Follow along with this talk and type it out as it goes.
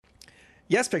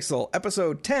YESPIXEL,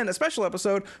 episode 10, a special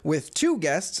episode with two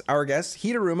guests, our guests,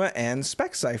 HIDARUM and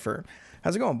SPECCYPHER.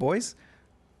 How's it going, boys?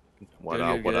 What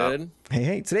up?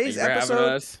 Hey. Today's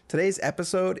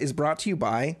episode is brought to you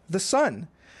by the sun.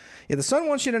 Yeah, the sun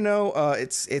wants you to know,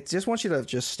 it just wants you to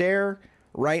just stare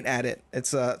right at it.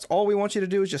 It's all we want you to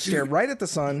do is just stare right at the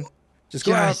sun. Just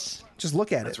go out, just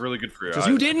look at it. It's really good for your eyes.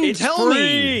 You didn't tell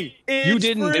me. You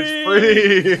didn't.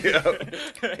 It's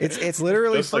free. It's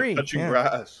literally just free. Like touching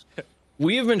grass.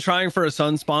 We have been trying for a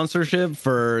sun sponsorship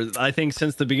for, I think,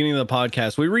 since the beginning of the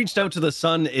podcast. We reached out to the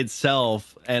sun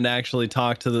itself and actually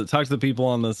talked to the people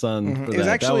on the sun. Mm-hmm. It was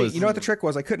actually, you know what the trick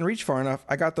was? I couldn't reach far enough.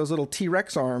 I got those little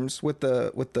T-Rex arms with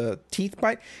the teeth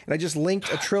bite, and I just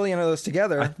linked a trillion of those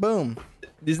together. Boom.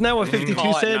 Isn't that what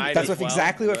 52 said? That's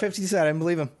exactly what 50 said. I didn't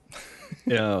believe him.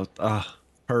 Yeah.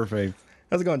 Perfect.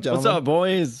 How's it going, gentlemen? What's up,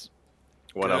 boys?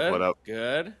 What up?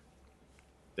 Good.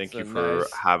 Thank you for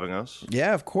having us.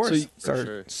 Yeah, of course. So, it's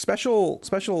our special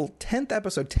 10th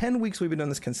episode. 10 weeks we've been doing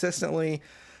this consistently.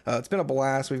 It's been a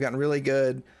blast. We've gotten really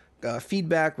good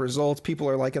feedback, results. People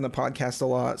are liking the podcast a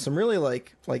lot. Some really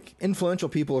like influential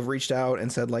people have reached out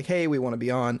and said like, hey, we want to be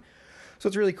on. So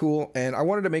it's really cool. And I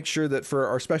wanted to make sure that for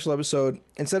our special episode,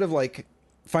 instead of like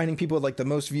finding people with like the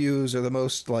most views or the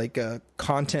most like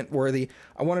content worthy,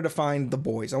 I wanted to find the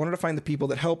boys. I wanted to find the people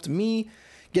that helped me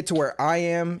get to where I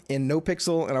am in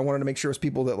NoPixel, and I wanted to make sure it was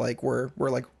people that like were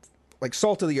like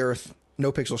salt of the earth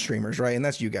NoPixel streamers, right? And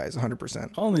that's you guys,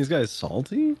 100%. Calling these guys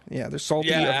salty? Yeah, they're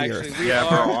salty of the earth.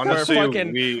 Bro,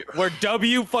 honestly, we're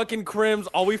W fucking crims.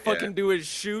 All we fucking do is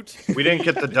shoot. We didn't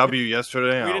get the W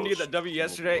yesterday. We didn't get the W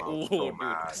yesterday.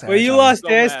 Well, you lost to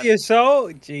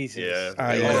SDSO? Jesus.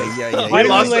 Yeah. Yeah. We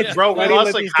lost like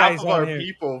half of our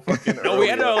people. Fucking no, we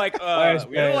had to like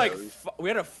we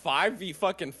had a 5v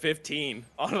fucking 15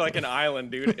 on like an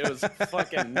island, dude. It was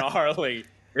fucking gnarly.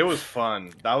 It was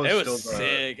fun. That was still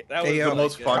sick. That was the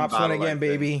most fun Cops battle again,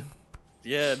 baby.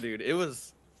 Yeah, dude. It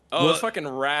was. It was fucking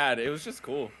rad. It was just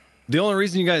cool. The only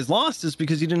reason you guys lost is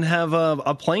because you didn't have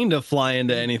a plane to fly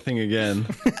into anything again.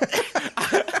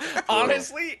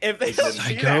 Honestly, if they don't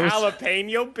see the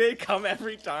jalapeno bit come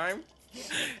every time,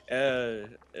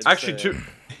 actually,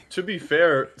 to be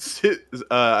fair,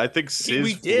 I think Sis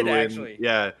we did flew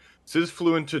actually. Sis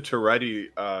flew into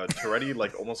Toretti. Toretti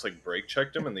like almost like brake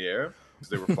checked him in the air because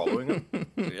they were following him.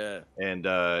 Yeah, and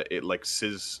it like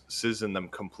Sis and them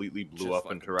completely blew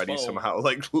up, and Toretti whoa. somehow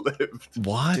like lived.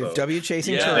 What? Dude, W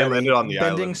chasing Yeah. Toretti, They landed on the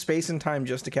bending island. space and time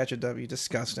just to catch a W.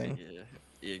 Disgusting.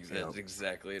 Yeah,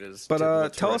 exactly. It is.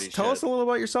 But tell us a little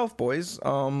about yourself, boys.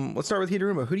 Let's start with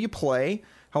HIDARUM. Who do you play?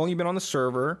 How long you been on the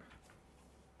server?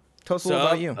 Tell us a little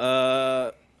about you.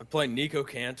 I play Nico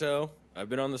Canto. I've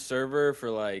been on the server for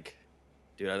like,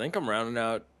 dude, I think I'm rounding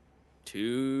out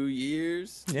 2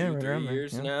 years. Yeah, two, right 3 around there,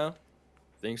 years yeah. now.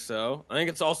 I think so. I think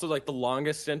it's also like the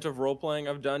longest stint of role playing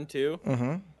I've done too.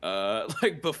 Mm-hmm.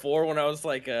 Like before when I was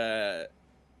like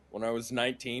when I was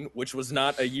 19, which was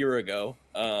not a year ago.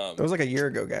 That was like a year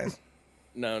ago, guys.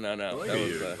 No. Like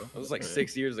That was like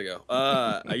 6 years ago.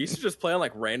 I used to just play on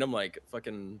like random like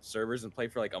fucking servers and play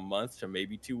for like a month to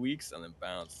maybe 2 weeks and then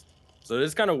bounce. So it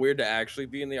is kind of weird to actually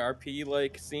be in the RP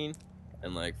like scene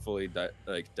and like fully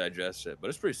digest it, but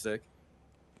it's pretty sick.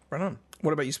 Right on.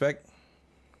 What about you, Spec?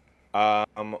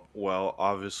 Well,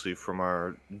 obviously from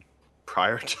our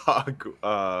prior talk,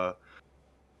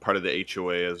 part of the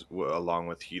HOA along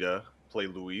with Hida play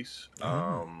Luis.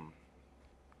 A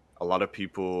lot of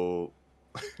people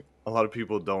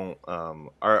don't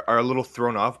are a little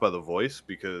thrown off by the voice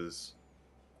because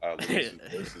Luis's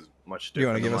voice is much different. You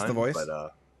want to give than us the mine, voice?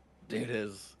 But,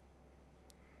 Dude,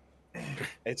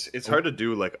 it's hard to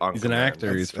do like on He's an command.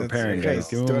 actor. He's preparing. Okay, Guys,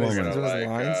 he's give doing him his, a doing minute. his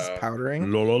lines, powdering.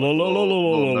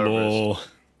 Little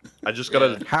I just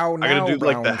gotta. How now, I gotta do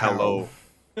like the Brown hello.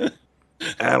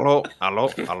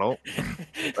 hello.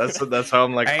 That's how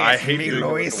I'm like. Hey, I it's hate me, doing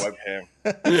Luis. it with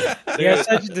the webcam. He has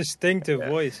such a distinctive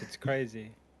voice. It's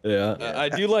crazy. Yeah. I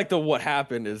do like the "what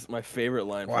happened" is my favorite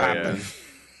line. What happened?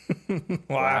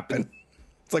 What happened?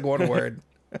 It's like one word.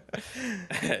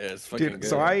 It's fucking Dude, good.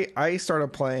 so I started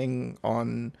playing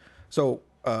on. So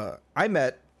I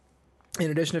met,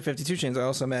 in addition to 52 Chains, I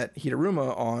also met HIDARUM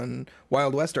on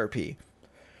Wild West RP.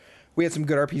 We had some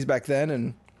good RPs back then,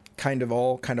 and kind of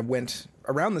went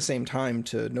around the same time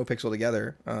to NoPixel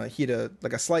together. He had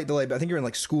a slight delay, but I think you're in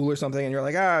like school or something, and you're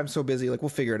like, I'm so busy, like we'll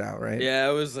figure it out, right? Yeah,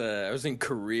 I was in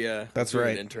Korea. That's doing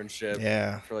right. An internship.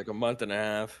 Yeah. For like a month and a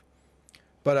half.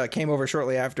 But came over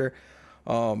shortly after,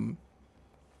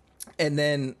 and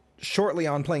then shortly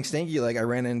on playing Stanky, like I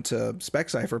ran into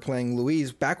SPECCYPHER playing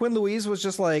Louise. Back when Louise was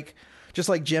just like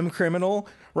Gem Criminal,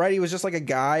 right? He was just like a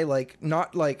guy, like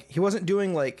not like he wasn't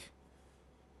doing like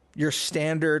your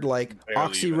standard like Barely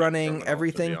oxy even a running criminal, to be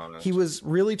everything. honest. He was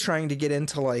really trying to get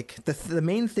into like the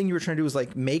main thing you were trying to do was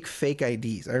like make fake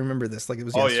IDs. I remember this like it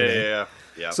was yesterday.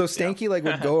 Yeah. So Stanky like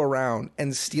would go around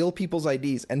and steal people's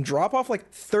IDs and drop off like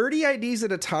 30 IDs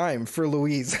at a time for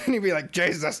Louise, and he'd be like,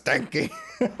 "Jesus, Stanky."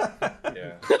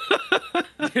 Yeah.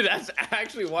 Dude, that's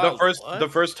actually wild. The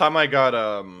first time I got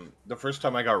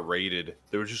raided,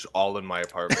 they were just all in my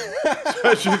apartment.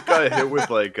 I just got hit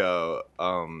with like I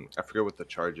forget what the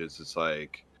charge is. It's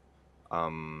like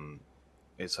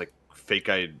fake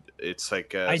ID. It's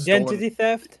like identity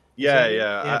theft.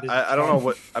 Yeah. I don't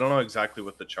know exactly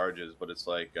what the charge is, but it's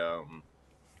like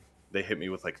they hit me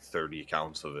with like 30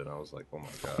 counts of it. I was like, oh my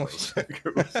god.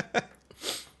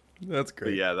 That's great.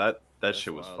 But yeah, that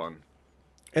shit was fun.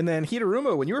 And then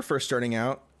Hidaruma, when you were first starting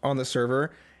out on the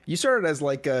server, you started as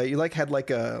like you were like a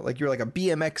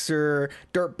BMXer,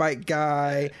 dirt bike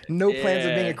guy, no plans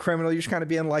of being a criminal. You're just kind of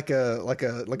being like a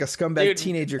scumbag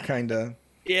teenager kind of.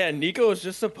 Yeah, Nico was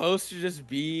just supposed to just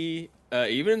be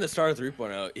even in the start of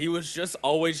 3.0, he was just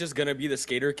always just gonna be the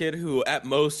skater kid who at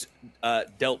most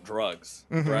dealt drugs,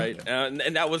 right?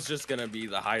 And that was just gonna be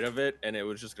the height of it, and it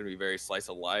was just gonna be very slice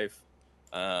of life.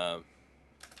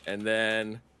 And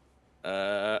then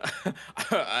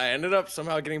I ended up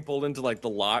somehow getting pulled into like the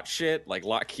lot shit, like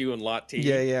lot Q and lot T.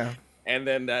 Yeah. And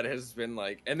then that has been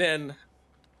like,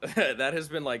 that has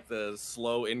been like the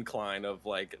slow incline of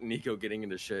like Nico getting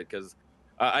into shit, because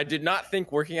I did not think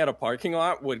working at a parking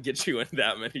lot would get you in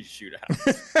that many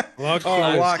shootouts. Lock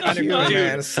Q,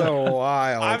 man, it's so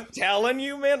wild. I'm telling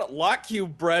you, man, Lock Q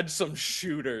bred some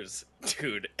shooters,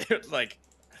 dude. It was like,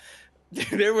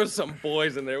 there was some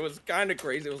boys in there. It was kind of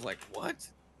crazy. It was like, what?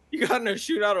 You got in a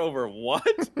shootout over what?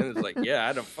 And it's like, yeah, I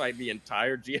had to fight the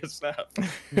entire GSF.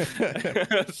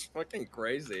 It's fucking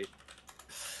crazy.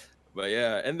 But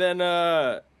yeah, and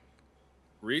then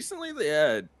recently,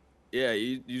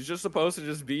 he's just supposed to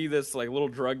just be this like little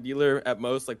drug dealer at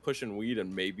most, like pushing weed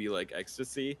and maybe like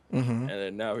ecstasy. And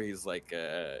then now he's like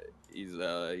he's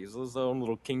his own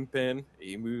little kingpin.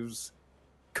 He moves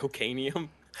cocainium.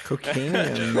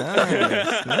 Cocainium,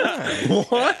 nice.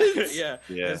 What? Yeah.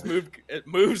 It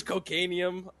moves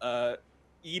cocainium.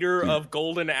 Eater of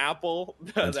golden apple,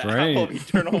 the apple of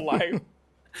eternal life.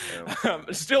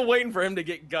 I'm still waiting for him to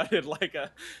get gutted like a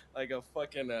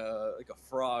fucking like a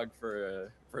frog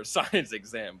for a science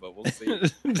exam, but we'll see.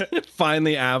 Find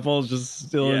the apple just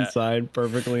still inside,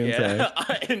 perfectly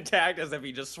intact. Intact as if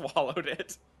he just swallowed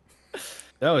it.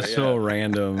 That was so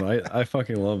random. I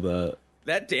fucking love that.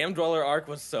 That Dam Dweller arc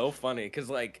was so funny because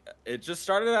like it just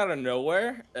started out of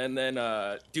nowhere, and then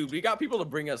dude, we got people to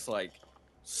bring us like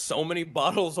so many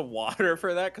bottles of water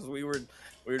for that, because we were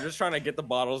just trying to get the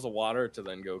bottles of water to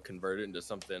then go convert it into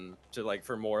something to like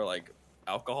for more like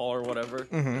alcohol or whatever.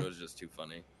 It was just too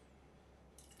funny.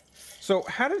 So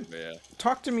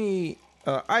talk to me,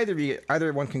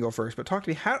 either one can go first, but talk to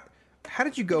me, how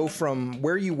did you go from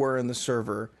where you were in the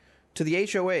server to the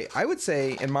HOA? I would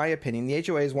say, in my opinion, the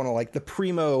HOA is one of like the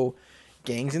primo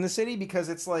gangs in the city, because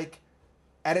it's like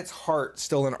at its heart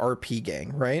still an RP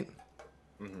gang, right?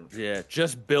 Yeah,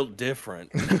 just built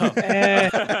different. HOA,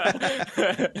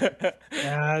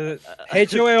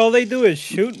 all they do is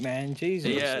shoot, man.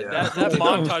 Jesus. Yeah, that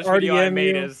montage video I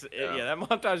made is that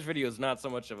montage video is not so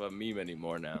much of a meme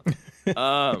anymore now.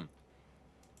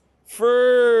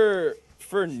 For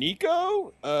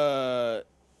Nico,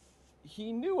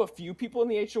 he knew a few people in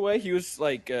the HOA. He was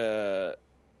like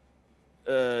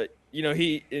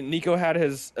Nico had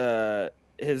his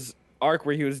arc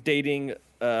where he was dating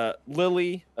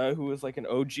Lily, who was like an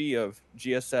OG of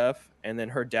GSF, and then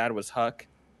her dad was Huck.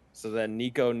 So then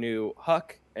Nico knew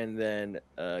Huck, and then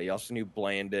he also knew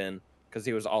Blandon because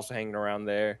he was also hanging around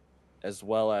there, as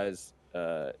well as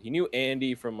he knew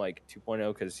Andy from like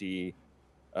 2.0 because he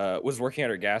was working at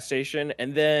her gas station,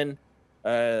 and then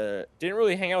didn't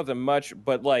really hang out with him much.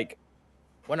 But like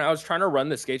when I was trying to run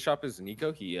the skate shop as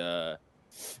Nico, he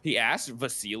asked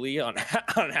Vasily on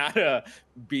how to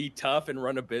be tough and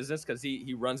run a business, because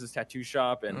he runs his tattoo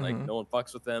shop and like no one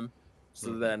fucks with him.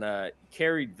 So then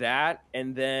carried that,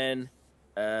 and then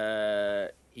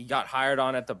he got hired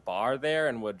on at the bar there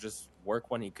and would just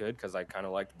work when he could, because I kind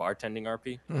of liked bartending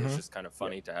RP. It was just kind of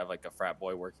funny to have like a frat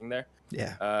boy working there.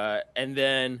 And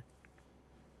then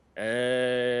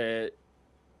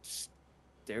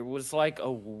there was like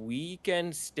a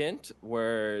weekend stint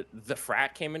where the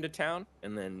frat came into town,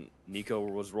 and then Nico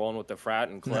was rolling with the frat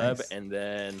and Kleb, and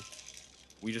then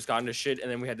we just got into shit,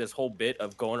 and then we had this whole bit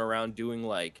of going around doing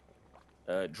like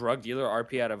drug dealer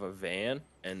RP out of a van,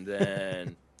 and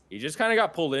then he just kind of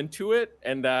got pulled into it,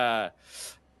 and the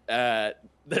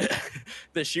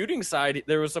shooting side,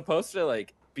 there was supposed to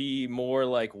like be more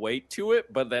like weight to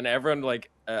it, but then everyone like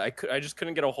I just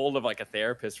couldn't get a hold of like a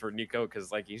therapist for Nico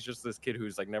because like he's just this kid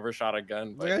who's like never shot a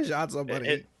gun. But I shot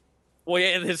somebody. Well,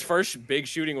 yeah, his first big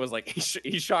shooting was like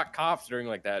he shot cops during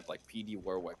like that like PD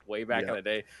war way back in the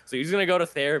day. So he's gonna go to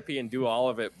therapy and do all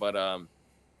of it, but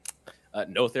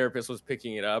no therapist was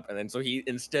picking it up, and then so he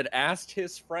instead asked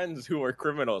his friends who were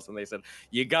criminals, and they said,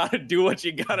 "You gotta do what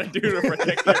you gotta do to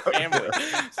protect your family."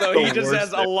 So he just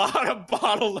has a lot of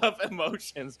bottled up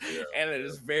emotions, and it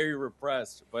is very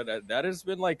repressed. But that has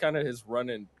been like kind of his run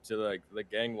into like the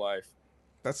gang life.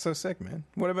 That's so sick, man.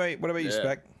 What about you,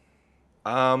 Spec?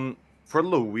 For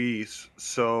Luis,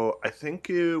 so I think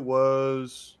it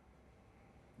was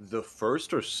the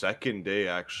first or second day,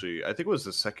 actually. I think it was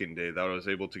the second day that I was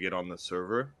able to get on the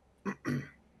server.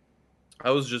 I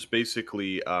was just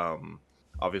basically,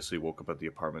 obviously woke up at the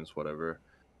apartments, whatever.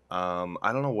 I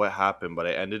don't know what happened, but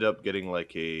I ended up getting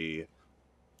like a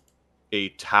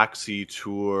taxi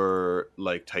tour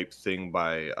like type thing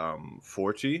by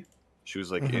Forty. She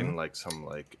was like in like some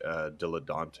like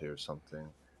Dilettante or something.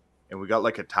 And we got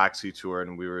like a taxi tour,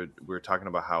 and we were talking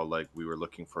about how like we were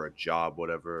looking for a job,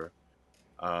 whatever.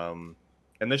 And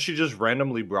then she just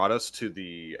randomly brought us to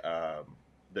the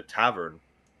tavern.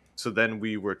 So then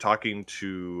we were talking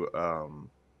to I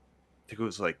think it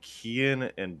was like Kian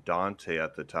and Dante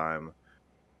at the time.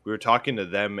 We were talking to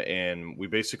them, and we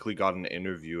basically got an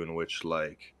interview in which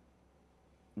like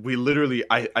we literally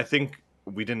I think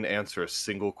we didn't answer a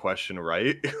single question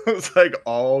right. It was like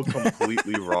all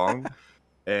completely wrong.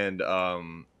 And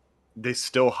they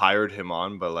still hired him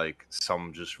on, but like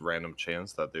some just random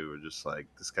chance that they were just like,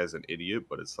 this guy's an idiot,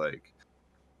 but it's like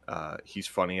he's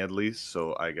funny at least,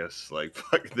 so I guess like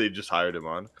they just hired him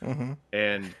on.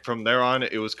 And from there on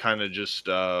it was kind of just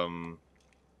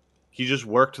he just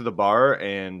worked the bar,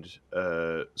 and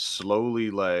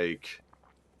slowly, like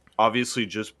obviously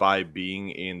just by being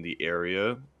in the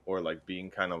area or like being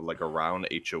kind of like around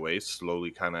HOA, slowly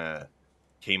kind of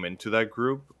came into that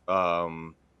group.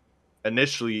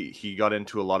 Initially he got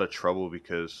into a lot of trouble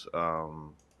because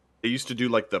they used to do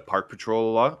like the park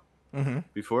patrol a lot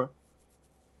before,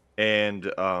 and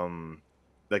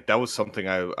like that was something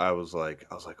I was like,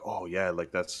 oh yeah,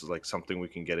 like that's like something we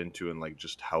can get into and like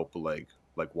just help like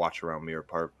watch around Mirror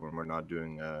Park when we're not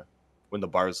doing when the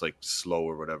bar is like slow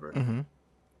or whatever.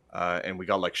 And we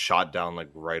got like shot down like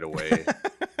right away.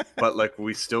 But like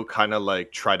we still kind of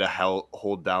like try to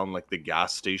hold down like the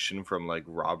gas station from like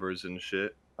robbers and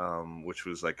shit, which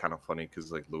was like kind of funny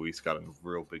because like Luis got in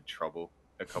real big trouble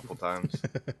a couple times.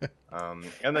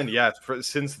 And then yeah,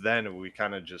 since then we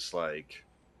kind of just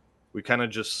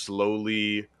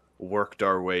slowly worked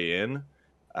our way in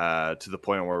to the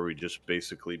point where we just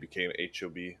basically became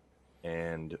HOB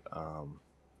and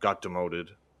got demoted.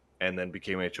 And then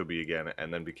became HOB again,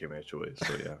 and then became HOA.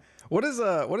 So yeah. What does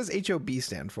HOB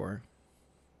stand for?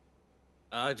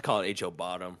 I'd call it HO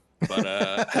bottom, but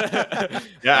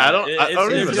yeah, I don't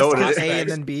even know what it is. A and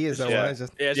then B is that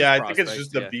why? Yeah, I think it's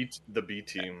just the B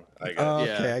team. I guess.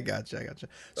 Okay, I gotcha.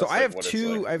 So I have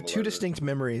two distinct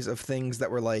memories of things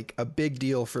that were like a big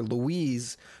deal for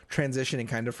Louise transitioning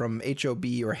kind of from HOB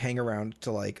or hang around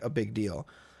to like a big deal.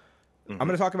 I'm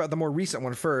going to talk about the more recent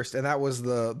one first, and that was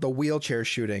the wheelchair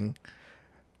shooting.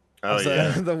 Oh yeah,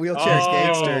 the wheelchair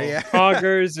gangster. Yeah,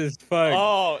 poggers is fuck.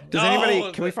 Oh, does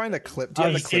anybody? Can we find the clip? Do you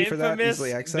have the clip for that easily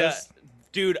accessed?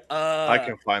 Dude, I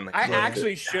can find the clip. I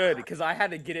actually should because I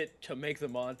had to get it to make the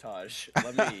montage.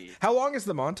 Let me. How long is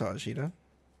the montage, Ida?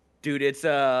 Dude, it's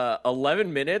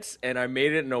 11 minutes, and I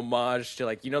made it an homage to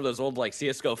like those old like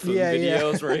CS:GO food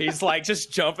videos where he's like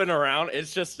just jumping around.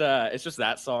 It's just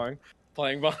that song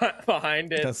playing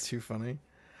behind it. That's too funny.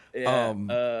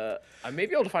 Yeah, I may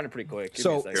be able to find it pretty quick.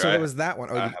 So there was that one.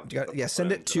 Oh,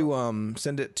 send it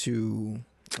to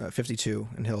 52,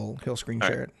 and he'll screen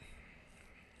share it.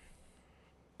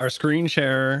 Our screen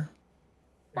share.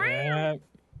 Here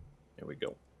we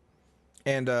go.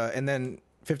 And then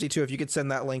 52, if you could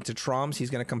send that link to Troms, he's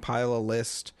going to compile a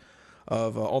list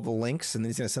of all the links, and then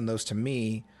he's going to send those to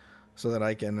me so that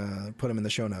I can put them in the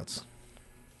show notes.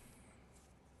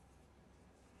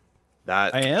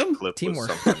 That I am clip teamwork.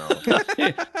 Was something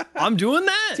else. I'm doing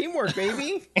that. Teamwork,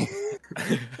 baby.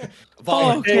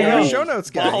 Volunteer. Show notes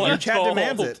guy. Your chat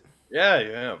demands it.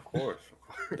 Yeah, of course.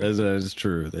 That is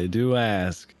true. They do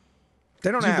ask. They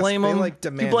don't ask. They like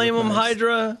demand. Do you blame them,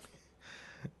 Hydra?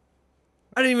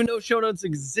 I didn't even know show notes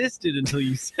existed until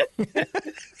you said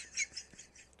that.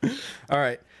 All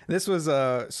right. This was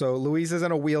so Louise is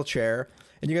in a wheelchair,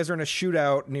 and you guys are in a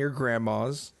shootout near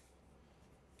Grandma's.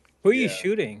 Who are you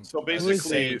shooting? So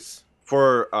basically,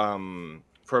 for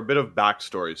a bit of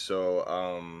backstory,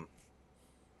 so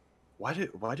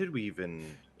why did we even?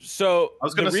 So I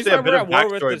was going the to reason say why a bit we're of at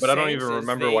war with backstory, the but I don't Saints even is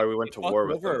remember why we went to fucked war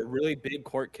with over a them. really big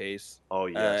court case. Oh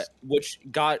yes, which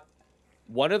got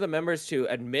one of the members to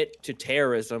admit to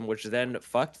terrorism, which then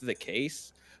fucked the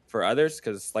case for others.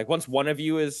 Because like once one of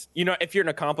you is, if you're an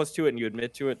accomplice to it and you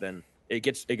admit to it, then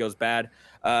it goes bad.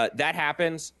 That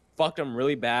happens. Fucked them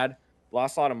really bad.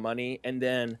 Lost a lot of money, and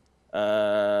then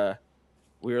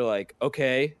we were like,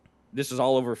 okay, this is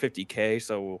all over 50K,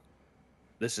 so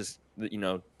this is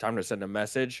time to send a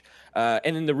message.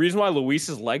 And then the reason why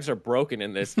Luis's legs are broken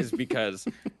in this is because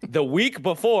the week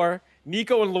before,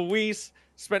 Nico and Luis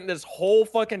spent this whole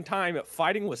fucking time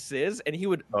fighting with Sis, and he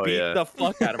would beat the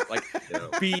fuck out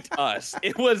of beat us.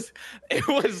 It was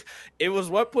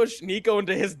what pushed Nico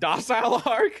into his docile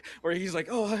arc, where he's like,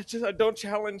 oh, I don't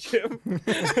challenge him.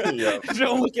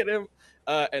 Don't look at him.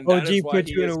 And OG that is why put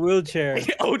you in a wheelchair.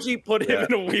 OG put him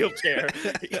in a wheelchair.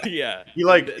 Yeah.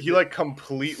 He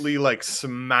completely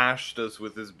smashed us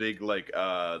with his big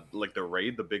the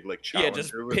raid, the big challenger. Yeah,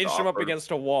 just pinched him up against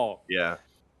a wall. Yeah.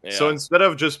 So instead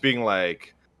of just being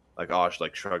like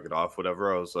shrug it off,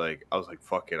 whatever, I was like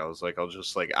fuck it. I was like, I'll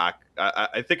just act.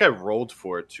 I think I rolled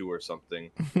for it too or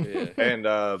something. Yeah. And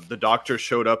the doctor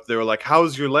showed up. They were like,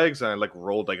 "How's your legs?" And I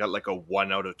rolled. I got a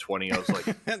 1 out of 20. I was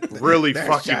like, really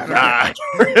fucking bad.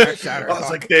 I was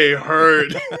like, they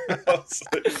hurt.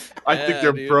 I think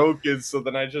they're broken. So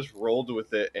then I just rolled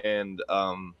with it, and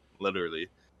literally,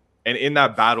 and in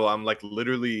that battle, I'm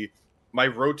literally. My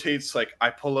rotates I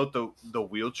pull out the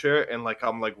wheelchair and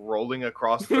I'm rolling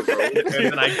across the road and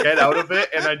then I get out of it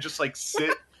and I just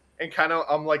sit and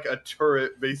I'm like a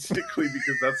turret basically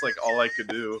because that's all I could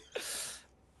do.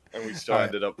 And we still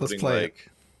ended up putting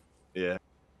yeah.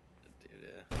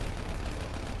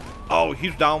 Oh,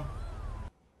 he's down.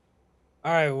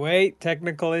 All right, wait.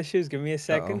 Technical issues. Give me a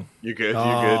second. You good? You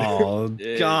Oh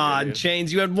good? God,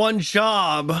 Chains, you had one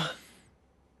job.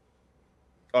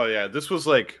 Oh yeah, this was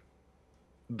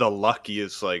the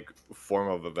luckiest form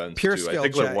of events pure too. skill.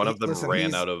 I think one of them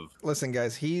ran out of. Listen,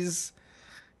 guys, he's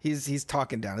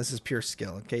talking down. This is pure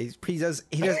skill. Okay, he does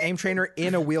aim trainer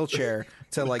in a wheelchair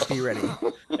to be ready.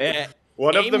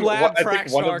 One of them. I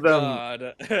think one of them.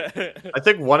 I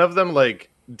think one of them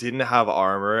didn't have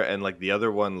armor, and the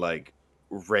other one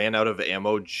ran out of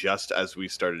ammo just as we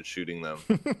started shooting them.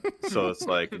 So it's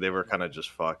they were kind of just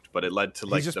fucked. But it led to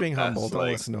he's just being humble. Don't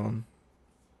listen to him.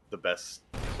 The best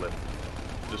clip.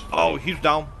 Oh, he's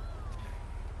down.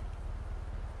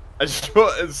 I just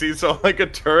see a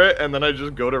turret, and then I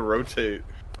just go to rotate.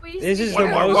 This is the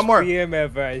most BM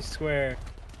ever, I swear.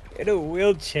 In a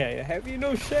wheelchair, have you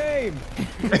no shame?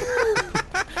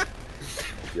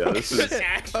 Yeah, this is.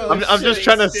 I'm just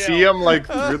trying to see him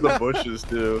through the bushes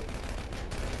too.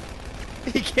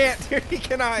 He can't. He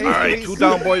cannot. All right, 2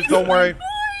 down, boys. Don't worry.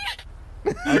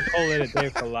 I'd call it a day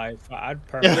for life. I'd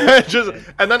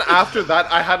perfect. And then after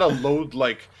that, I had to load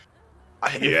it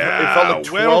felt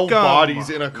 12 bodies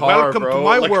in a car. Welcome bro. to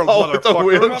my world,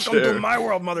 motherfucker. Welcome to my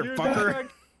world, motherfucker.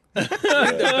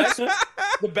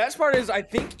 The best part is I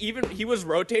think even he was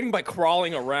rotating by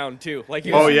crawling around too.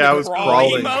 He was I was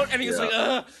crawling out and he was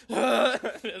it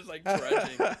was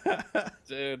dredging.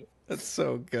 Dude, that's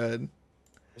so good.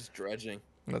 It's dredging.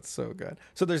 That's so good.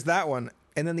 So there's that one,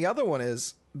 and then the other one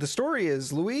is the story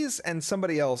is Louise and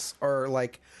somebody else are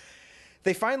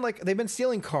they find they've been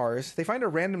stealing cars. They find a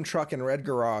random truck in a red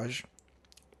garage,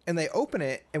 and they open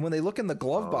it. And when they look in the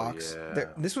glove box,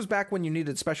 this was back when you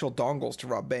needed special dongles to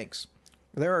rob banks.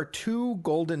 There are 2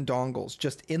 golden dongles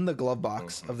just in the glove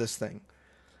box of this thing.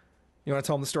 You want to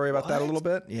tell them the story about that a little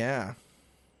bit? Yeah.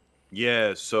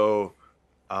 Yeah. So,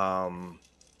 I'm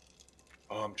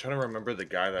trying to remember the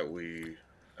guy that we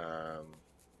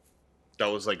that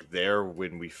was there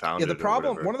when we found it. Yeah, the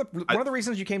problem, one of the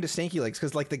reasons you came to Stanky Legs,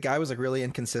 because the guy was really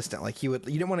inconsistent. You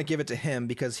didn't want to give it to him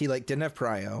because he didn't have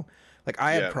prio.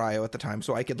 I had prio at the time,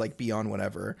 so I could be on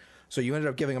whatever. So you ended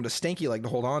up giving him to Stanky Leg to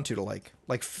hold on to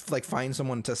find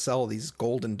someone to sell these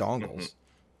golden dongles.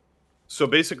 So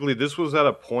basically, this was at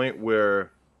a point where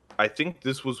I think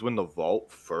this was when the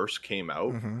vault first came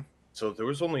out. So there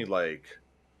was only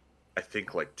I think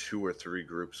 2 or 3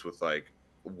 groups with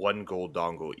 1 gold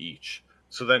dongle each.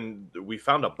 So then we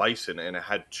found a bison and it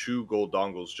had 2 gold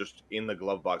dongles just in the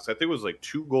glove box. I think it was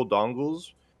 2 gold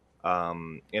dongles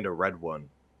and a red one.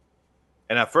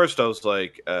 And at first I was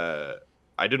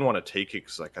I didn't want to take it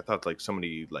because I thought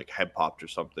somebody head popped or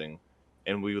something.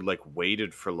 And we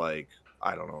waited for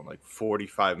I don't know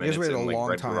 45 minutes in a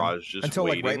long red time. garage just until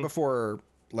waiting. Right before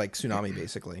tsunami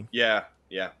basically. Yeah.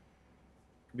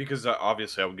 Because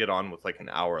obviously I would get on with an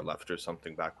hour left or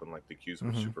something back when the queues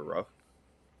were super rough.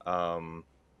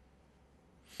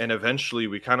 eventually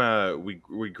we kind of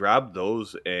we grabbed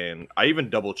those, and I even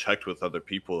double checked with other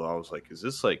people. I was like, is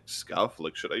this like scuff?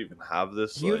 Like, should I even have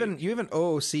this? You like, even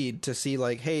OOC'd to see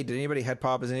like, hey, did anybody head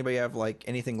pop? Does anybody have like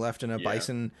anything left in a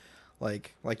bison?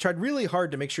 Like tried really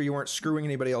hard to make sure you weren't screwing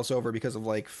anybody else over because of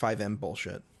like 5M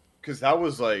bullshit. Because that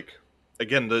was like,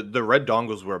 again, the red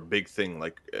dongles were a big thing.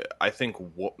 Like, I think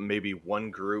maybe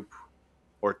one group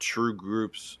or two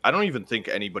groups. I don't even think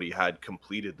anybody had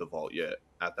completed the vault yet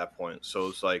at that point. So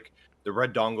it's like the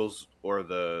red dongles or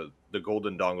the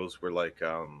golden dongles were like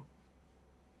the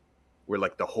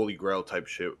holy grail type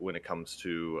shit when it comes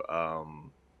to the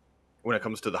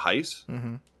heist.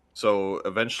 Mm-hmm. So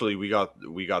eventually we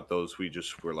got those. We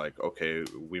just were like, okay,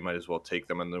 we might as well take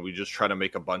them, and then we just try to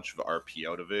make a bunch of RP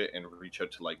out of it and reach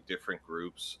out to like different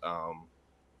groups,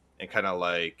 and kind of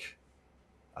like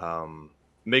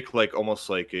make like almost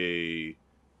like made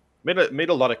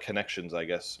a lot of connections, I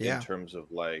guess, in terms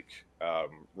of like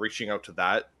reaching out to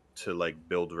that to like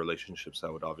build relationships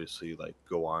that would obviously like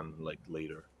go on like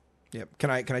later. Yep. Can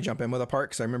I jump in with a part?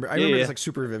 Because I remember this like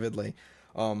super vividly.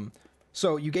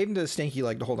 So you gave him to Stanky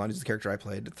Leg to hold on. He's the character I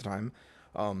played at the time.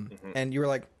 And you were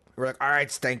like, all right,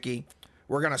 Stanky,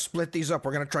 we're gonna split these up.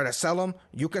 We're gonna try to sell them.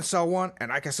 You can sell one,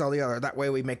 and I can sell the other. That way,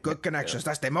 we make good connections.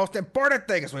 That's the most important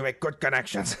thing, is we make good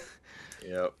connections.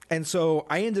 Yep. And so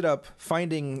I ended up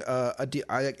finding I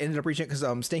ended up reaching, because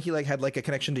Stanky Leg had like a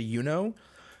connection to Yuno,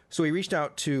 so he reached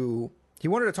out to. He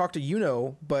wanted to talk to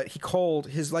Yuno, but he called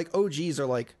his like OGs are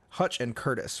like Hutch and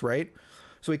Curtis, right?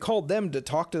 So he called them to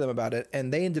talk to them about it,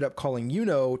 and they ended up calling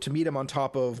Yuno to meet him on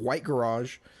top of White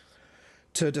Garage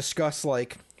to discuss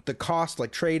like the cost,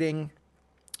 like trading.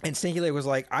 And Stanky Leg was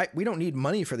like, we don't need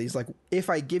money for these. Like,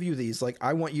 if I give you these, like,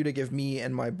 I want you to give me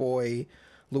and my boy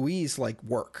Louise like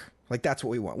work. Like, that's what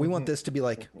we want. We want this to be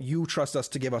like, you trust us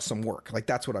to give us some work. Like,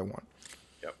 that's what I want.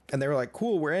 Yep. And they were like,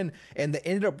 cool, we're in. And they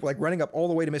ended up like running up all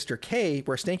the way to Mr. K,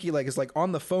 where Stanky Leg is like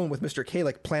on the phone with Mr. K,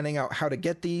 like planning out how to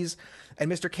get these.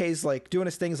 And Mr. K's like doing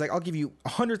his thing. He's like, I'll give you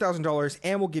 $100,000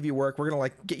 and we'll give you work. We're going to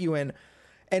like get you in.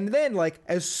 And then like,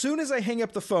 as soon as I hang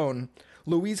up the phone,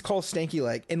 Louise calls Stanky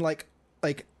Leg in like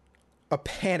a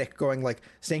panic, going like,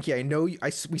 Stanky, I know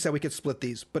we said we could split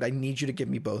these, but I need you to give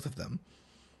me both of them.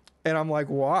 And I'm like,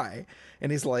 why?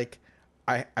 And he's like,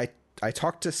 I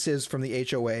talked to Sis from the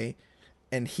HOA,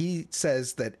 and he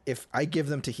says that if I give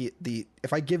them to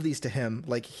if I give these to him,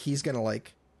 like, he's gonna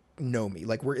like know me.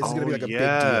 Like, this is gonna be like a big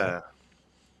deal.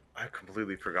 I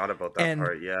completely forgot about that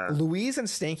part. Yeah. Louise and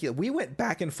Stanky, we went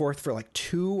back and forth for like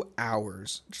 2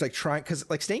 hours, just like trying, because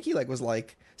like Stanky Leg was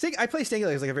like, I play Stanky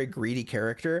Leg as like a very gready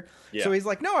character. Yeah. So he's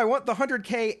like, no, I want the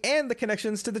 100K and the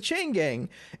connections to the chain gang.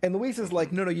 And Louise is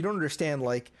like, no, you don't understand.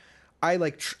 Like, I've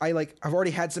already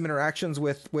had some interactions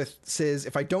with Sis.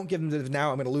 If I don't give them to them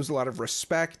now, I'm going to lose a lot of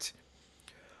respect.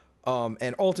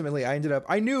 And ultimately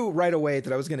I knew right away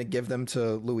that I was going to give them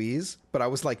to Louise, but I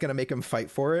was like going to make him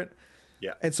fight for it.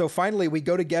 Yeah. And so finally we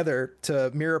go together to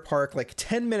Mirror Park like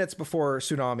 10 minutes before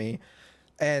Tsunami,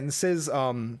 and Sis,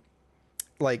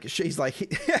 like, she's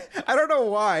like, I don't know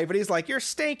why, but he's like, you're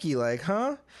Stanky Leg,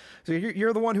 huh? So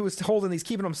you're the one who was holding these,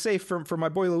 keeping them safe for my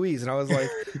boy Louise. And I was like,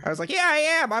 yeah, I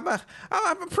am. I'm a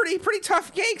pretty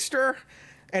tough gangster.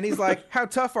 And he's like, how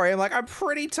tough are you? I'm like, I'm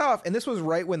pretty tough. And this was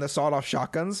right when the sawed-off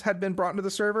shotguns had been brought into the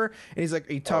server. And he's like,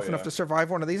 are you tough enough to survive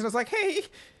one of these? And I was like, hey,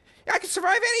 I can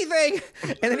survive anything.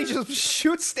 And then he just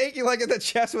shoots Stanky Leg in the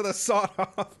chest with a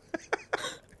sawed-off.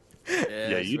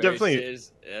 Yeah, you definitely.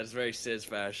 That's very Sis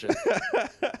fashion.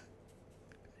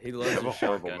 He loves have a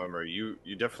horrible memory.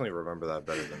 You definitely remember that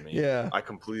better than me. Yeah, I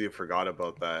completely forgot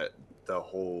about that. The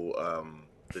whole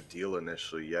the deal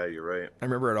initially. Yeah, you're right. I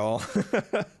remember it all.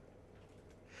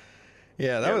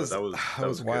 Yeah, that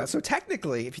was wild. So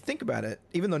technically, if you think about it,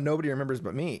 even though nobody remembers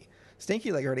but me,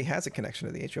 Stanky Leg already has a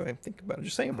connection to the HOA. Think about it.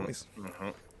 Just saying, boys. Mm-hmm.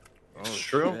 It's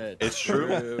true. Shit. It's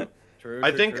true. True.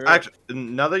 I think actually,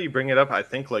 now that you bring it up, I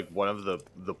think like one of the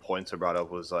points I brought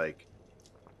up was like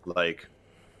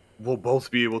we'll both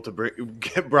be able to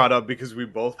get brought up because we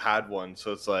both had one.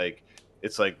 So it's like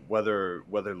whether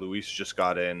Luis just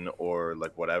got in or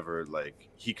like whatever, like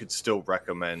he could still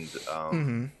recommend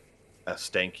a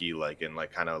Stanky Leg and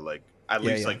like kind of like at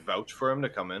least like vouch for him to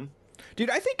come in.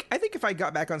 Dude, I think if I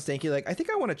got back on Stanky Leg, I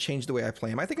think I want to change the way I play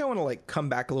him. I think I want to like come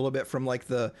back a little bit from like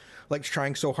the like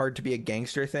trying so hard to be a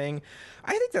gangster thing.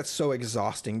 I think that's so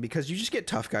exhausting because you just get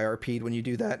tough guy RP'd when you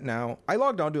do that now. I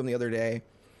logged onto him the other day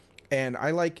and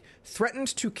I like threatened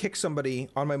to kick somebody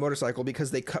on my motorcycle because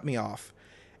they cut me off.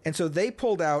 And so they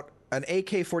pulled out an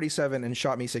AK-47 and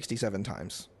shot me 67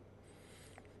 times.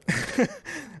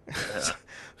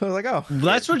 I was like, oh,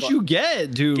 That's what you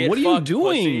get, dude. What are you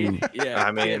doing? Pussy. Yeah,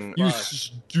 I mean, You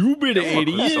stupid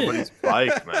idiot. somebody's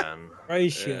bike, man. Ray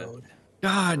shield.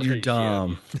 God, you're Ray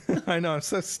dumb. I know, I'm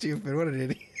so stupid. What an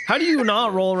idiot. How do you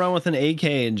not roll around with an AK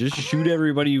and just shoot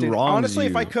everybody who Dude, wrongs honestly, you?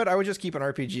 if I could, I would just keep an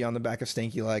RPG on the back of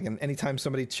Stanky Leg, and anytime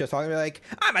somebody shit talking, I'd be like,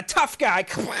 I'm a tough guy.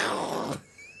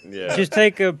 Yeah. Just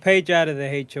take a page out of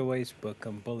the HOA's book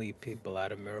and bully people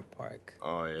out of Mirror Park.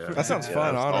 Oh yeah. That sounds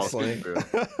fun, that's honestly.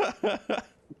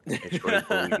 HOA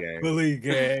bully gang. Bully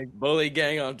gang. Bully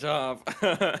gang on top.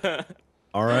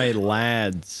 All right,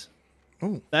 lads.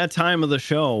 Ooh. That time of the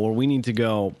show where we need to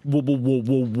go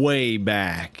way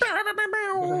back.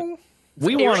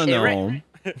 We want to know.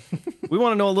 We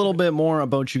want to know a little bit more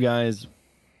about you guys,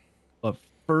 but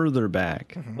further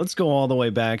back. Let's go all the way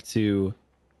back to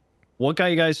what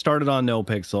got you guys started on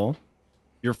NoPixel,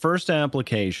 your first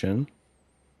application,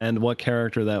 and what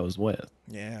character that was with.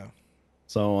 Yeah.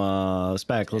 So,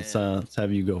 Spec, let's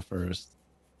have you go first.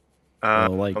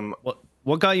 So,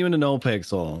 what got you into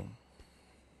NoPixel?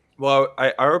 Well,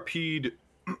 I RP'd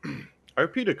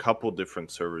a couple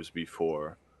different servers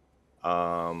before.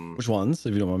 Which ones,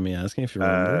 if you don't mind me asking, if you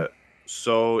remember?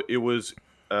 So it was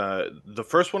the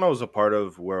first one I was a part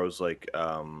of where I was like,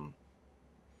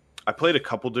 I played a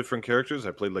couple different characters.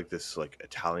 I played like this like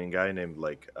Italian guy named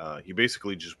like he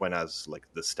basically just went as like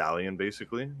the stallion.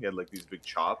 Basically, he had like these big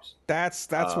chops. That's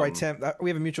why Tim.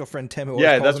 We have a mutual friend Tim who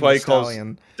Yeah, always calls that's him why the he calls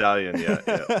Stallion. Stallion. Yeah,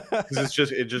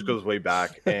 because it just goes way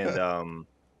back, and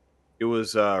it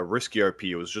was Risky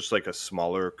RP. It was just like a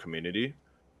smaller community,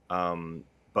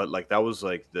 but like that was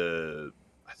like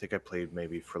I think I played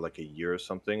maybe for like a year or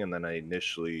something, and then I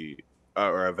eventually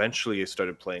I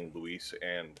started playing Luis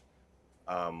and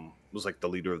was like the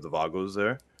leader of the Vagos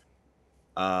there.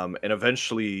 And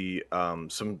eventually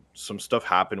some stuff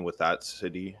happened with that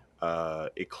city.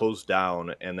 It closed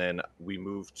down, and then we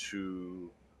moved to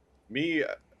me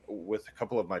with a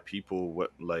couple of my people,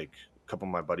 like a couple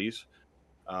of my buddies,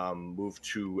 moved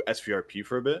to SVRP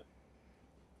for a bit.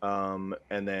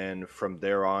 And then from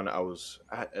there on, I was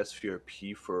at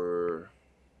SVRP for,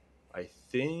 I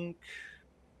think,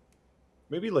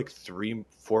 maybe like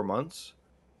 3-4 months.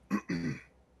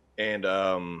 And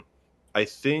I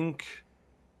think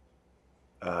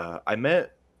I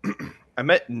met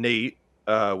Nate,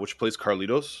 which plays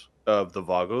Carlitos of the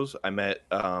Vagos. I met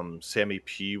Sammy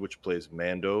P, which plays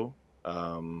Mando.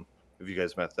 If you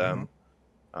guys met them.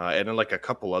 And then like a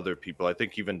couple other people. I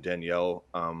think even Danielle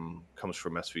comes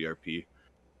from SVRP.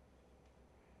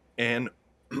 And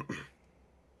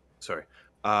sorry.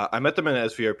 I met them in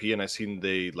SVRP, and I seen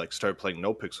they like started playing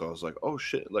NoPixel. I was like, oh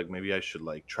shit, like maybe I should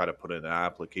like try to put in an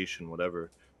application, whatever.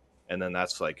 And then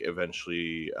that's like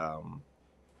eventually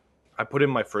I put in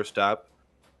my first app.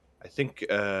 I think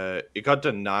it got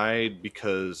denied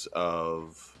because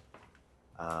of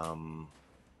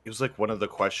it was like one of the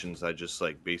questions I just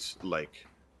like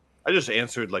I just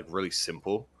answered like really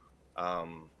simple.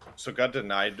 So it got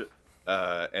denied.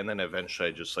 And then eventually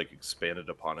I just like expanded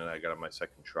upon it. I got on my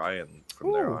second try, and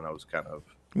from there on I was kind of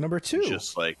number 2,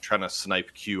 just like trying to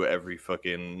snipe Q every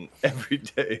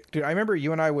day. Dude, I remember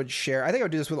you and I would share. I think I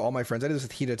would do this with all my friends. I did this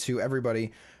with Hida too.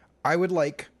 Everybody, I would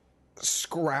like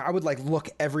I would like look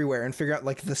everywhere and figure out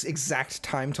like this exact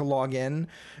time to log in.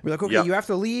 Be like, okay, you have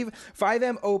to leave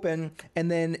 5M open, and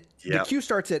then the queue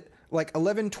starts at like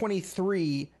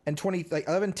 11:23 and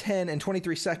 11:10 and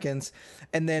 23 seconds,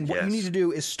 and then what you need to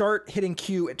do is start hitting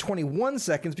Q at 21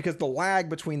 seconds because the lag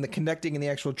between the connecting and the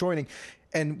actual joining.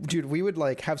 And dude, we would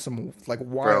like have some like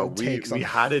wild takes. We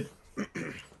had it.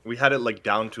 We had it like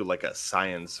down to like a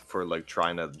science for like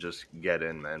trying to just get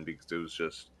in, man, because it was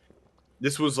just.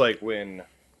 This was like when,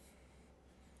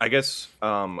 I guess,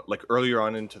 like earlier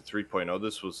on into 3.0.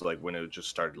 This was like when it just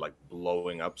started like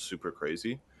blowing up super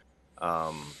crazy.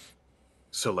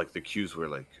 So like the queues were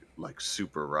like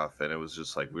super rough, and it was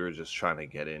just like we were just trying to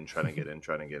get in.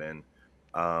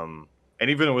 And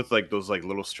even with like those like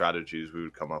little strategies we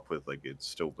would come up with, like it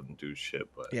still wouldn't do shit.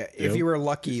 But yeah, if you were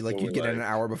lucky, like you'd get in an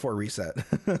hour before reset.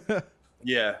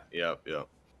 Yeah.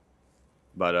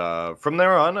 But from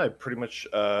there on, I pretty much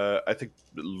I think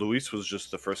Luis was just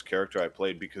the first character I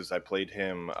played, because I played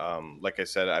him. Like I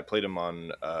said, I played him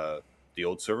on the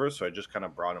old server, so I just kind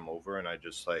of brought him over, and I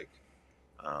just like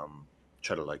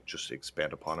try to like just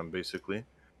expand upon him basically.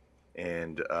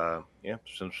 And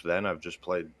since then I've just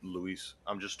played Luis.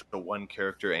 I'm just a one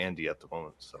character Andy at the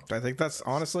moment. So I think that's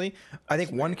honestly, I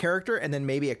think one character and then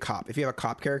maybe a cop. If you have a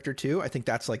cop character too, I think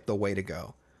that's like the way to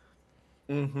go.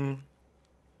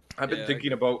 I've been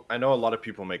thinking about. I know a lot of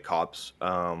people make cops,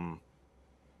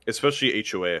 especially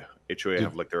HOA. HOA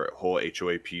have like their whole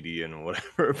HOA PD and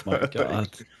whatever. My God.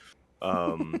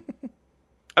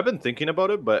 I've been thinking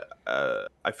about it, but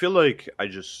I feel like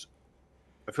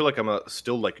I'm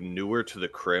still like newer to the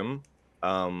Crim,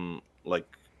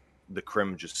 like the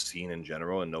Crim just scene in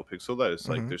general and No Pixel. That it's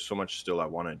like there's so much still I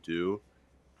want to do.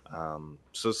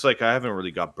 So it's like I haven't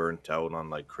really got burnt out on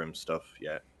like Crim stuff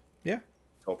yet. Yeah.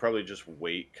 So I'll probably just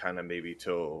wait, kind of maybe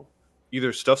till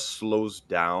either stuff slows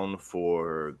down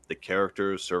for the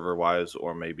characters server wise,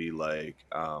 or maybe like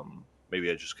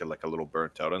maybe I just get like a little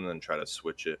burnt out and then try to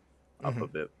switch it up a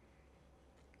bit.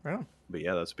 Wow. But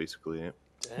yeah, that's basically it.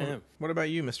 Damn. What about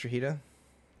you, Mr. Hida?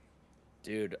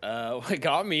 Dude, what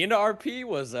got me into RP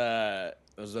was I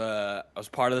was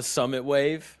part of the Summit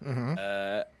wave.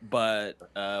 But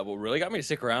what really got me to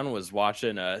stick around was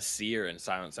watching Seer and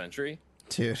Silent Sentry.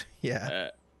 Dude, yeah.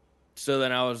 So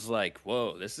then I was like,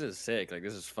 whoa, this is sick. Like,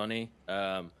 this is funny.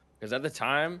 Because at the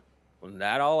time when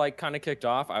that all like kind of kicked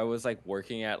off, I was like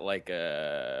working at like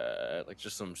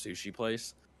just some sushi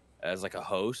place as like a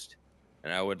host,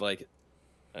 and I would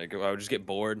just get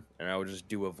bored and I would just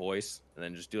do a voice and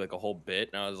then just do like a whole bit,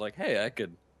 and I was like, hey, I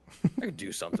could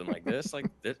do something like this. Like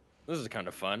this is kind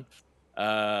of fun.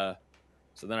 So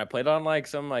then I played on like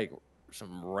some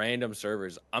random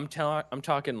servers. I'm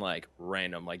talking like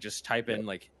random, like just type in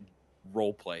like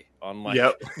role play on like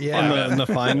on the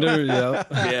Finder,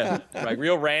 yeah, like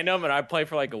real random, and I played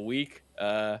for like a week,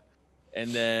 and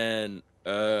then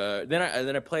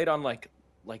I played on like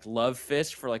Love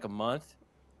Fist for like a month,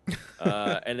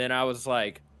 and then I was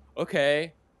like,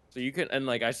 okay, so you can, and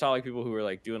like I saw like people who were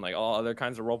like doing like all other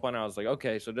kinds of role playing. I was like,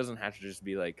 okay, so it doesn't have to just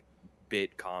be like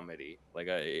bit comedy, like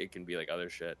it can be like other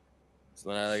shit. So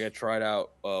then I tried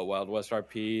out Wild West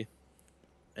RP,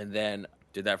 and then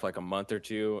did that for like a month or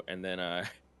two, and then I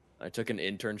took an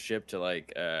internship to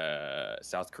like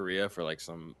South Korea for like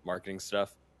some marketing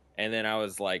stuff, and then I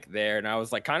was like there, and I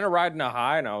was like kind of riding a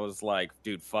high, and I was like,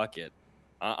 dude, fuck it,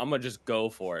 I'm gonna just go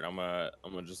for it. I'm gonna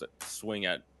just swing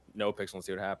at No Pixel and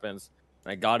see what happens.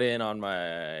 And I got in on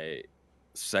my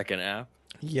second app.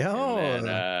 Yo,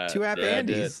 then, 2 app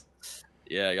Andes.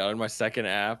 Yeah, I got in my second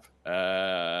app.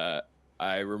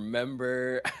 I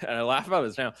remember, and I laugh about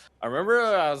this now. I remember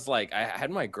I was like, I had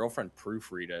my girlfriend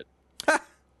proofread it,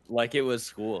 like it was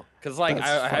school, because like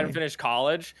I hadn't finished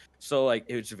college, so like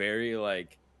it was very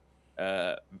like,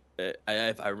 I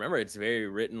remember it's very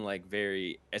written like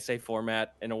very essay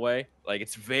format in a way, like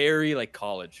it's very like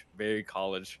very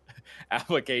college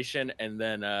application, and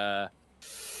then and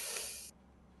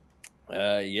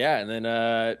then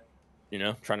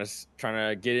trying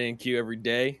to get in queue every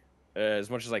day. As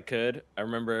much as I could. I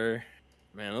remember,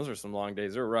 man, those were some long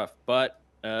days. They were rough, but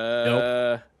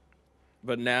but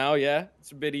now, yeah,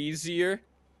 it's a bit easier.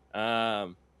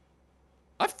 I've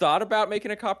thought about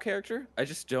making a cop character. I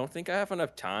just don't think I have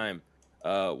enough time,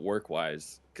 work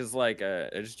wise, because like I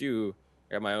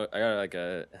got like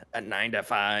a 9 to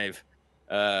 5,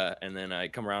 and then I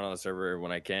come around on the server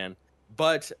when I can.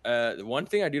 But the one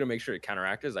thing I do to make sure to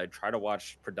counteract is I try to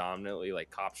watch predominantly like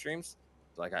cop streams.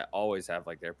 Like I always have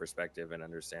like their perspective and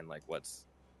understand like what's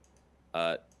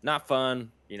not fun,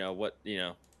 and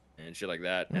shit like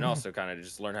that, and also kind of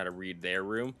just learn how to read their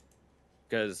room,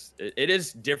 because it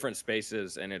is different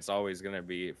spaces and it's always going to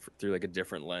be through like a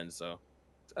different lens. So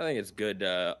I think it's good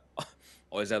to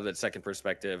always have that second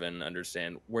perspective and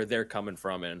understand where they're coming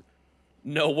from and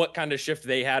know what kind of shift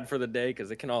they had for the day, because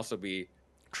it can also be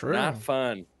not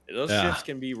fun. Those shifts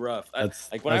can be rough.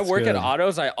 Like when I work at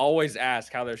autos, I always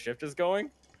ask how their shift is going,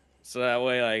 so that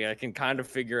way like I can kind of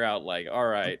figure out like, all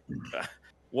right,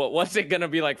 what's it gonna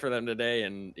be like for them today,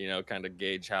 and kind of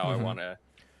gauge how I want to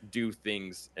do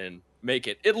things and make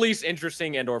it at least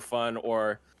interesting and or fun,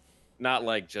 or not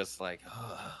like just like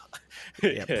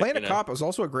playing a cop is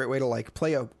also a great way to like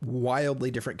play a wildly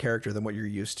different character than what you're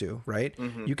used to, right?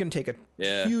 You can take a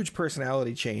huge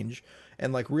personality change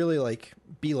and like really like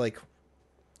be like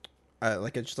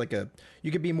it's just like you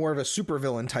could be more of a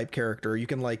supervillain type character. You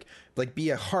can like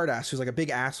be a hard ass who's like a big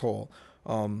asshole,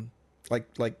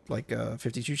 like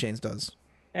 52 Chains does.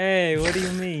 Hey, what do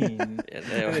you mean?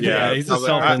 He's a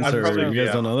self-insert. You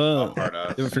guys don't know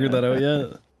that? You haven't figured that out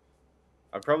yet?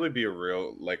 I'd probably be a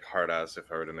real like hard ass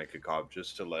if I were to make a cop,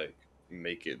 just to like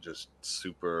make it just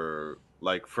super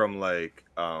like from like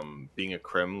being a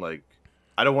crim. Like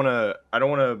I don't want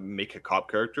to make a cop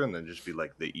character and then just be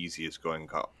like the easiest going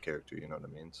cop character, you know what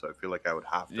I mean? So I feel like I would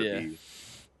have to be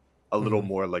a little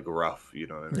more like rough, you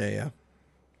know what I mean? Yeah.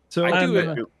 So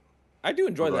I do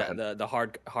enjoy that the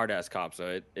hard ass cop.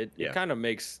 So it kind of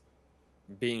makes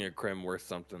being a crim worth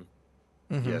something.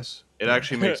 Yes, it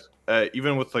actually makes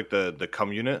even with like the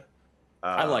cum unit.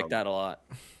 I like that a lot.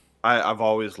 I've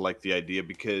always liked the idea,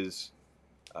 because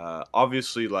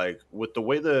Obviously, like with the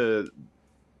way the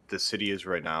city is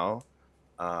right now,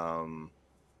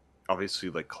 obviously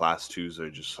like class twos are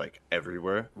just like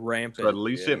everywhere. So at Rampant.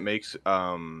 least Yeah. it makes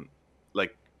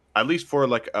like at least for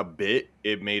like a bit,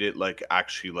 it made it like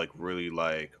actually like really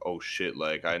like, oh shit,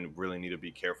 like I really need to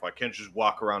be careful. I can't just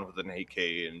walk around with an AK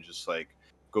and just like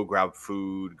go grab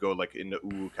food, go like in the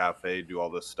Uwu cafe, do all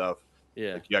this stuff.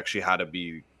 Yeah. Like you actually had to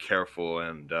be careful,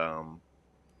 and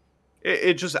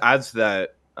it just adds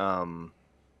that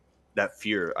that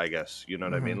fear, I guess. You know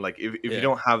what I mean? Like if you Yeah.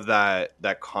 don't have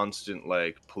that constant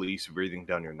like police breathing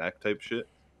down your neck type shit,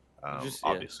 Just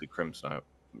obviously crim's not,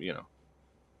 you know,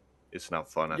 it's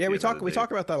not fun at Yeah, the we end of talk the we day.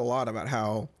 talk about that a lot, about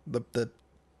how the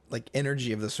like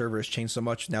energy of the server has changed so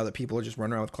much now that people are just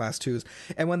running around with class twos,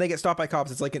 and when they get stopped by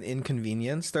cops, it's like an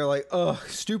inconvenience. They're like, "Ugh,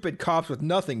 stupid cops with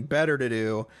nothing better to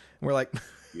do." And we're like,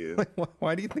 Yeah. like,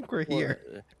 why do you think we're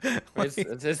here?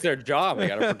 It's their job. They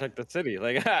gotta protect the city.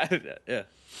 Like, yeah, that's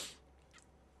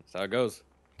how it goes.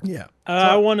 Yeah.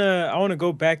 I wanna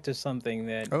go back to something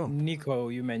that Oh. Nico,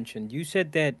 you mentioned. You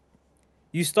said that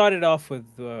you started off with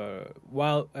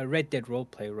Red Dead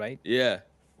roleplay, right? Yeah.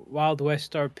 Wild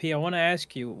West RP. I want to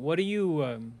ask you, what do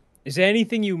you is there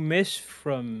anything you miss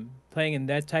from playing in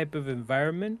that type of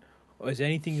environment, or is there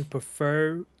anything you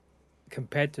prefer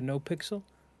compared to No Pixel?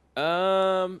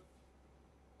 I've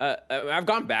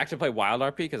gone back to play Wild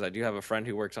RP because I do have a friend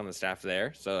who works on the staff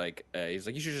there. So like, he's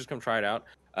like, you should just come try it out.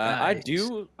 Nice.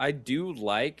 I do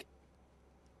like.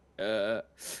 I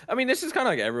mean, this is kind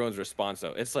of like everyone's response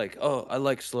though. It's like, oh, I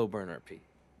like slow burn RP.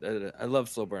 I love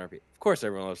slow burn RP. Of course,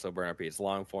 everyone loves slow burn RP. It's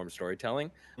long form storytelling.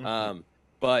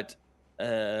 But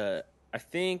I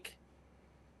think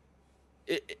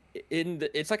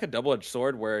it's like a double edged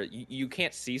sword where you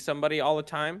can't see somebody all the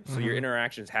time, so your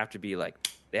interactions have to be like,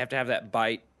 they have to have that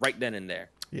bite right then and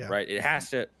there. Yeah. Right. It has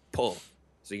to pull.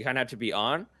 So you kind of have to be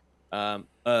on.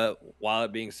 While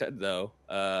it being said though,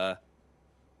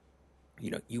 you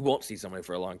know, you won't see somebody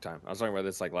for a long time. I was talking about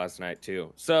this like last night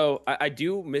too. So I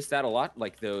do miss that a lot.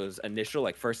 Like those initial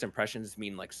like first impressions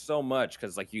mean like so much,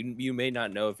 because like you may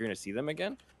not know if you're gonna see them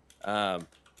again.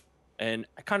 And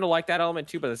I kind of like that element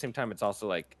too, but at the same time, it's also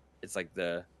like it's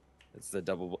the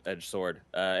double-edged sword.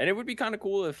 And it would be kind of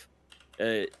cool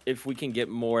if we can get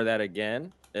more of that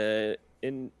again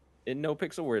in No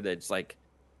Pixel, where it's like,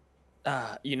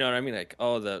 you know what I mean? Like,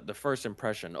 oh, the first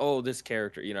impression, oh, this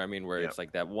character, you know what I mean? Where it's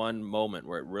like that one moment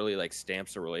where it really like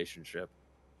stamps a relationship.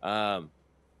 As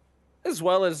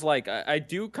well as like, I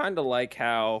do kind of like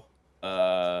how,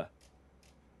 I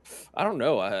don't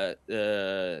know,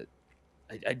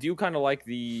 I do kind of like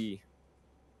the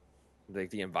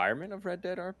environment of Red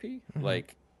Dead RP.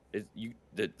 Like,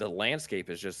 the landscape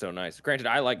is just so nice. Granted,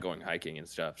 I like going hiking and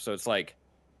stuff, so it's like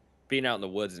being out in the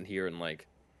woods and hearing like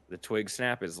the twig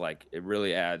snap is like, it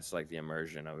really adds like the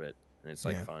immersion of it, and it's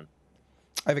like fun.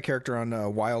 I have a character on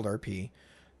Wild RP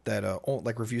that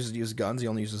like refuses to use guns. He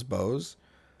only uses bows,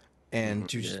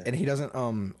 and and he doesn't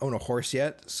own a horse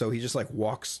yet, so he just like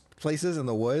walks places in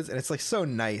the woods, and it's like so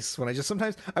nice when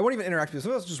sometimes I won't even interact with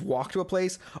people. Sometimes I'll just walk to a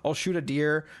place, I'll shoot a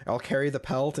deer, I'll carry the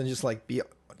pelt, and just like be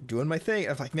doing my thing.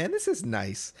 I'm like, man, this is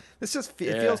nice. This just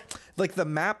it feels like the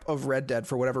map of Red Dead,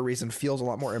 for whatever reason, feels a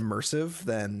lot more immersive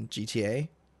than GTA.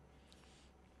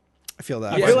 I feel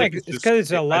that. I feel like it's because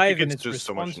it's alive and it's just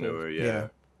so much responsive. newer.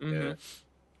 Yeah.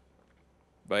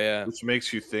 But yeah, Which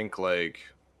makes you think like,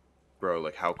 bro,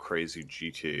 like how crazy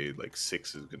GTA like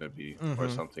 6 is gonna be, or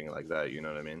something like that. You know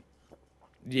what I mean?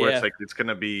 yeah. Where it's like it's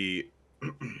gonna be,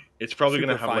 it's probably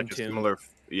gonna Super have like a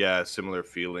fine-tuned. similar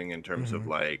feeling in terms of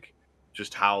like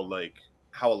just how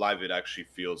alive it actually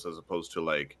feels, as opposed to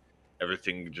like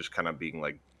everything just kind of being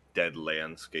like dead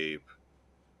landscape,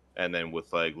 and then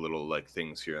with like little like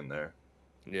things here and there.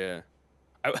 Yeah.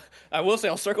 I will say,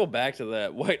 I'll circle back to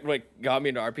that. What got me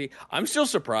into RP? I'm still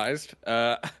surprised.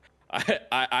 I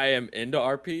am into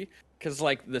RP because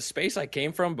like the space I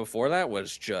came from before that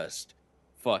was just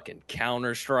fucking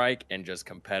Counter-Strike and just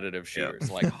competitive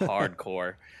shooters, like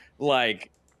hardcore.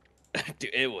 Like,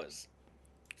 dude, it was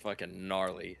fucking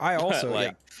gnarly. I also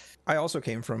like, I also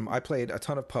came from, I played a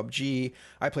ton of PUBG.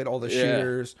 I played all the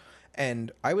shooters,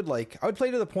 and I would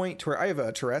play to the point to where I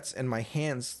have Tourette's, and my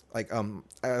hands, like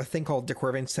a thing called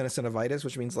decorvain senescentivitis,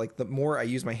 which means like the more I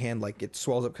use my hand, like it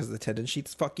swells up because the tendon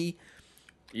sheath's fucky.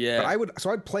 Yeah. But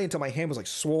I'd play until my hand was like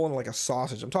swollen like a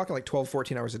sausage. I'm talking like 12,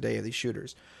 14 hours a day of these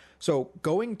shooters. So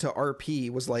going to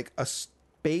RP was like a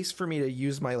space for me to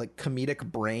use my like comedic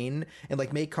brain and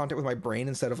like make contact with my brain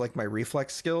instead of like my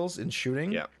reflex skills in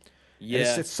shooting. Yeah.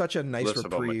 Yeah. It's such a nice Less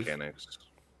about reprieve. mechanics.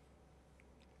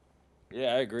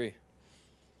 Yeah, I agree.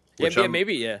 Which Yeah,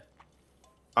 maybe, yeah.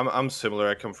 I'm similar.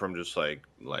 I come from just like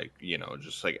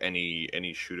just like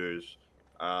any shooters.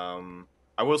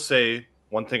 I will say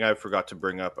one thing I forgot to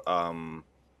bring up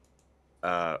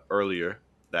earlier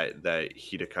that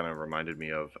Hida kind of reminded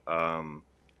me of.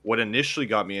 What initially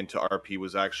got me into RP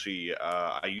was actually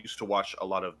I used to watch a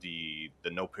lot of the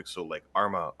no pixel like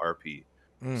Arma RP.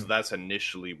 So that's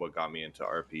initially what got me into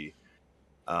RP.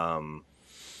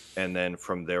 And then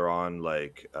from there on,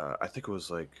 like I think it was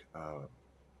like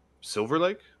Silver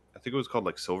Lake. I think it was called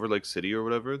like Silver Lake City or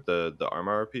whatever, the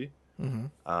Arma RP. And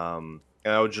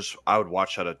I would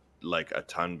watch that a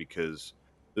ton because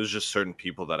there's just certain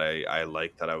people that I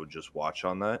like that I would just watch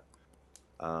on that.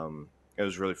 It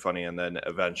was really funny, and then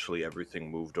eventually everything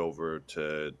moved over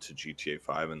to GTA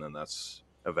 5, and then that's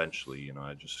eventually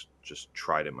I just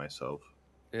tried it myself.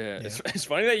 Yeah, it's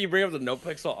funny that you bring up the no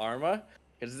pixel Arma,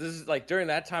 because this is like during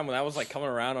that time when I was like coming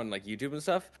around on like YouTube and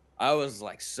stuff. I was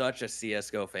like such a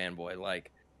CS:GO fanboy.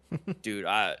 Like, dude,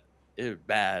 it was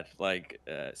bad. Like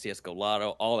CS:GO Lotto,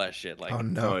 all that shit. Like, Oh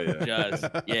no. Oh yeah. just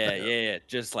yeah.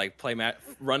 Just like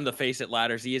run the face it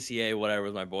ladders, ESEA, whatever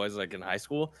with my boys like in high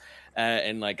school,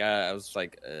 and like I was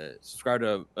like subscribed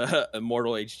to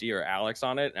Immortal HD or Alex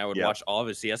on it, and I would Yep. watch all of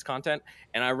his CS content.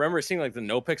 And I remember seeing like the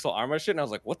no pixel Arma shit, and I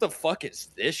was like, "What the fuck is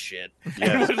this shit?"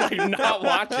 And I would like not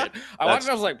watch it. I watched it,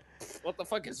 I was like, "What the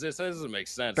fuck is this? That doesn't make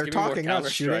sense." They're Give me more talking, not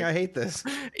shooting. Counter-Strike. I hate this.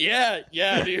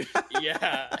 Yeah, dude.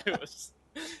 Yeah, it was.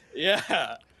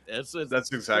 Yeah, it's That's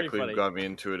pretty exactly funny. what got me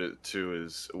into it too.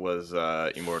 Was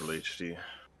Immortal HD.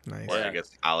 Nice. Or Yeah. I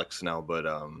guess Alex now, but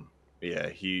yeah,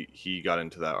 he got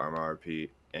into that Arma RP,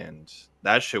 and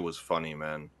that shit was funny,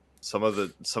 man. Some of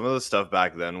the stuff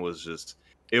back then was just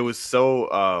it was so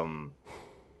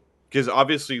because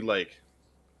obviously like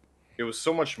it was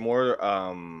so much more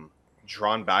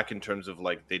drawn back in terms of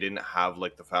like they didn't have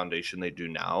like the foundation they do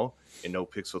now in No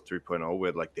Pixel 3.0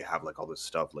 where like they have like all this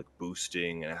stuff like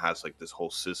boosting and it has like this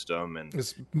whole system and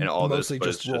It's all this, mostly but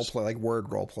just it's role just- play, like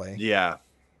word role play. yeah,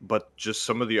 but just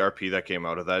some of the RP that came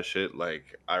out of that shit,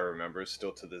 like I remember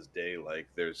still to this day, like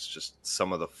there's just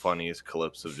some of the funniest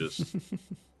clips of just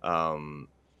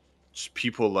just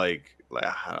people like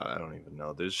I don't even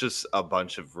know. There's just a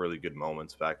bunch of really good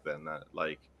moments back then that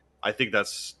like I think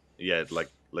that's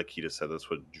like he just said that's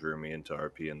what drew me into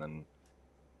RP and then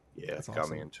That's got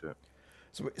awesome. me into it.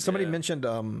 So somebody Yeah. mentioned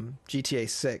GTA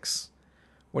 6.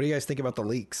 What do you guys think about the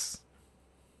leaks?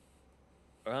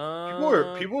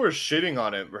 People were shitting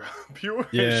on it, bro. People were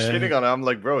Yeah. shitting on it. I'm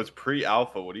like, bro, it's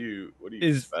pre-alpha. What do you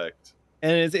expect?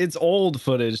 And it's old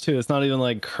footage too. It's not even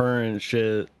like current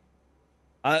shit.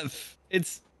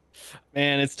 It's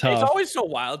It's tough. always so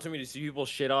wild to me to see people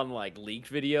shit on like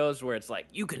leaked videos where it's like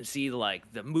you can see like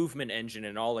the movement engine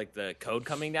and all like the code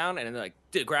coming down, and then they're like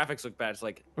the graphics look bad. It's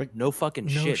like no fucking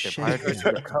no shit. shit. They're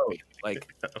prioritizing the code. Like,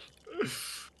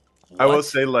 I will what?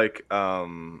 say like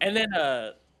And then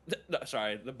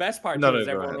sorry, the best part No, too no, is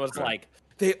go everyone ahead, was go ahead. like,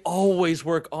 they always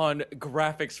work on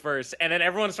graphics first, and then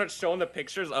everyone starts showing the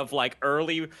pictures of like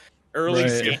early Right.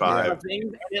 scenes Yeah. of things,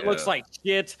 and it looks like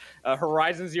shit.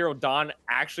 Horizon Zero Dawn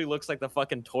actually looks like the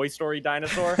fucking Toy Story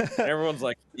dinosaur, and everyone's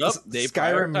like, "Yup, they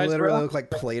Skyrim prioritize literally graphics." looked like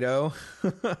Play-Doh.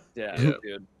 Yeah, Yeah.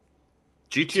 dude.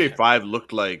 GTA 5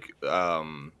 looked like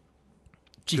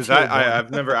because GTA 1.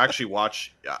 I've never actually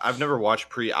watched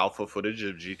pre-alpha footage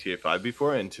of GTA 5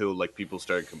 before until like people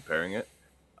started comparing it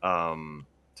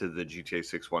to the GTA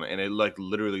 6 one, and it like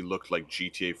literally looked like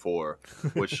GTA 4,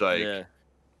 which like Yeah.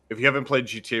 if you haven't played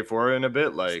GTA 4 in a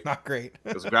bit, like Not great.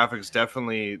 those graphics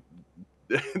definitely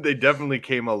they definitely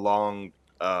came along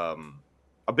a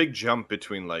big jump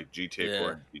between like GTA 4 Yeah.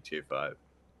 and GTA 5.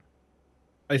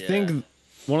 I think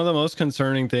one of the most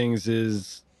concerning things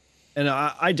is, and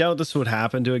I doubt this would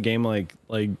happen to a game like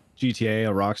GTA,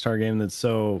 a Rockstar game that's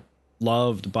so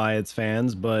loved by its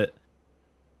fans, but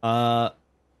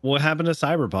what happened to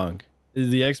Cyberpunk?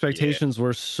 The expectations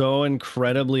were so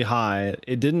incredibly high.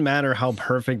 It didn't matter how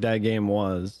perfect that game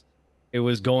was. It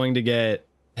was going to get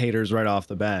haters right off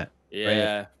the bat.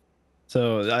 Yeah.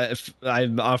 So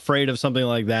I'm afraid of something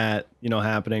like that,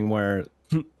 happening where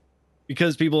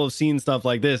because people have seen stuff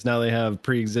like this, now they have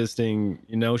pre-existing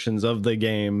notions of the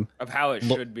game. Of how it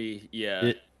should be.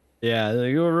 Yeah. Yeah, like,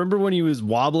 you remember when he was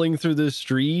wobbling through the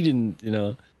street and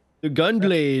the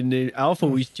gunplay in the alpha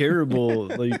was terrible.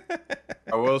 Like,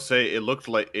 I will say it looked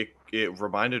like it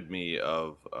reminded me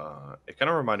of it kind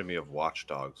of reminded me of Watch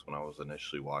Dogs when I was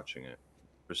initially watching it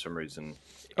for some reason.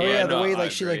 Oh yeah, the no, way I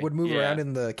like she like agree. would move Yeah. around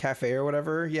in the cafe or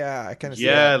whatever. Yeah, I kind of see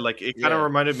Yeah, that. like it kind of Yeah.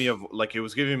 reminded me of like it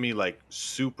was giving me like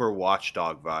super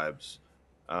Watchdog vibes,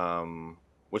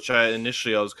 which I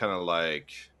was kind of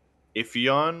like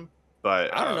iffy on,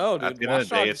 but I don't know, at dude. the end of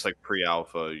the day, Watch it's like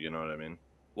pre-alpha. You know what I mean?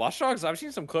 Watch Dogs, I've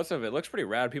seen some clips of it. It looks pretty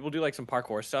rad. People do like some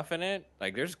parkour stuff in it.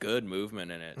 Like there's good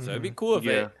movement in it. So it'd be cool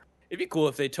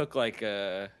if they took like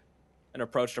an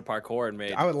approach to parkour and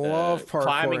made I would love parkour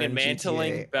climbing and in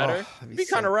mantling GTA. better. Oh, It'd be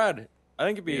kind of rad. I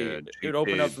think it would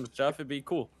open up some stuff. It'd be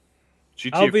cool.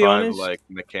 I'll GTA be 5 honest. like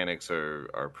mechanics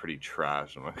are pretty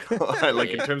trash. I'm not gonna lie. Like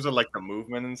in terms of like the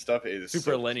movement and stuff, it is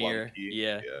super so linear. clunky.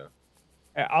 Yeah.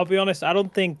 I'll be honest. I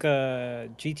don't think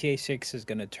GTA 6 is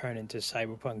gonna turn into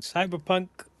Cyberpunk. Cyberpunk,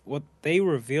 what they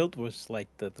revealed was like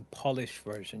the polished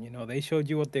version. You know, they showed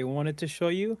you what they wanted to show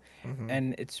you,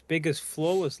 and its biggest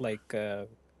flaw was like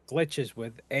glitches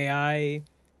with AI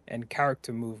and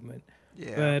character movement.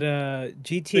 Yeah. But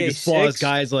GTA Biggest flaws, 6,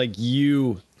 guys like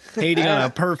you hating on a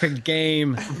perfect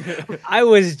game. I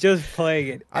was just playing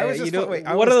it. I was just what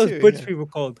I are was those too, butch yeah. people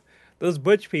called? Those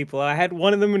butch people. I had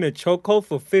one of them in a chokehold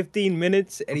for 15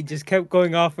 minutes, and he just kept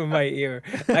going off in my ear.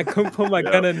 I couldn't put my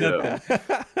gun on nothing.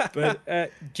 But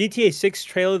GTA 6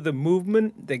 trailer, the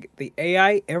movement, the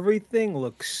AI, everything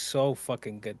looks so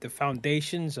fucking good. The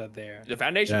foundations are there. The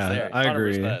foundation's there. I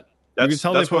agree. 100%. You can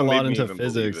tell they put a what made lot me into even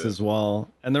believe physics it. as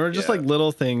well, and there were just like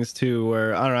little things too.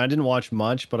 Where I don't know, I didn't watch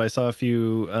much, but I saw a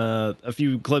few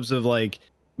clips of like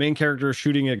main character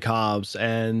shooting at cops,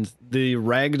 and the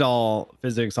ragdoll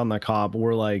physics on the cop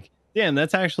were like, damn,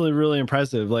 that's actually really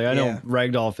impressive. Like I know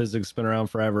ragdoll physics has been around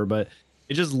forever, but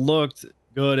it just looked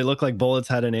good. It looked like bullets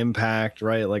had an impact,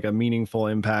 right? Like a meaningful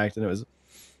impact, and it was.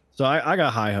 So I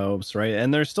got high hopes, right?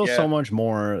 And there's still so much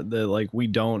more that like we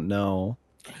don't know.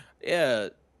 Yeah.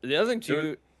 The other thing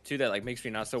too that like makes me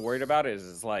not so worried about it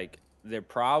is like they're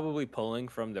probably pulling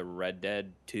from the Red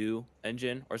Dead 2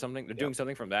 engine or something. They're doing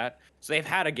something from that. So they've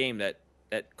had a game that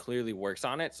clearly works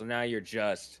on it. So now you're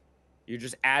just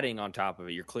adding on top of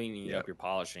it. You're cleaning it up. You're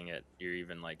polishing it. You're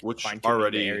even like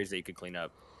fine-tuning the areas that you could clean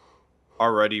up.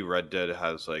 Already, Red Dead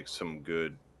has like some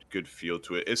good feel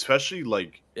to it, especially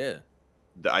like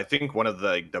I think one of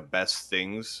the best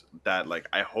things that like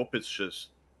I hope it's just.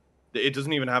 It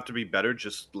doesn't even have to be better,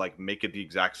 just like make it the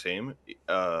exact same.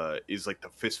 Is like the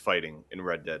fist fighting in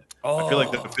Red Dead. I feel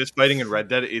like the fist fighting in Red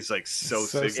Dead is like so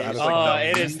sick. It's like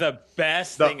it is the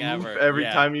best thing ever. Every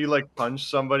time you like punch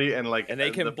somebody and like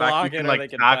they can the block fact you it can or like they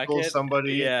can tackle duck it.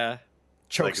 somebody,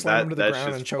 choke like, slam him to the that's ground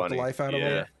just and choke funny. the life out of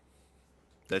him.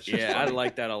 That's just I funny.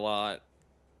 like that a lot.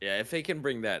 Yeah, if they can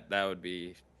bring that would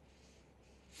be.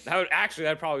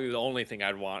 That'd probably be the only thing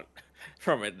I'd want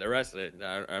from it. The rest of it,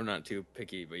 I'm not too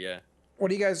picky, but yeah. What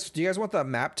do you guys want the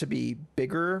map to be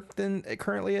bigger than it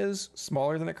currently is,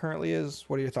 smaller than it currently is?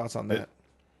 What are your thoughts on that?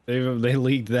 They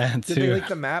leaked that too. Did they leak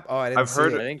the map? Oh, I didn't see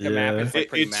it. I think the map is like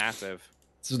pretty massive.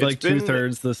 It's like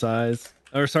 2/3 the size.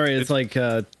 Or sorry, it's like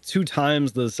 2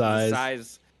 times the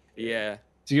size. Yeah.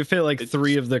 So you can fit like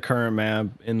 3 of the current map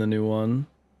in the new one.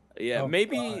 Yeah,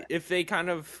 maybe if they kind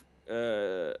of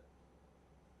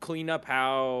clean up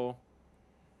how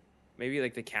maybe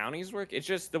like the counties work. It's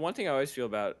just the one thing I always feel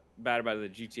bad about the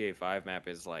GTA 5 map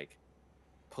is like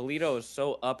Polito is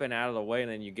so up and out of the way,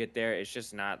 and then you get there, it's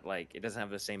just not like it doesn't have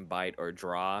the same bite or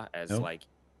draw as like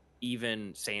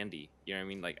even Sandy. You know what I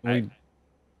mean? Like we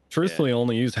truthfully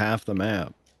only use half the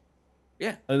map.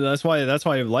 Yeah, and that's why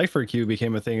Lifer Queue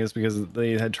became a thing, is because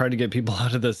they had tried to get people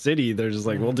out of the city. They're just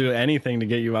like, we'll do anything to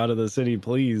get you out of the city,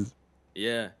 please.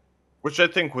 Yeah, which I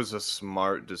think was a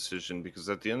smart decision, because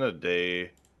at the end of the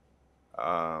day,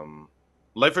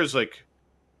 Lifer's like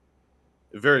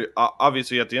very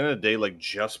obviously at the end of the day, like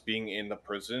just being in the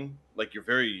prison, like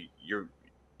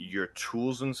your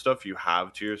tools and stuff you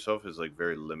have to yourself is like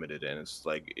very limited, and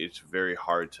it's very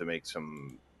hard to make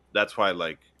some. That's why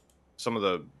like some of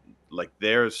the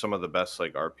they're some of the best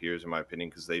like RPers in my opinion,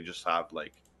 because they just have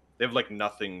like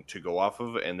nothing to go off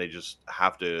of, and they just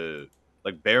have to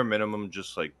like bare minimum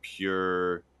just like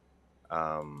pure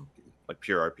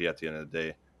RP at the end of the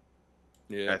day.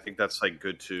 Yeah, I think that's like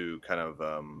good to kind of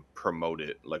promote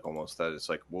it, like almost that it's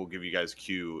like we'll give you guys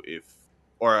Q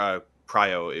or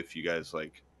prio if you guys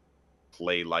like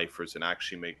play lifers and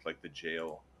actually make like the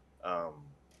jail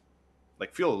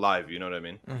like feel alive, you know what I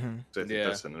mean? So I think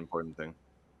that's an important thing.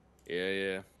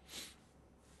 Yeah,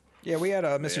 we had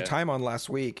Mr. Time on last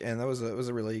week, and that was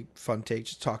a really fun take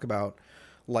to talk about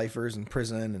lifers and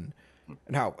prison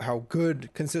and how good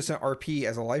consistent RP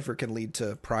as a lifer can lead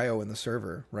to prio in the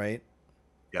server, right?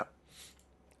 Yeah.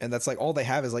 And that's like all they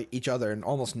have is like each other and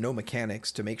almost no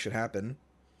mechanics to make shit happen.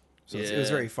 So it was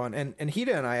very fun. And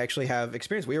Hida and I actually have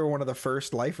experience. We were one of the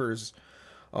first lifers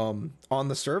on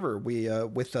the server. We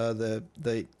with the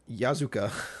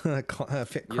Yazuka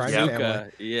crime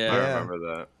family. Yeah, I remember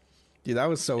that. Dude, that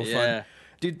was so fun.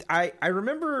 Dude, I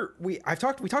remember we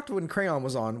talked when Crayon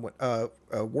was on,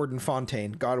 Warden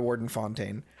Fontaine, God Warden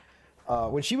Fontaine.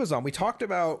 when she was on, we talked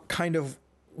about kind of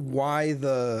why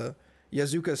the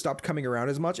Yazuka stopped coming around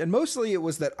as much, and mostly it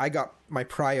was that I got my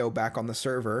prio back on the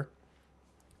server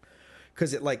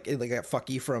because it got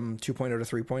fucky from 2.0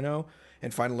 to 3.0,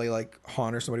 and finally like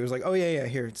Han or somebody was like, oh yeah,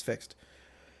 here it's fixed,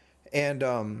 and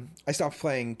I stopped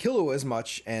playing Killua as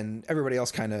much, and everybody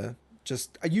else kind of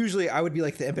just usually I would be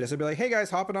like the impetus. I'd be like, hey guys,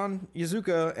 hopping on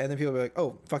Yazuka, and then people would be like,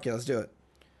 oh fuck yeah, let's do it.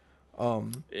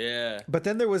 Yeah. But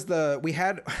then there was we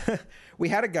had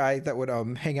a guy that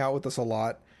would hang out with us a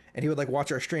lot, and he would like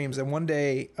watch our streams. And one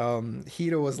day,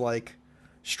 Hida was like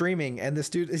streaming, and this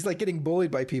dude is like getting bullied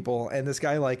by people, and this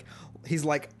guy like he's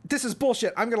like, this is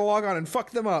bullshit, I'm gonna log on and fuck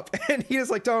them up. And he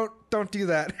is like, don't do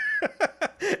that.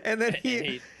 And then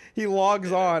he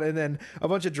logs on, and then a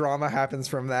bunch of drama happens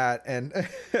from that. And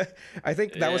I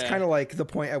think that was kind of like the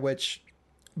point at which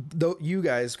you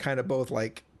guys kind of both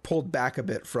like pulled back a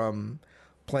bit from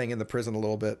playing in the prison a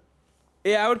little bit.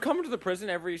 Yeah, I would come to the prison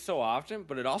every so often,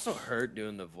 but it also hurt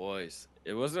doing the voice.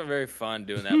 It wasn't very fun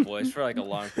doing that voice for like a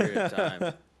long period of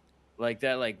time. Like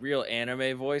that, like real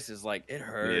anime voice is like, it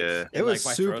hurts. Yeah. And, It was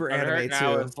like, my super throat started anime, hurting.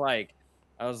 Now too. it's like,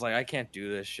 I was like, I can't do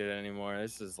this shit anymore.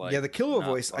 This is like, Yeah, the Killua not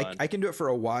voice, fun. I can do it for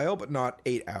a while, but not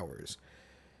 8 hours.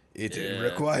 It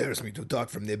requires me to talk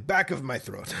from the back of my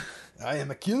throat. I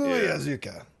am a Killua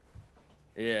Yazuka.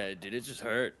 Yeah, dude, it just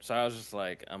hurt. So I was just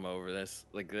like, I'm over this.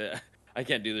 Like, I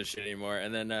can't do this shit anymore.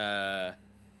 And then,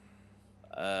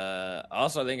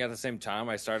 also, I think at the same time,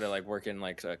 I started like working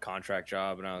like a contract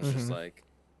job, and I was just like,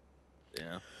 it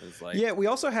was like, Yeah, we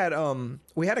also had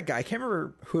we had a guy, I can't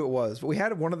remember who it was, but we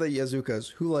had one of the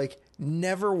Yazukas who like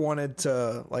never wanted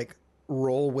to like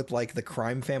roll with like the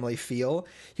crime family feel.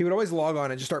 He would always log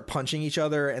on and just start punching each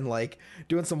other and like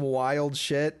doing some wild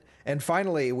shit. And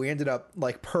finally, we ended up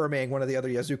like perming one of the other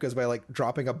Yazukas by like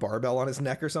dropping a barbell on his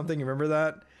neck or something. You remember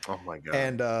that? Oh my god.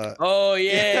 And oh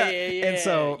yeah. And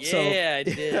so I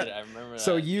did. I remember that.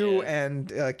 so you and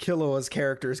Killua's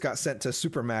characters got sent to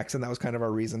Supermax, and that was kind of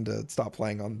our reason to stop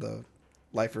playing on the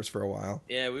lifers for a while.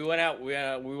 Yeah, we went out. We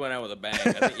went out with a bang.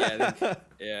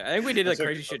 I think we did like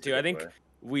crazy shit too. I think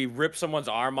we ripped someone's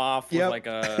arm off with like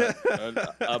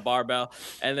a barbell,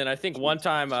 and then I think one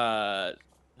time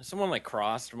someone like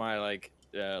crossed my like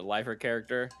lifer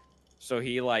character, so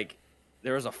he like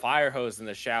there was a fire hose in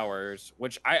the showers,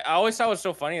 which I always thought was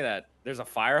so funny that there's a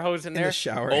fire hose in there the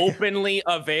shower, openly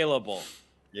available.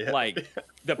 Yeah. Like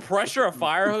the pressure a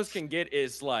fire hose can get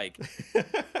is like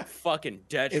fucking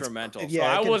detrimental. So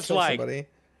I was like, somebody.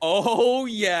 Oh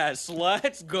yes,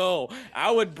 let's go.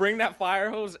 I would bring that fire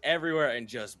hose everywhere and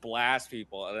just blast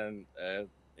people, and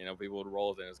then people would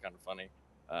roll it, and it was kind of funny.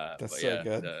 That's so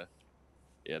good.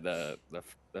 The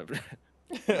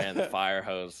man, the fire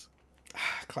hose.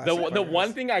 Classic The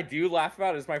one thing I do laugh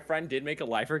about is my friend did make a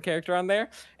lifer character on there,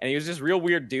 and he was this real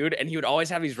weird dude, and he would always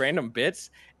have these random bits,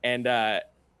 and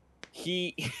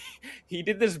he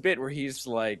did this bit where he's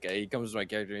like, he comes to my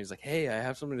character and he's like, hey, I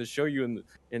have something to show you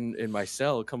in my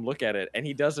cell, come look at it. And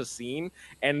he does a scene,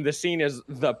 and the scene is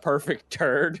the perfect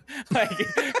turd. Like,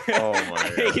 oh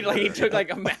my God. He took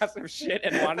like a massive shit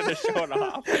and wanted to show it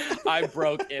off. I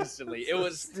broke instantly.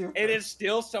 It is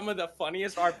still some of the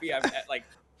funniest RP I've had. Like,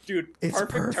 dude,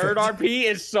 perfect turd RP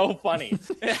is so funny.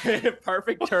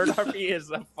 Perfect turd RP is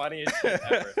the funniest shit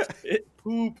ever. It's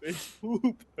poop.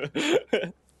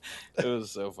 It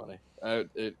was so funny.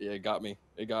 It got me.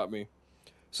 It got me.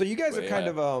 So you guys are kind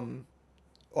of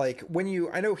like when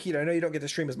I know you don't get to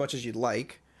stream as much as you'd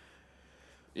like.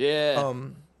 Yeah.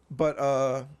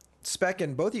 But Spec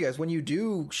and both of you guys, when you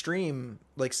do stream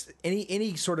like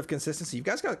any sort of consistency, you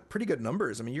guys got pretty good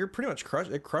numbers. I mean, you're pretty much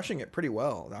crushing it pretty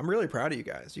well. I'm really proud of you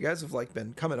guys. You guys have like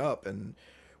been coming up, and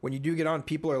when you do get on,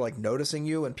 people are like noticing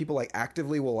you, and people like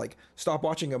actively will like stop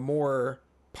watching a more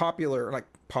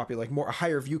more a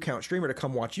higher view count streamer to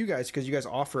come watch you guys, because you guys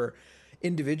offer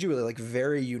individually like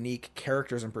very unique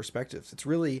characters and perspectives. It's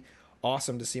really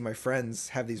awesome to see my friends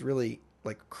have these really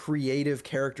like creative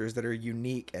characters that are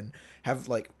unique and have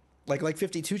like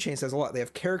 52 Chain says a lot. They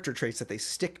have character traits that they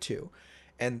stick to,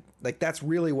 and like that's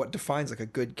really what defines like a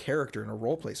good character in a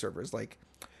roleplay server. Is like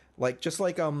just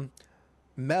like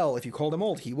Mel, if you called him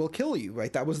old, he will kill you,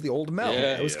 right? That was the old Mel.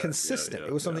 It was consistent.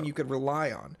 It was something you could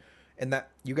rely on. And that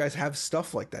you guys have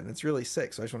stuff like that, and it's really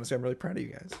sick. So I just want to say I'm really proud of you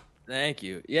guys. Thank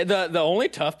you. Yeah, the only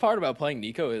tough part about playing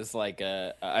Nico is like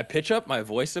I pitch up my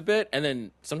voice a bit, and then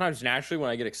sometimes naturally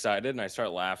when I get excited and I start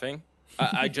laughing,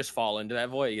 I just fall into that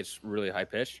voice. It gets really high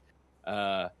pitched.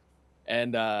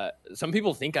 And some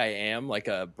people think I am like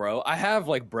a bro. I have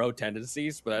like bro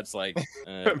tendencies, but that's like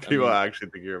people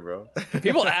actually think you're a bro.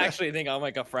 People actually think I'm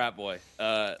like a frat boy.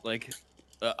 Like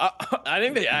I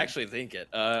think they actually think it,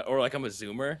 or like I'm a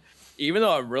Zoomer, even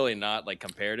though I'm really not like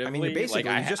comparatively. I mean, you basically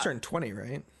like, you just turned 20,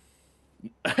 right?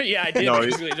 Yeah, I did No,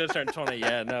 basically just turned 20.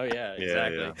 Yeah, no, yeah,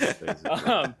 exactly. Yeah,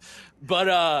 basically. But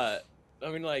I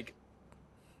mean, like,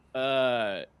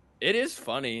 it is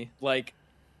funny. Like,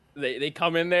 they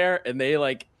come in there and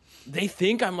they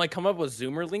think I'm like come up with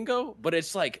Zoomer lingo, but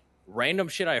it's like random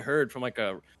shit I heard from like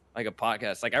a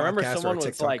podcast. Like I remember Podcast or someone a was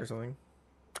TikTok like, or something.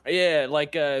 yeah,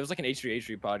 like it was like an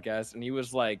H3H3 podcast, and he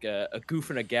was like a goof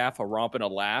and a gaff, a romp and a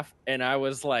laugh, and I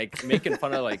was like making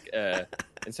fun of like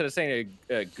instead of saying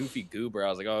a goofy goober, I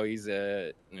was like, oh, he's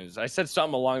I said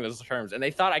something along those terms, and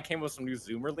they thought I came with some new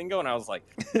Zoomer lingo, and I was like,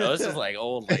 no, this is like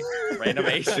old like random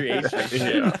H3H3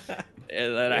 shit. Yeah.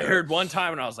 And then I heard one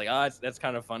time, and I was like, oh, that's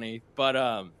kind of funny, but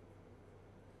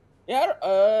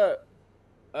yeah,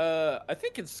 I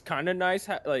think it's kind of nice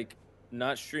like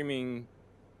not streaming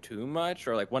too much,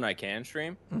 or like when I can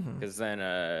stream, because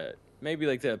then maybe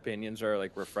like the opinions are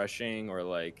like refreshing, or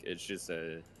like it's just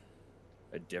a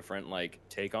different like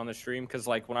take on the stream. Because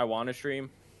like when I want to stream,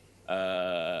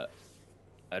 I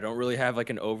don't really have like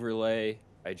an overlay.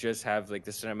 I just have like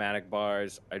the cinematic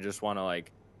bars. I just want to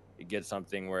like get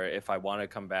something where if I want to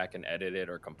come back and edit it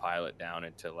or compile it down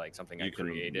into like something I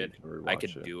created, I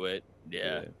could do it.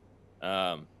 Yeah.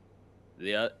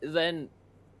 Then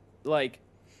like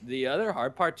the other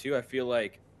hard part too, I feel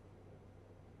like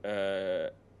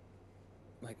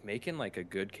making like a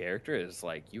good character is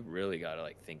like you really gotta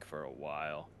like think for a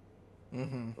while.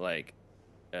 Like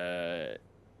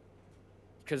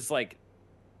because like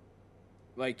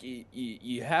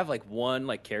you have like one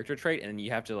like character trait, and you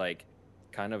have to like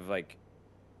kind of like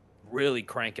really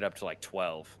crank it up to like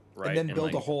 12, right? And then build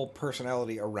like, a whole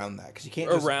personality around that, because you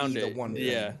can't just around be it. the one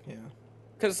Yeah. thing. Yeah.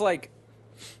 Because like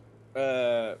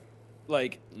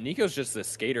Nico's just the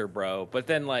skater bro, but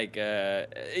then like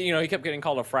he kept getting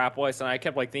called a frat boy, and I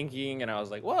kept like thinking, and I was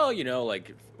like, well,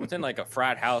 like within like a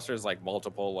frat house there's like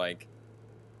multiple like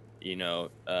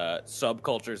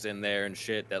subcultures in there and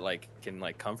shit that like can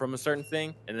like come from a certain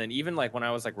thing. And then even like when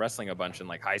I was like wrestling a bunch in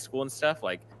like high school and stuff,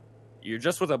 like you're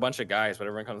just with a bunch of guys, but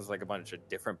everyone comes with like a bunch of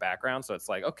different backgrounds, so it's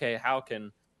like, okay, how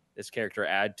can this character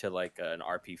add to like an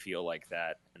RP feel like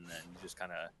that? And then you just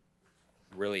kind of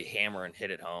really hammer and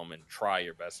hit it home and try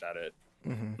your best at it.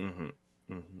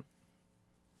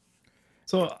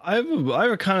 So I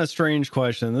have a kind of strange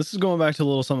question. This is going back to a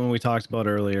little something we talked about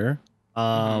earlier.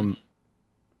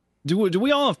 Do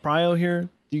we all have prio here?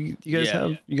 Do you guys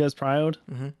have you guys prioed?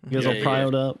 You guys all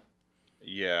prioed up?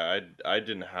 Yeah, I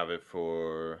didn't have it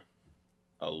for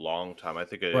a long time. I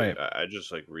think I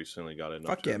just like recently got it.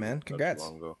 Fuck yeah, man! Congrats.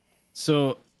 Long ago.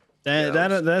 So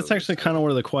that's actually kind of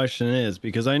where the question is,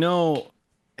 because I know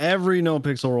every No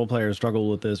Pixel role player struggled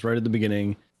with this right at the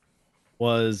beginning,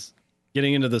 was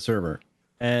getting into the server.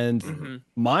 And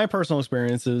my personal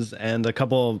experiences and a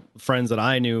couple of friends that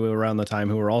I knew around the time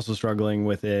who were also struggling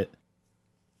with it,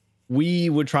 we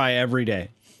would try every day.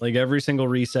 Like every single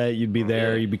reset, you'd be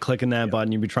there, you'd be clicking that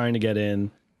button, you'd be trying to get in.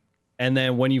 And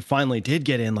then when you finally did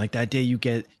get in, like that day you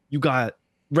got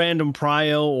random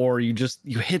prio, or you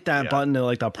hit that button at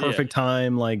like the perfect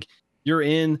time, like you're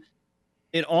in.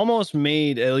 It almost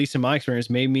made, at least in my experience,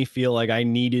 made me feel like I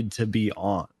needed to be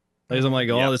on. Like I'm like,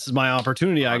 this is my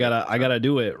opportunity. I gotta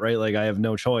do it, right? Like I have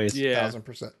no choice.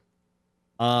 1000%.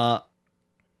 But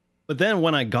then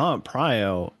when I got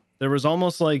prio, there was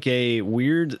almost like a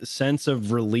weird sense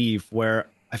of relief where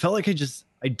I felt like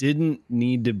I didn't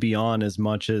need to be on as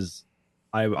much as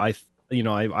I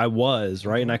was,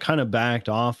 right? And I kind of backed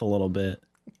off a little bit.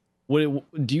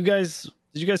 Did you guys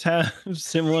have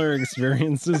similar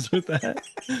experiences with that?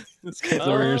 It's kind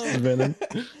of weird to be in.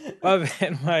 Oh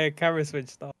man, my camera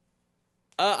switched off.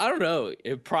 I don't know.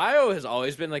 Prio has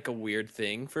always been like a weird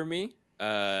thing for me.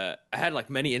 I had like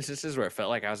many instances where it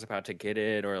felt like I was about to get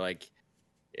it, or like,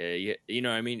 you know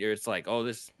what I mean? It's like,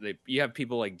 you have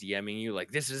people like DMing you,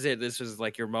 like, this is it. This is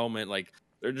like your moment. Like,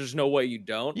 there's no way you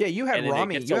don't. Yeah, you had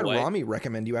Rami. You had Rami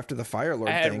recommend you after the Fire Lord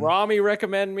thing. I had Rami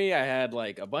recommend me. I had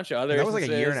like a bunch of other. That was like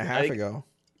a year and a half ago.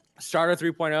 Starter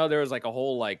 3.0, there was like a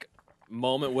whole like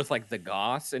moment with like the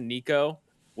Goths and Nico,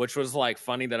 which was like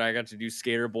funny that I got to do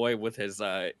Skater Boy with his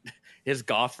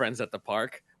goth friends at the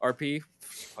park. RP,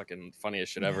 fucking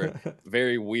funniest shit ever.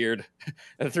 Very weird.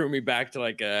 It threw me back to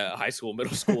like high school,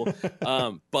 middle school.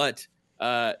 But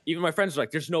even my friends were like,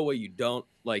 "There's no way you don't."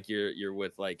 Like you're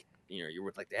with like you're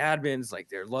with like the admins, like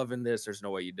they're loving this. There's no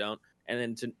way you don't.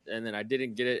 And then I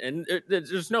didn't get it. And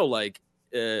there's no like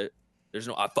there's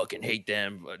no I fucking hate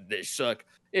them. They suck.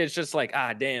 It's just like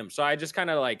damn. So I just kind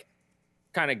of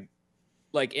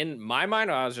like in my mind,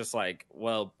 I was just like,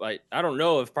 well, like I don't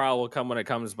know if Prowl will come when it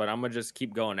comes, but I'm gonna just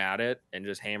keep going at it and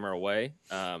just hammer away.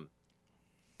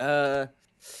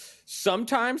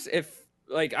 Sometimes if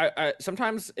like I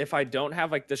sometimes if I don't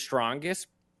have like the strongest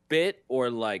bit or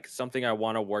like something I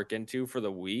want to work into for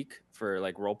the week for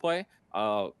like roleplay,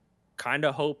 kind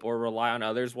of hope or rely on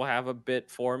others will have a bit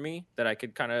for me that I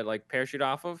could kind of like parachute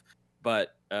off of.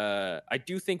 But I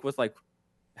do think with like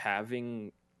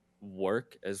having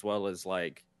work as well as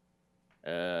like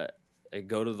I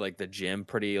go to like the gym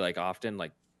pretty like often,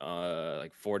 like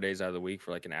 4 days out of the week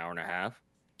for like an hour and a half,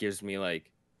 gives me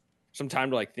like some time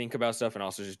to like think about stuff and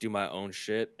also just do my own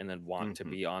shit and then want to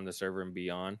be on the server and be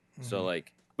on. So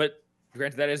like, but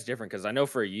granted that is different because I know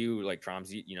for you like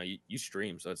Troms, you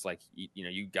stream, so it's like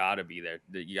you gotta be there,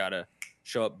 you gotta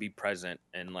show up, be present,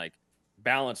 and like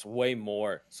balance way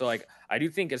more. So like I do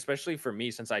think especially for me,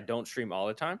 since I don't stream all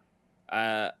the time,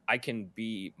 I can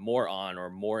be more on or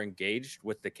more engaged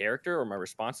with the character or my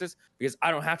responses because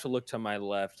I don't have to look to my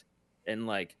left and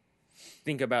like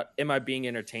think about, am I being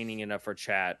entertaining enough for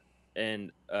chat,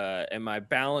 and am I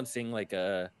balancing like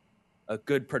a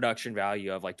good production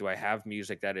value of like, do I have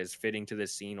music that is fitting to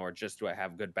this scene, or just do I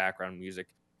have good background music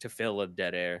to fill a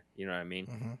dead air? You know what I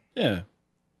mean? Yeah.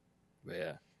 But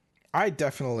yeah. I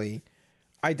definitely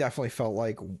felt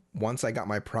like once I got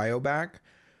my prio back,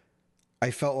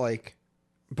 I felt like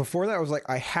before that I was like,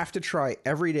 I have to try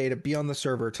every day to be on the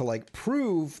server to like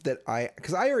prove that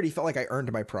because I already felt like I earned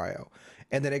my prio,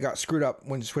 and then it got screwed up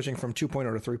when switching from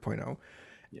 2.0 to 3.0.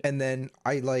 Yeah. And then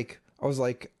I was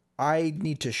like, I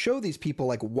need to show these people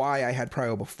like why I had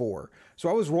prio before. So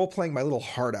I was role playing my little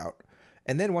heart out.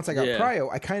 And then once I got prio,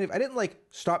 I didn't like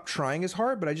stop trying as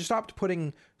hard, but I just stopped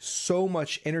putting so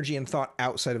much energy and thought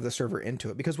outside of the server into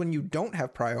it. Because when you don't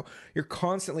have prio, you're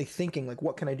constantly thinking like,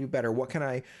 what can I do better? What can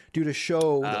I do to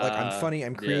show that like I'm funny,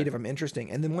 I'm creative, I'm interesting?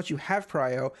 And then once you have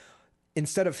prio,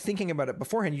 instead of thinking about it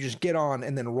beforehand, you just get on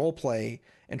and then role play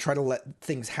and try to let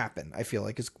things happen. I feel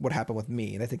like is what happened with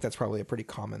me. And I think that's probably a pretty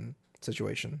common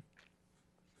situation.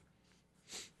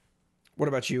 What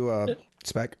about you,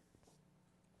 Spec?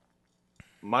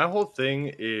 My whole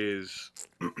thing is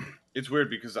it's weird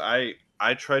because I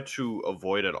try to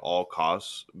avoid at all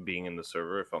costs being in the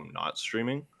server if I'm not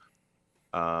streaming.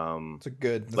 It's a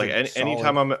good like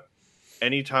anytime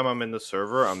I'm in the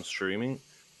server, I'm streaming,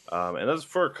 and that's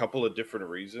for a couple of different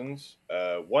reasons.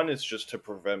 One is just to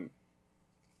prevent.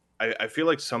 I feel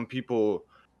like some people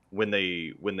when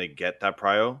they get that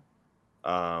prio,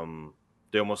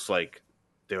 they almost like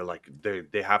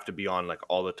they have to be on like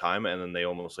all the time, and then they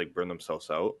almost like burn themselves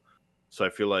out. So I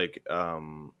feel like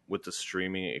with the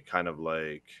streaming, it kind of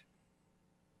like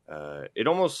it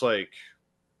almost like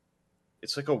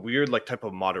it's like a weird like type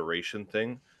of moderation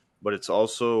thing, but it's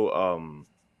also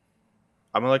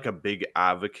I'm like a big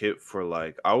advocate for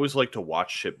like I always like to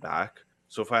watch shit back.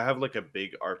 So if I have like a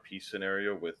big RP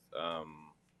scenario with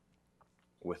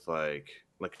like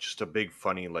just a big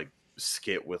funny like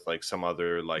skit with like some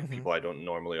other like people I don't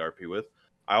normally RP with,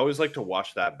 I always like to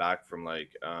watch that back from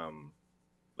like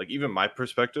even my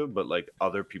perspective, but like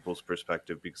other people's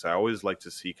perspective, because I always like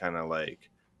to see kind of like,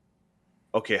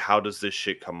 okay, how does this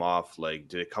shit come off? Like,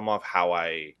 did it come off how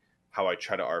I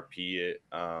try to RP it?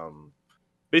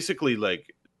 Basically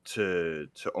like to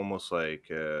almost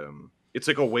like it's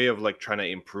like a way of like trying to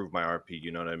improve my RP,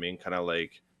 you know what I mean? Kind of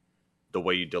like the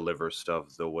way you deliver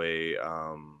stuff, the way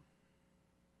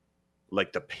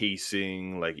like the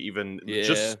pacing, like even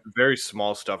just very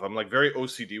small stuff. I'm like very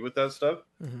OCD with that stuff.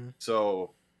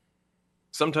 So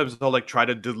sometimes I'll like try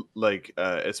to do like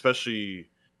especially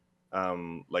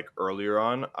like earlier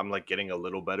on, I'm like getting a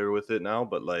little better with it now,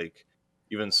 but like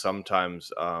even sometimes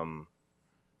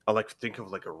I like to think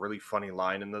of like a really funny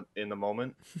line in the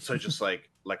moment. So I just like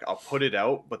I'll put it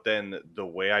out, but then the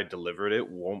way I delivered it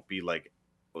won't be like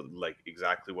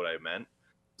exactly what I meant.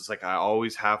 It's like I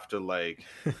always have to like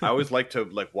I always like to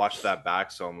like watch that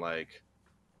back. So I'm like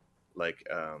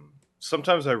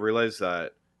sometimes I realize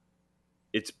that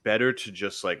it's better to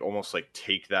just like almost like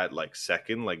take that like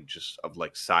second like just of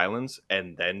like silence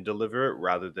and then deliver it,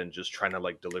 rather than just trying to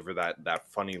like deliver that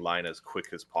funny line as quick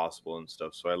as possible and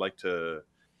stuff. So I like to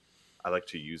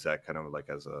use that kind of like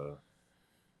as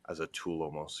a tool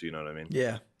almost, you know what I mean?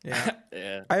 Yeah.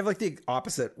 Yeah. I have like the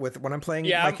opposite with when I'm playing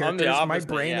my I'm the characters. My opposite,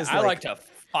 brain is I like to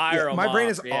fire them my brain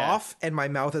is yeah. off and my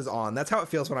mouth is on. That's how it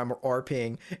feels when I'm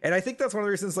RPing. And I think that's one of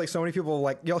the reasons like so many people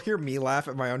like you'll hear me laugh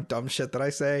at my own dumb shit that I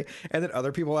say, and then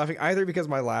other people laughing either because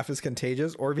my laugh is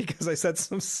contagious or because I said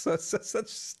such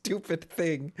stupid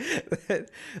thing that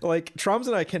like Trums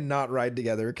and I cannot ride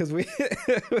together because we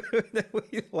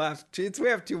we laugh. We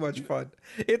have too much fun.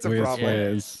 It's a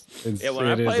problem. When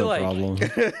I play a like problem.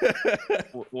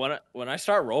 when I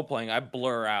start role playing, I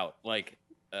blur out like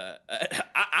I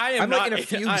am I'm not like in a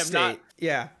fugue state. Not,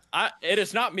 yeah. It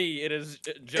is not me. It is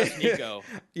just Nico.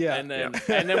 Yeah. And then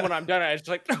when I'm done, I just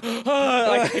like, like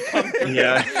I come through.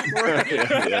 Yeah.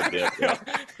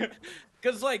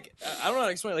 Because like I don't know how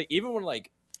to explain. Like even when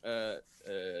I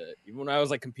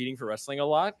was like competing for wrestling a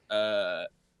lot, I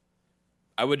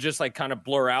would just like kind of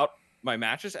blur out my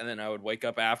matches, and then I would wake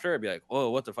up after and be like,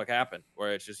 "Whoa, what the fuck happened?"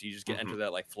 Where it's just you just get into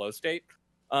that like flow state.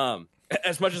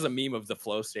 As much as a meme of the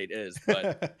flow state is,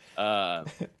 but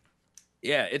yeah,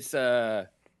 it's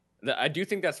I do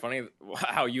think that's funny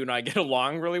how you and I get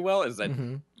along really well. Is that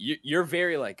you're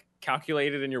very like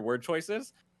calculated in your word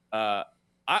choices.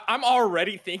 I'm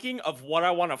already thinking of what I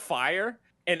want to fire.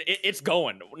 And it's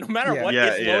going no matter what.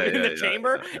 It's loaded in the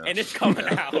chamber and it's coming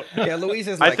out. Yeah, Louise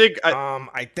is like,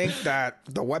 I think that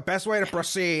the best way to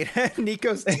proceed.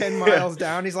 Nico's 10 miles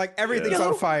down. He's like, everything's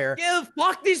on fire. Yeah,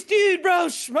 fuck this dude, bro.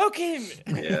 Smoke him.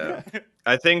 Yeah,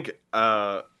 I think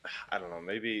I don't know.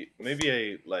 Maybe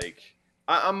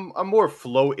I'm more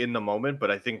flow in the moment, but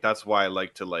I think that's why I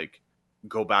like to like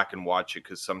go back and watch it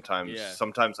because sometimes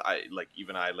I like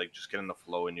just get in the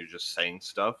flow and you're just saying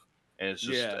stuff. And it's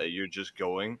just you're just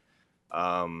going.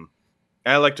 And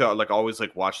I like to like always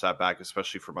like watch that back,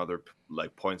 especially from other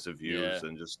like points of views,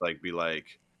 and just like be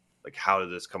like how did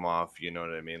this come off? You know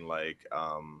what I mean? Like,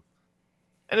 and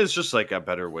it's just like a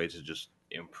better way to just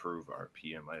improve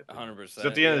RP in my opinion. 100%. So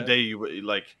at the end of the day,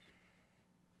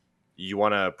 you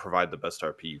want to provide the best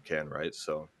RP you can, right?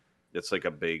 So it's like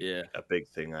a big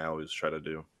thing I always try to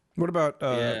do. What about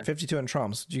 52 and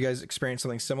Troms? Did you guys experience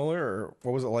something similar, or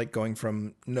what was it like going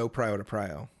from no prio to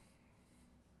prio?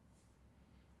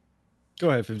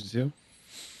 Go ahead, 52.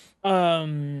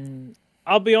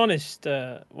 I'll be honest.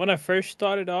 When I first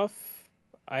started off,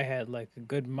 I had like a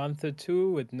good month or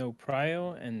two with no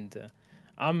prio, and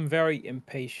I'm very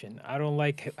impatient. I don't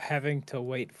like having to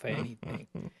wait for anything.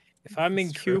 If I'm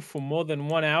in queue for more than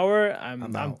 1 hour,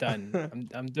 I'm done.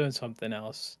 I'm doing something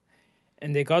else.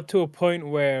 And they got to a point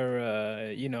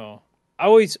where, you know, I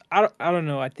don't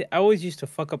know. I always used to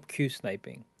fuck up queue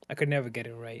sniping. I could never get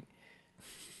it right.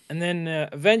 And then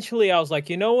eventually I was like,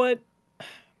 you know what?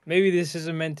 Maybe this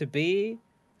isn't meant to be.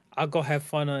 I'll go have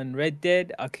fun on Red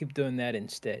Dead. I'll keep doing that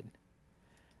instead.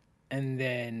 And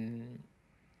then,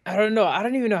 I don't know. I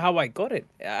don't even know how I got it.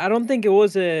 I don't think it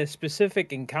was a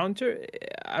specific encounter.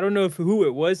 I don't know who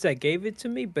it was that gave it to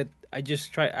me, but I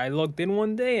logged in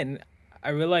one day and I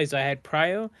realized I had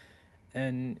prio,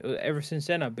 and ever since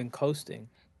then I've been coasting.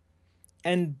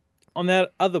 And on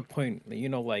that other point, you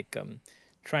know, like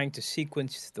trying to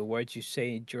sequence the words you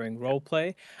say during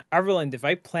roleplay, I realized if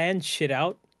I plan shit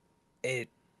out,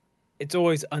 it's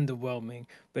always underwhelming.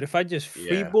 But if I just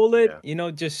freeball it, you know,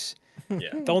 just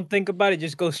don't think about it,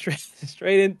 just go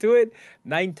straight into it.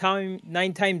 9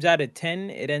 times out of 10,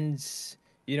 it ends,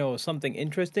 you know, something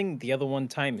interesting. The other one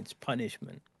time, it's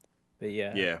punishment. But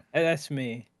that's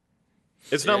me.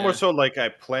 It's not more so like I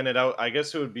plan it out. I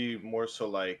guess it would be more so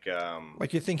like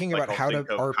you're thinking about how to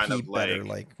RP kind of better,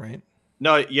 like right?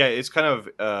 No, yeah, it's kind of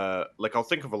like I'll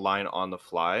think of a line on the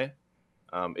fly.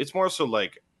 It's more so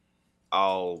like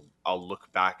I'll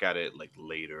look back at it like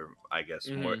later. I guess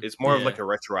it's more of like a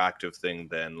retroactive thing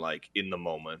than like in the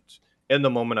moment. In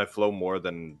the moment, I flow more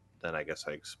than I guess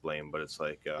I explain. But it's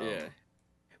like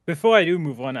Before I do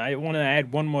move on, I want to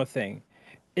add one more thing.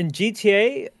 In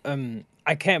GTA,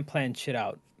 I can't plan shit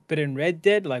out. But in Red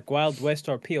Dead, like Wild West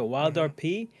RP or Wild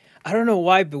RP, I don't know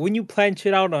why, but when you plan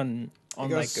shit out on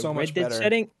like a Red Dead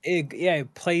setting,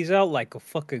 it plays out like a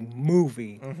fucking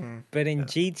movie. But in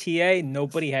GTA,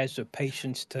 nobody has the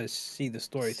patience to see the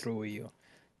story through with you.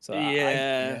 So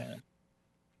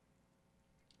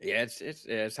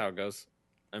it's how it goes.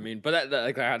 I mean, but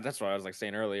that's what I was like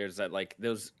saying earlier is that like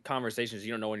those conversations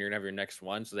you don't know when you're gonna have your next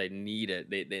one, so they need it.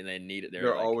 They need it.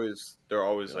 They're always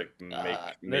like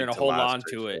they're gonna hold on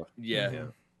to it. Yeah.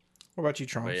 What about you,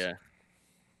 Trump? It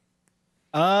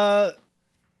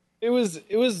was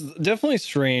definitely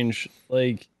strange,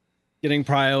 like getting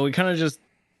prio. We kind of just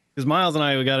because Miles and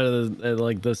I got it at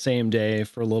like the same day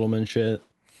for Littleman shit.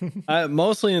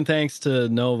 Mostly in thanks to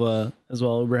Nova as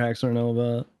well, Uber Haxor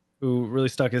Nova, who really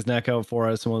stuck his neck out for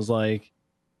us and was like,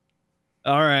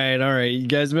 All right. You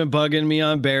guys have been bugging me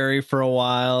on Barry for a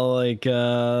while. Like,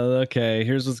 okay,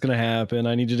 here's what's gonna happen.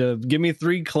 I need you to give me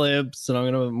 3 clips, and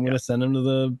I'm gonna send them to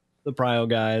the Prio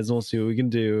guys, and we'll see what we can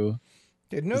do.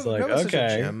 Dude, He's like, Nova's such a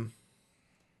okay. gem.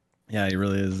 Yeah, he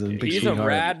really is a big He's sweetheart. a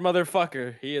rad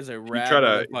motherfucker. He is a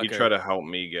rad He tried to help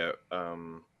me get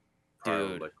Prio,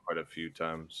 Dude. like quite a few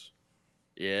times.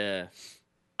 Yeah.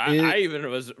 I even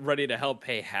was ready to help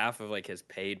pay half of like his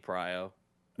paid Prio.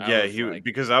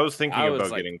 Because I was thinking about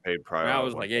like, getting paid Prio. I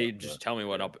was like, hey, just tell me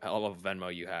what all of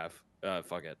Venmo you have.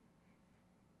 Fuck it.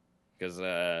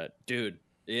 Because dude,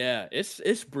 yeah,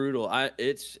 it's brutal.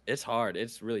 It's hard.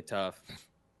 It's really tough.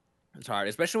 It's hard,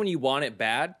 especially when you want it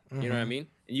bad. You know what I mean?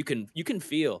 And you can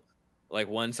feel like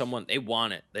when someone they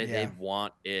want it, they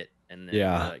want it, and then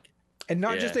like, and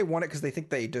not just they want it because they think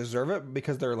they deserve it,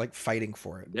 because they're like fighting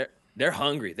for it. They're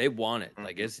hungry. They want it.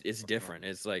 Like it's different.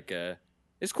 It's like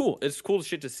it's cool. It's cool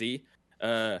shit to see.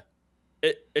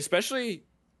 Especially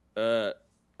for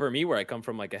me, where I come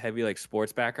from, like a heavy like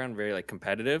sports background, very like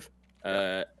competitive.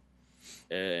 And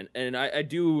I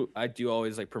do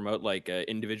always like promote like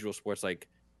individual sports like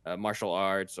martial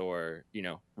arts, or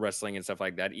wrestling and stuff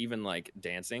like that, even like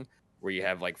dancing, where you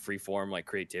have like free form like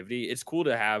creativity. It's cool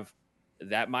to have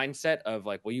that mindset of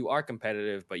like, well, you are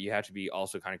competitive, but you have to be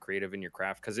also kind of creative in your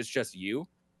craft, because it's just you.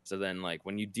 So then like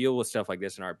when you deal with stuff like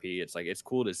this in RP, it's like it's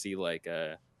cool to see like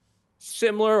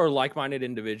similar or like-minded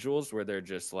individuals where they're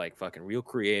just like fucking real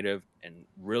creative and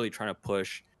really trying to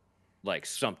push like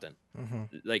something.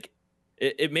 Like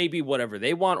it may be whatever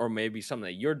they want, or maybe something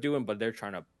that you're doing, but they're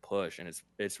trying to push, and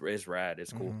it's rad.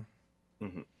 It's cool.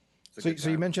 So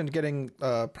you mentioned getting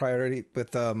priority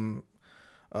with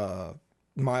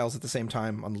Miles at the same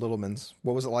time on Littleman's.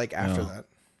 What was it like after that?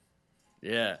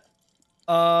 Yeah.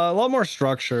 A lot more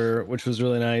structure, which was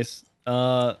really nice.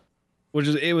 It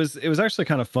was actually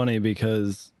kind of funny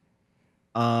because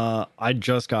I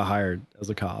just got hired as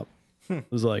a cop. It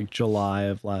was like July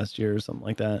of last year or something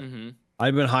like that.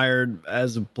 I'd been hired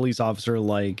as a police officer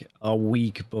like a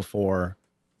week before.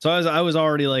 So I was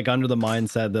already like under the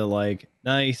mindset that like,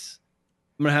 nice,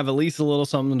 I'm gonna have at least a little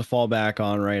something to fall back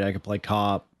on, right? I could play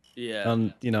cop. Yeah.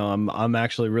 I'm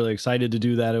actually really excited to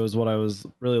do that. It was what I was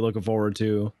really looking forward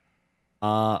to.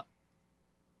 And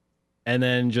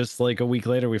then just like a week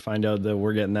later, we find out that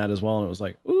we're getting that as well, and it was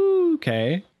like, ooh,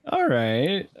 okay, all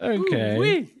right, okay,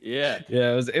 Ooh-wee. Yeah.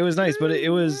 It was nice, but it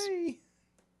was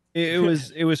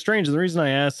strange. And the reason I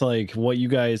asked like what you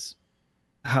guys,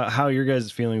 how your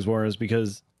guys' feelings were, is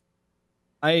because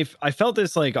I felt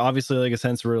this like obviously like a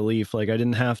sense of relief. Like I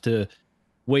didn't have to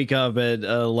wake up at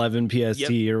 11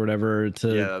 PST or whatever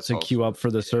to queue up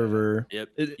for the server. Yep.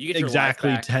 You get your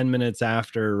exactly life back. 10 minutes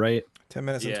after, right? 10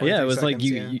 minutes and 23 it was seconds, like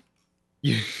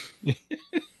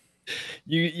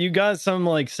you got some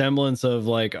like semblance of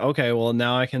like, okay, well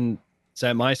now I can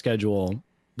set my schedule.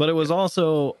 But it was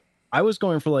also, I was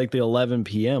going for like the 11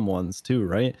 p.m. ones too,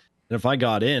 right? And if I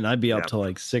got in, I'd be up to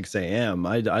like 6 a.m.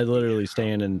 I'd literally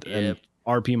stand and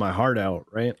RP my heart out,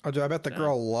 right? Oh, dude, I bet the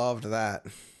girl loved that.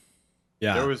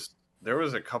 Yeah, there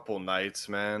was a couple nights,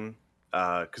 man,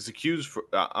 because the queues for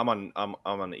I'm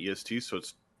on the EST, so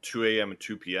it's 2 a.m. and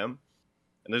 2 p.m.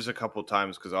 And there's a couple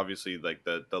times, because obviously like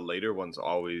the later one's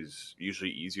always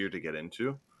usually easier to get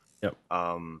into. Yep.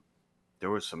 There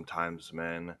was some times,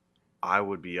 man, I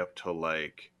would be up till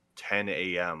like 10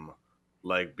 a.m.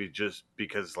 like just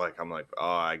because like I'm like, oh,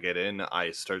 I get in,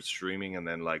 I start streaming, and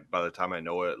then like by the time I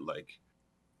know it, like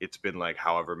it's been like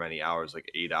however many hours, like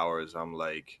 8 hours.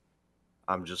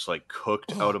 I'm just like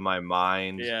cooked out of my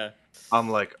mind. Yeah. I'm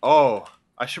like, oh,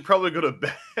 I should probably go to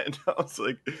bed. I was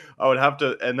like, I would have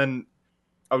to, and then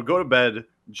I would go to bed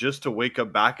just to wake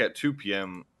up back at 2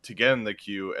 p.m. to get in the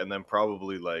queue, and then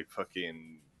probably like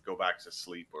fucking go back to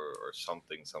sleep or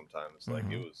something sometimes. Like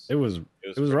it was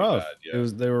rough.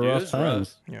 Bad, They were rough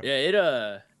times.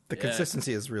 The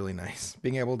consistency is really nice.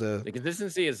 Being able to, the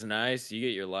consistency is nice. You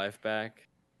get your life back.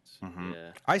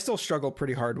 Yeah. I still struggle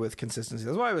pretty hard with consistency.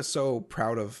 That's why I was so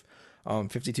proud of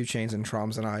 52 Chains and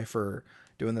Troms and I for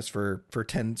doing this for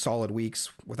 10 solid weeks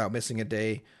without missing a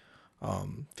day.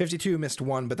 52 missed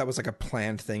one, but that was like a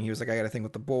planned thing. He was like, I got a thing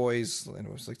with the boys, and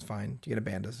it was like, fine, you get a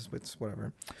band, it's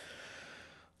whatever.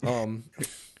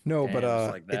 No, but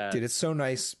like dude, it's so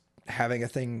nice having a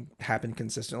thing happen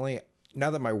consistently.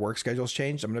 Now that my work schedule's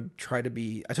changed, I'm gonna try to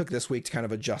be. I took this week to kind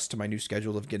of adjust to my new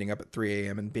schedule of getting up at 3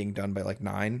 a.m. and being done by like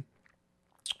 9,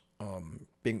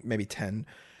 being maybe 10.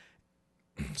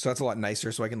 So that's a lot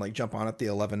nicer. So I can like jump on at the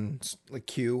 11 like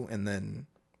queue and then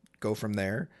go from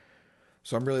there.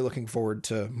 So I'm really looking forward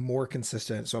to more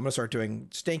consistent. So I'm gonna start doing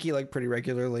Stanky Leg pretty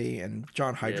regularly and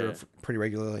John Hydra Yeah. pretty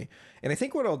regularly. And I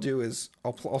think what I'll do is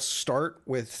I'll start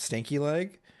with Stanky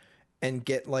Leg and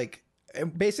get like,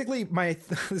 and basically my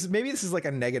maybe this is like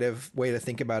a negative way to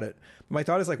think about it. My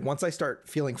thought is like once I start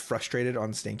feeling frustrated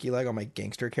on Stanky Leg on my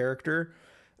gangster character,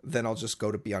 then I'll just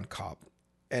go to Beyond Cop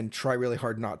and try really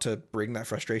hard not to bring that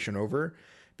frustration over,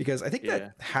 because I think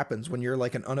Yeah. that happens when you're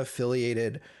like an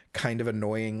unaffiliated kind of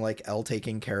annoying like L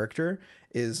taking character.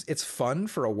 Is it's fun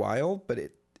for a while, but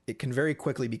it can very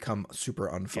quickly become super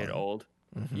unfun. Get old.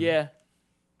 Mhm. Yeah.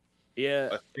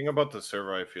 Yeah. A thing about the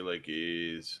server I feel like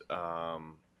is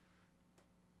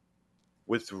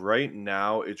with right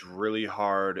now it's really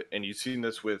hard, and you've seen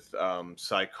this with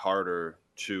Psych Harder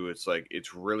too. It's like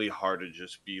it's really hard to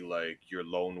just be like your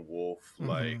lone wolf,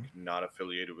 like not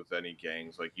affiliated with any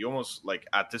gangs. Like you almost like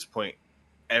at this point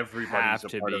everybody's Have a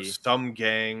to part of be. some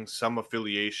gang, some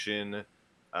affiliation,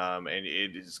 and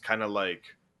it is kind of like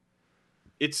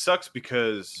it sucks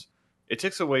because it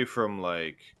takes away from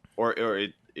like or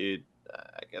it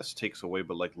I guess takes away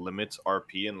but like limits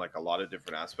RP in like a lot of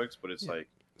different aspects, but it's Yeah. like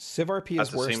Civ RP at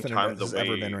is the worse same than time it the has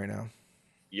ever way been right now.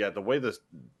 the way this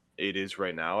it is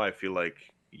right now, I feel like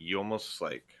you almost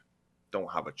like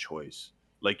don't have a choice.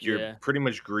 Like you're Yeah. pretty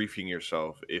much griefing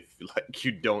yourself if like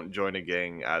you don't join a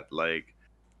gang at like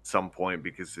some point,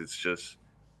 because it's just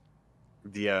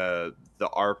the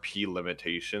RP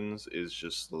limitations is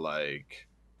just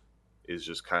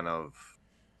kind of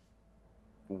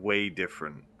way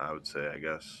different, I would say, I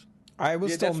guess. I will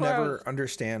Yeah, still that's why I never was.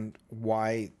 understand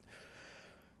why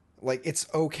like it's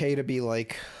okay to be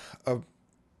like a $1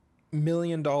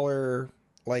 million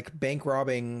like bank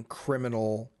robbing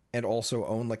criminal and also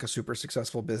own like a super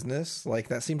successful business. Like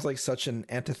that seems like such an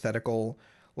antithetical,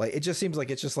 like it just seems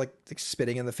like it's just like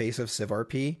spitting in the face of Civ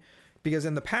RP. Because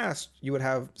in the past you would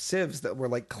have civs that were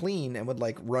like clean and would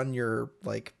like run your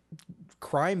like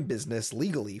crime business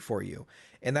legally for you,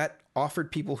 and that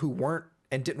offered people who weren't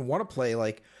and didn't want to play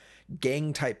like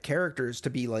gang type characters to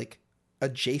be like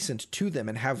adjacent to them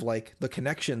and have like the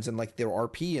connections and like their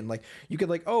RP, and like you could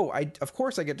like, oh, I of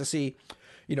course I get to see,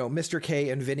 you know, Mr. K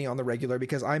and Vinny on the regular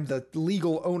because I'm the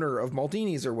legal owner of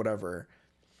Maldini's or whatever.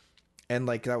 And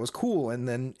like that was cool. And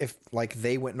then if like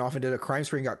they went off and did a crime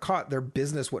spree and got caught, their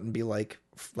business wouldn't be like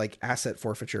asset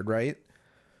forfeited, right?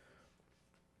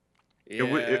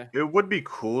 Yeah. It would be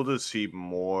cool to see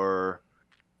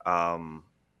um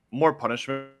more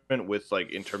punishment with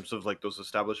like in terms of like those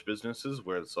established businesses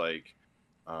where it's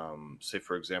say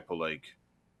for example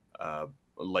uh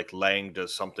like Lang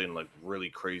does something like really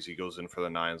crazy, goes in for the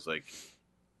nines, like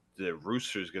the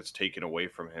Roosters gets taken away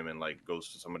from him and like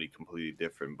goes to somebody completely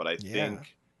different. But Yeah.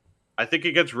 I think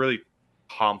it gets really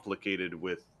complicated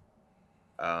with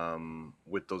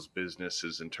those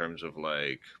businesses in terms of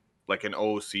like an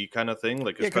OC kind of thing,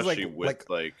 like Yeah, because especially with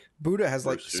like Buddha has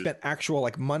like Roosters. spent actual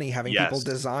like money having people Yes,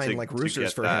 design like to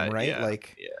roosters get for him, that, right? yeah,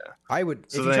 Like yeah. I would,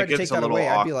 So if you then tried it to take gets a that little away,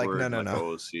 I'd be like, no, awkward, no, like no.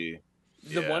 OC.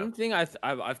 The Yeah. one thing I've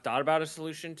thought about a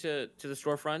solution to the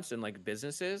storefronts and like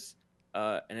businesses,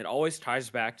 and it always ties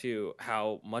back to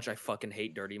how much I fucking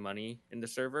hate dirty money in the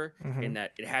server, in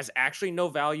that it has actually no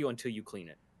value until you clean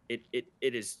it.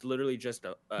 It is literally just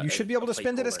You should be able to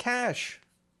spend it as placeholder. cash.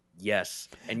 Yes,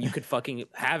 and you could fucking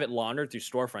have it laundered through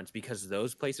storefronts because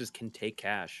those places can take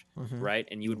cash, right?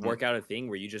 And you would work out a thing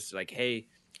where you just like, hey,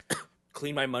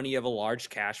 clean my money, you have a large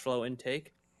cash flow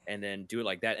intake, and then do it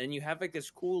like that, and you have like this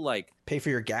cool like Pay for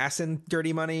your gas and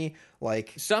dirty money,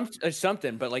 like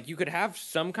something, but like you could have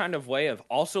some kind of way of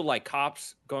also like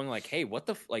cops going like, hey, what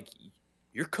the like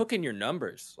you're cooking your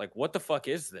numbers, like what the fuck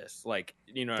is this, like,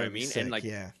 you know what I that'd be mean? sick, And like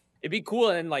yeah. it'd be cool,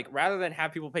 and like rather than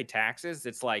have people pay taxes,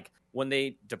 it's like when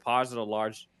they deposit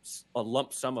a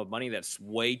lump sum of money that's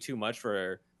way too much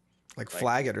for Like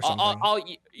like flag it or something.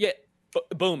 yeah,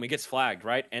 boom, it gets flagged,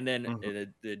 right? And then Mhm.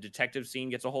 the detective scene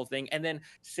gets a whole thing, and then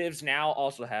civs now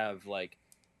also have like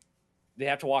they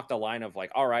have to walk the line of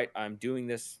like, all right, I'm doing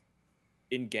this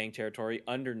in gang territory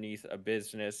underneath a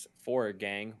business for a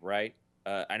gang, right?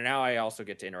 And now I also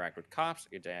get to interact with cops,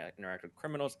 I get to interact with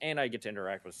criminals, and I get to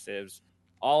interact with civs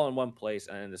all in one place.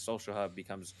 And then the social hub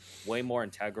becomes way more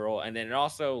integral. And then it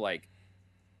also like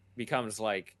becomes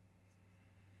like,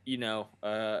 you know,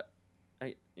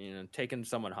 taking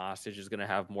someone hostage is going to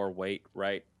have more weight,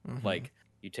 right? Like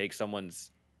you take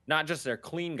someone's not just their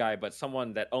clean guy, but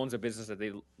someone that owns a business that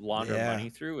they launder Yeah. money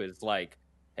through is like,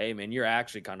 hey man, you're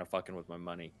actually kind of fucking with my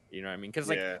money. You know what I mean? Because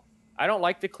like Yeah. I don't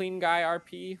like the clean guy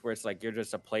RP where it's like you're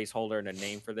just a placeholder and a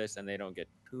name for this, and they don't get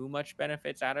too much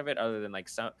benefits out of it other than like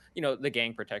some, the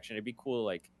gang protection. It'd be cool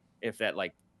like if that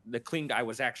like the clean guy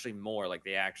was actually more like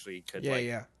they actually could Yeah, like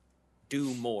yeah.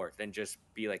 do more than just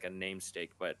be like a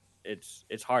namesake. But it's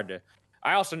hard to.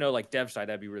 I also know like dev side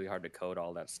that'd be really hard to code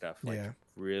all that stuff. Like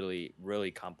really, really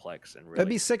complex and really. That'd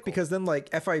be sick cool. because then like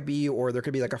FIB or there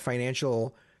could be like a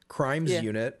financial crimes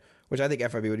unit, which I think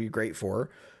FIB would be great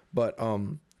for. But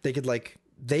they could like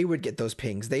they would get those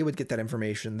pings, they would get that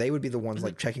information, they would be the ones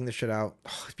like checking the shit out.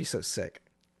 Oh, it'd be so sick.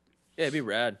 Yeah, it'd be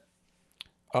rad.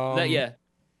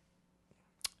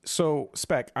 So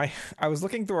Spec, I was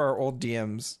looking through our old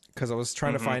DMs because I was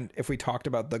trying to find if we talked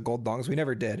about the gold dongs. We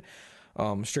never did,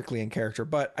 strictly in character.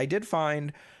 But I did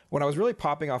find when I was really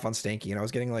popping off on Stanky and I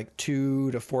was getting like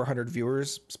 200 to 400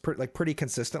 viewers, pretty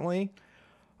consistently.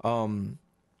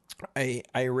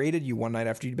 I raided you one night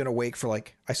after you'd been awake for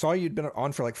like I saw you'd been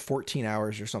on for like 14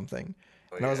 hours or something,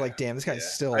 and I was like, damn, this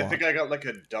guy's still. I think I got like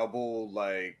a double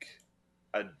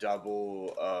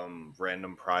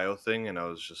random prio thing, and I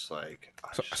was just like,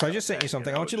 so I just sent you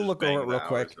something. I want you to look over it real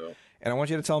quick, and I want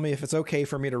you to tell me if it's okay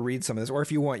for me to read some of this, or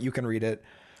if you want, you can read it.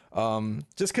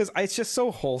 Just because it's just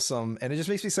so wholesome, and it just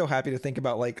makes me so happy to think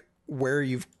about like where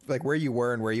you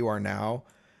were and where you are now.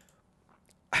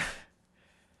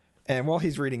 And while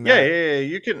he's reading that,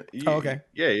 you can. Okay.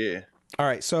 Yeah. All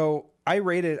right, so I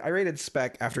rated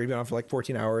Spec after he'd been on for like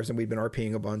 14 hours, and we'd been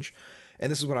RPing a bunch.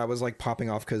 And this is when I was like popping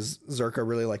off because Zerka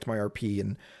really liked my RP,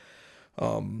 and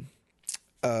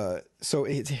so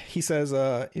he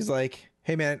says he's like,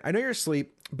 hey man, I know you're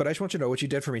asleep, but I just want you to know what you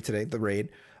did for me today, the raid.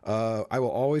 I will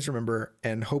always remember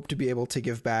and hope to be able to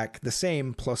give back the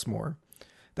same plus more.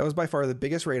 That was by far the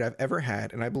biggest raid I've ever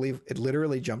had, and I believe it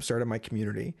literally jump-started my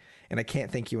community, and I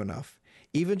can't thank you enough.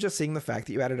 Even just seeing the fact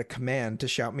that you added a command to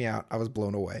shout me out, I was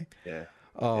blown away. Yeah.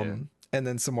 And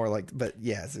then some more like, but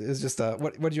yeah, it was just,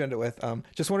 what did you end it with?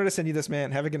 Just wanted to send you this,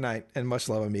 man. Have a good night, and much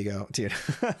love, amigo. Dude,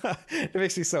 it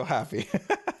makes me so happy.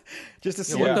 Just to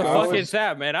see what the fuck is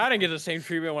that, man? I didn't get the same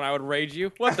treatment when I would raid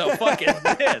you. What the fuck is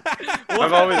this?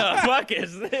 The fuck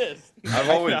is this? I've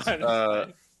always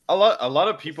a lot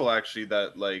of people actually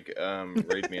that like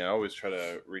raid me. I always try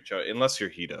to reach out unless you're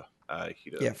Hida.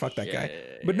 Yeah, fuck that guy.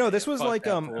 But no, this was like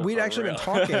we'd actually been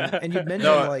talking, and you'd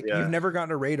mentioned you've never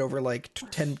gotten a raid over like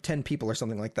 10 people or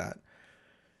something like that.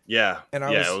 Yeah, and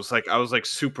I was like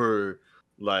super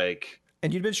like,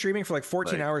 and you'd been streaming for like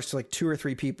 14 hours to like 2 or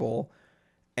 3 people,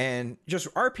 and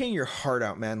just RPing your heart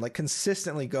out, man, like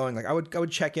consistently going. Like I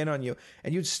would check in on you,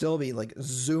 and you'd still be like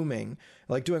zooming,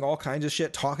 like doing all kinds of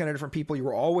shit, talking to different people. You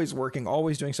were always working,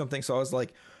 always doing something. So I was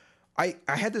like, I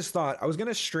had this thought. I was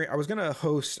gonna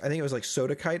host, I think it was like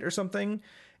Soda Kite or something,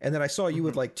 and then I saw you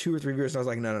with like 2 or 3 viewers, and I was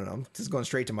like, no, I'm just going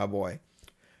straight to my boy.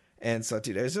 And so,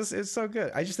 dude, it's so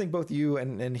good. I just think both you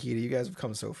and Hida, you guys have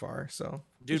come so far. So,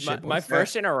 dude, my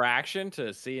first interaction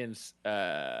to seeing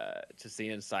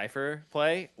Cypher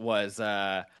play was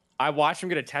I watched him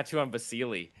get a tattoo on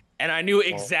Vasily, and I knew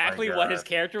exactly what his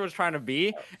character was trying to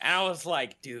be, and I was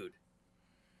like, dude,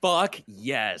 fuck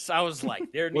yes. I was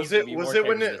like, there needs to be more.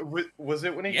 Was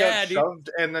it when he got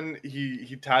shoved and then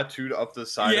he tattooed up the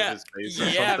side of his face or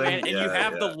something? Man, and you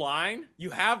have the line. You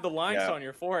have the line on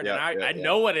your forehead, and I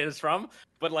know what it is from,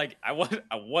 but like I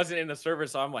wasn't in the server,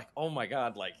 so I'm like, oh my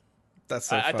god, like that's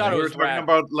so funny. I thought we were talking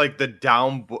about like the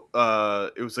down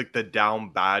it was like the down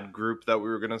bad group that we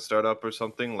were gonna start up or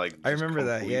something. Like I remember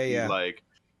that. Yeah. Like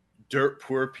dirt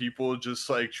poor people just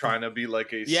like trying to be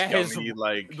like a scummy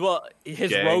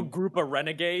his gang. Rogue group of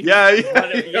renegades.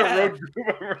 Rogue group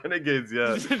of renegades.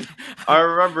 Yeah, I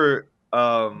remember.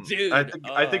 Dude,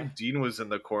 I think Dean was in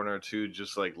the corner too,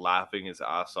 just like laughing his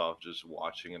ass off, just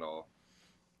watching it all.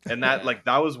 And that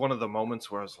that was one of the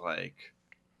moments where I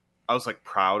was like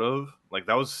proud of. Like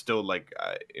that was still like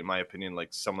in my opinion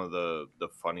like some of the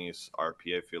funniest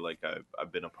RP I feel like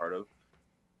I've been a part of.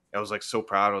 I was like so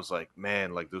proud. I was like,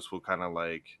 man, like this will kind of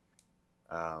like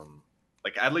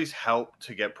at least help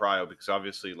to get prio, because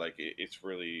obviously like it's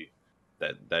really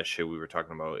that shit we were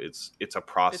talking about. It's a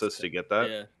process to get that.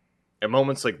 Yeah. And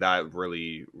moments like that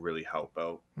really help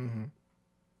out. Mm-hmm.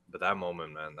 But that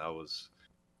moment, man, that was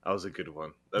a good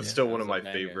one. That's still one of my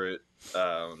favorite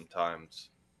times.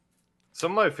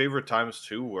 Some of my favorite times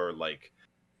too were like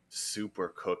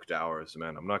super cooked hours,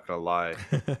 man. I'm not gonna lie.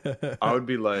 I would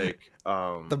be like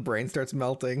the brain starts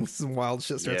melting, some wild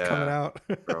shit starts coming out.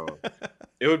 Bro.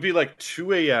 It would be like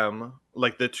 2 a.m.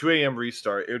 like the 2 a.m.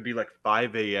 restart. It would be like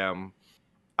 5 a.m.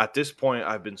 At this point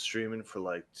I've been streaming for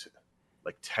like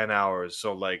 10 hours,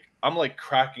 so like I'm like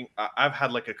cracking. I've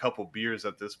had like a couple beers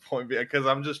at this point because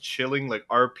I'm just chilling, like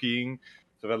RPing.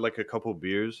 So I've had like a couple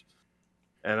beers,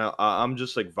 and I'm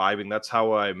just like vibing. That's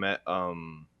how I met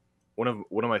one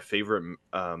of my favorite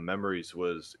memories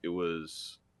was it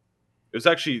was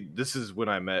actually, this is when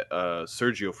I met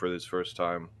Sergio for this first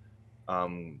time.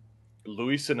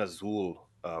 Luis and Azul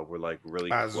were like really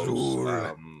Azul.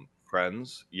 close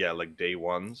friends. Yeah, like day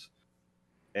ones.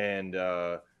 And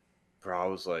bro, I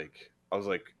was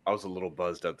a little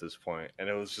buzzed at this point, and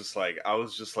it was just like I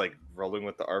was just like rolling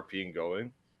with the RP and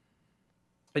going,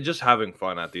 and just having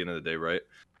fun at the end of the day, right?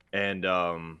 And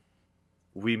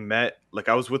we met, like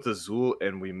I was with Azul,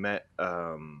 and we met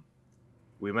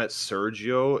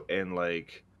Sergio, and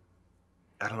like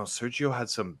I don't know, Sergio had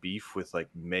some beef with like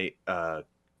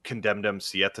Condemned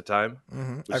MC at the time,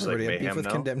 which is like Everybody had beef Mayhem with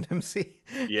now. Condemned MC.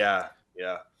 Yeah.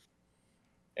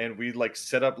 And we like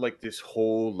set up like this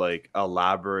whole like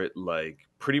elaborate, like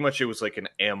pretty much it was like an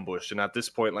ambush. And at this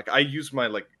point, like I used my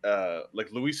like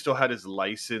Luis still had his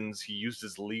license. He used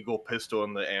his legal pistol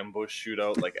in the ambush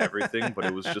shootout, like everything. But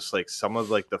it was just like some of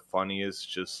like the funniest,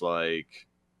 just like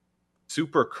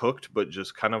super cooked, but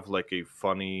just kind of like a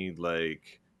funny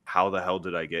like how the hell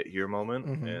did I get here moment.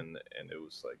 And it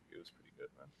was pretty good,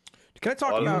 man. Can I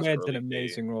talk about Med's an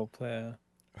amazing role player.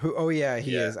 who? Oh yeah,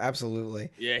 he is absolutely.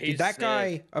 Yeah, Dude, he's that sick.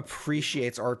 guy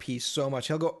appreciates RP so much.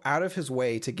 He'll go out of his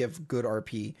way to give good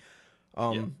RP.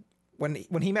 When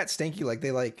he met Stanky, like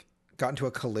they like got into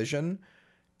a collision,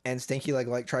 and Stanky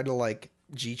like tried to like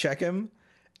G check him,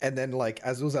 and then like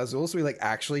Azul's Azul, so he like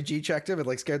actually G checked him and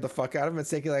like scared the fuck out of him. And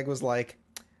Stanky like was like,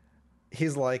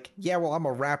 he's like, yeah, well I'm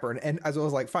a rapper, and Azul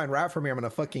was like, fine, rap for me, I'm gonna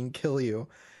fucking kill you.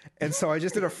 And so I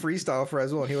just did a freestyle for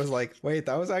Azul, and he was like, wait,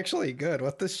 that was actually good.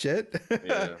 What the shit?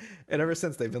 Yeah. And ever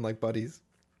since they've been like buddies.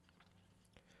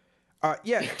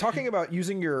 Yeah, talking about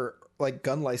using your like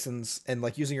gun license and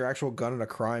like using your actual gun in a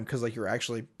crime because like you're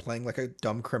actually playing like a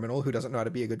dumb criminal who doesn't know how to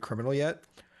be a good criminal yet.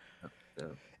 Yeah.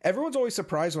 Everyone's always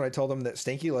surprised when I tell them that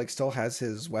Stanky like still has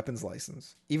his weapons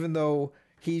license, even though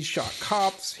he's shot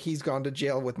cops, he's gone to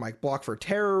jail with Mike Block for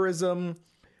terrorism.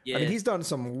 Yeah. I mean, he's done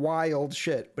some wild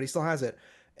shit, but he still has it.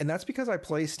 And that's because I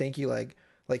play Stanky like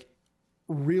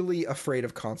really afraid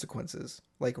of consequences.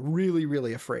 Like really,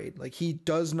 really afraid. Like he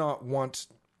does not want...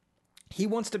 He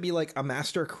wants to be like a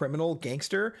master criminal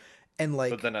gangster, and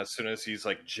like... But then as soon as he's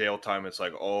like jail time, it's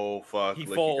like, oh fuck. He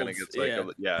like folds, he kind of gets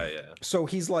like yeah. yeah. So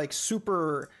he's like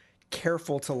super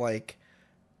careful to like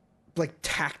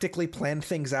tactically plan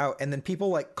things out, and then people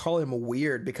like call him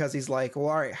weird because he's like, well,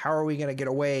 all right, how are we gonna get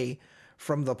away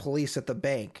from the police at the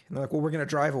bank? And they're like, well, we're gonna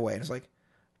drive away. And it's like,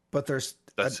 but there's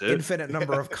an infinite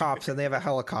number of cops and they have a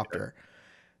helicopter.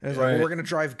 And it's like, well, we're gonna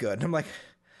drive good. And I'm like,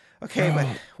 okay, but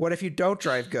what if you don't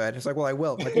drive good? It's like, well, I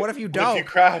will. Like, what if you don't? What if you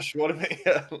crash? What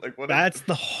if That's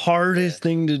the hardest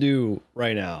thing to do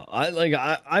right now.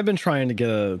 I've been trying to get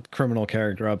a criminal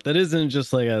character up that isn't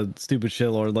just like a stupid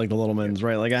shitlord like the Littlemans,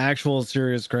 right? Like an actual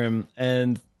serious crim.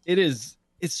 And it's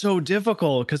so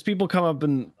difficult because people come up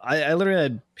and I literally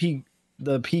had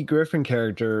the Pete Griffin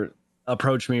character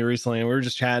approach me recently, and we were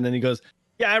just chatting, and he goes,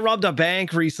 yeah, I robbed a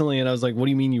bank recently. And I was like, what do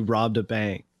you mean you robbed a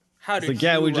bank? How did like,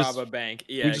 you we rob a bank?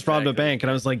 Yeah, we just robbed a bank. And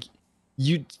I was like,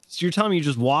 you're telling me you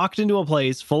just walked into a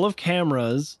place full of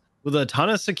cameras with a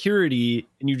ton of security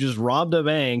and you just robbed a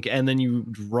bank and then you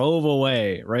drove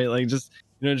away, right? Like just,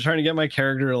 trying to get my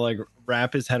character to like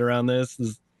wrap his head around this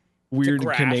weird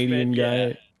Canadian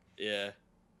guy. Yeah.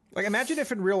 Like, imagine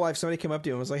if in real life somebody came up to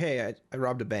you and was like, hey, I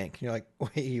robbed a bank. And you're like,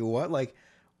 wait, you what? Like,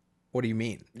 what do you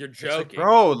mean? You're joking. like,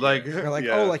 bro, like, You're like,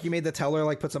 oh, like you made the teller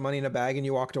like put some money in a bag and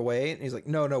you walked away. And he's like,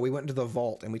 no, we went into the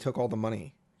vault and we took all the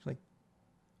money. It's like,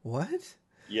 what?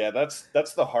 Yeah, that's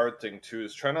the hard thing too,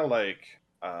 is trying to like,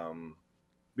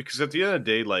 because at the end of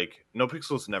the day, like,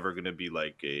 NoPixel is never going to be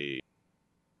like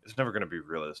it's never going to be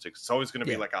realistic. It's always going to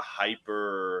be like a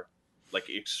hyper, like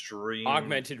extreme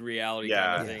augmented reality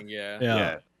kind of thing.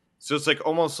 Yeah. So it's like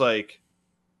almost like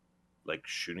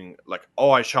shooting, like,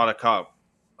 oh, I shot a cop.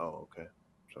 Oh, okay.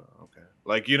 So, okay.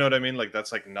 Like, you know what I mean? Like,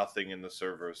 that's like nothing in the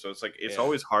server. So it's like, it's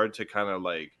always hard to kind of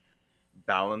like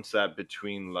balance that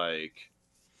between like,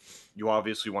 you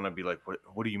obviously want to be like,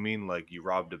 what do you mean? Like, you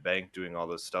robbed a bank doing all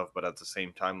this stuff. But at the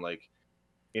same time, like,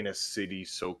 in a city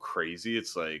so crazy,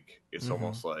 it's like, it's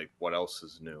almost like, what else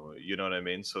is new? You know what I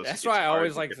mean? So that's why I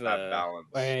always like that balance.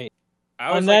 Wait. I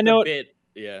always On like that the note- bit.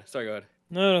 Yeah, sorry, go ahead.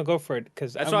 No, go for it.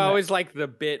 Because That's why I always like the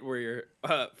bit where you're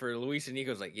for Luis and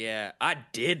Nico's like, yeah, I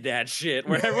did that shit.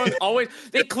 Where everyone's always,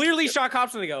 they clearly shot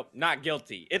cops and they go, not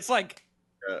guilty. It's like,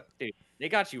 dude, they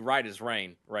got you right as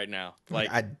rain right now. Like,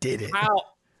 I did it. How?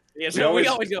 Yeah, so we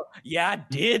always go, yeah, I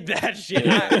did that shit.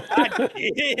 I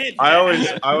did. I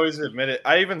always admit it.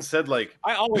 I even said like,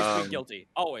 I always plead guilty.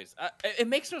 Always. It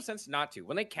makes no sense not to.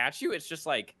 When they catch you, it's just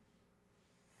like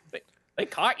they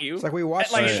caught you. It's like we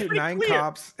watched like, you it's shoot pretty 9 clear.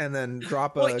 cops and then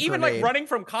drop a Well, even grenade. like running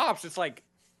from cops, it's like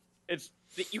it's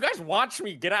you guys watch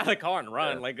me get out of the car and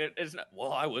run. Like it's not,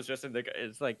 well, I was just in the.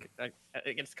 It's like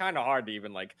it's kind of hard to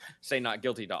even like say not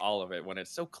guilty to all of it when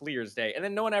it's so clear as day, and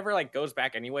then no one ever like goes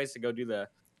back anyways to go do the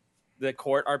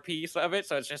court RP of it.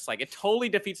 So it's just like it totally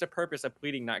defeats the purpose of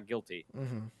pleading not guilty.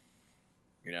 Mm-hmm.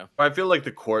 You know, I feel like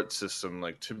the court system,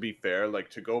 like to be fair, like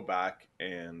to go back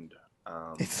and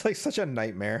it's like such a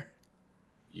nightmare.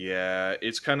 Yeah,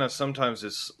 it's kind of sometimes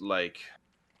it's like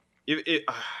it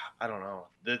I don't know.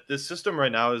 The system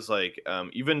right now is like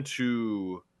even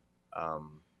to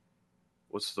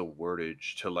what's the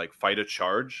wordage to like fight a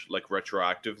charge like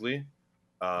retroactively.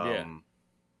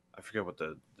 I forget what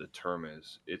the term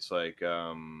is. It's like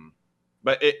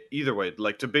but either way,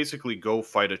 like to basically go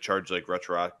fight a charge like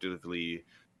retroactively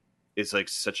is like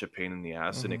such a pain in the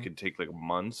ass, and it could take like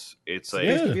months. It's like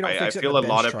I feel a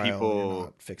lot of people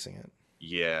not fixing it.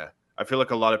 Yeah, I feel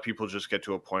like a lot of people just get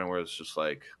to a point where it's just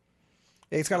like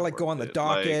it's got to like go on the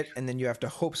docket, and then you have to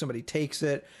hope somebody takes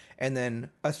it, and then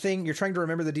a thing you're trying to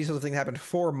remember the details of the thing that happened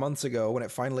 4 months ago when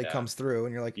it finally comes through,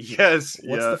 and you're like, yes,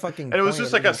 what's the fucking? And it was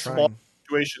just like a small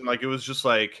situation, like it was just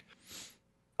like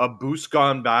a boost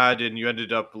gone bad, and you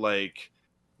ended up like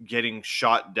getting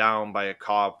shot down by a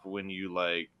cop when you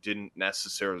like didn't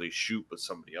necessarily shoot, but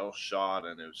somebody else shot,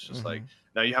 and it was just like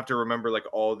now you have to remember like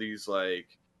all these like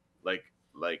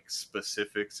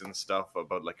specifics and stuff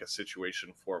about like a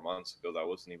situation 4 months ago that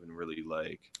wasn't even really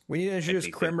like. We need to introduce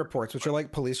crim reports, which are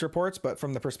like police reports, but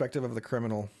from the perspective of the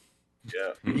criminal.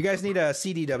 Yeah. You guys need a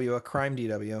CDW, a crime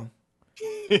DW.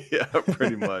 Yeah,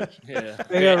 pretty much. HOA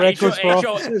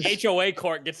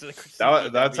court gets to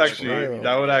that's actually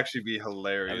that would actually be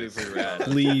hilarious.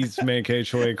 Please make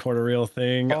HOA court a real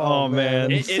thing. Oh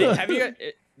man. Have you?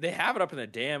 They have it up in the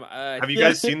dam. Have you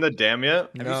guys seen the dam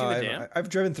yet? Have you seen the dam? I've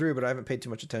driven through, but I haven't paid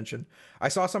too much attention. I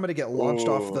saw somebody get launched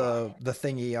off the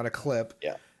thingy on a clip.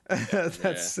 Yeah.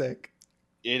 That's sick.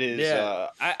 It is. Yeah.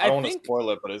 I don't want to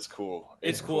spoil it, but it's cool.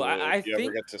 It's cool. I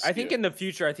think in the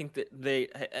future, I think that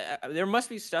there must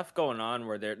be stuff going on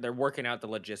where they're working out the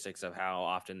logistics of how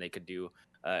often they could do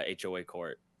HOA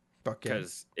court.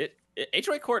 Because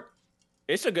HOA court.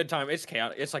 It's a good time. It's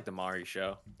chaotic. It's like the Mari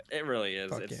show. It really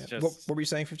is. It's just... What were you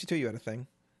saying, 52? You had a thing.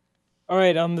 All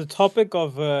right. On the topic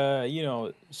of, the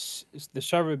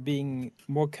server being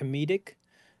more comedic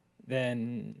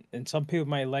than some people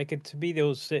might like it to be, there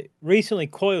was recently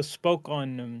Coil spoke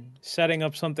on setting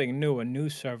up something new, a new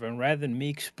server, and rather than me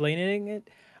explaining it,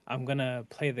 I'm gonna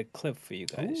play the clip for you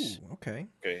guys. Ooh, okay.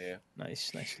 Okay. Yeah.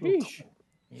 Nice little clip.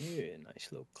 Yeah, nice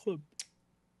little clip.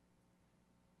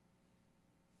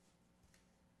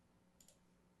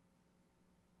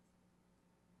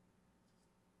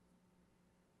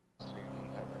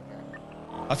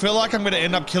 I feel like I'm going to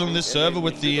end up killing this server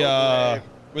with the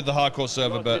hardcore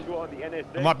server, but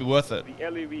it might be worth it.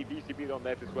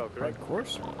 Of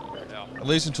course. At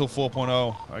least until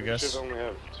 4.0, I guess. Is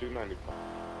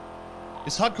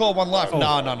hardcore one life? No.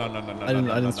 I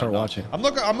didn't start watching. I'm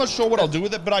not sure what I'll do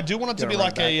with it, but I do want it to be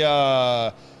like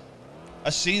a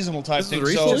seasonal type thing.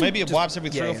 So maybe it wipes every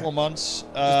 3 or 4 months.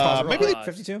 Maybe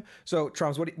 52. So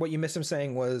Troms, what you missed him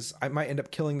saying was I might end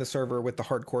up killing the server with the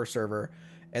hardcore server.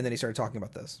 And then he started talking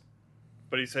about this.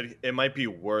 But he said it might be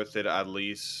worth it at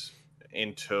least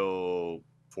until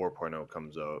 4.0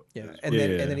 comes out. Yeah. And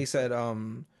then he said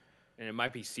and it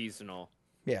might be seasonal.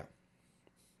 Yeah.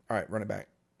 All right, run it back.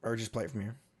 Or just play it from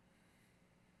here.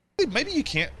 Maybe you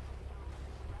can't.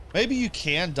 Maybe you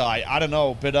can die. I don't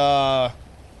know, but I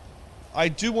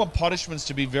do want punishments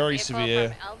to be very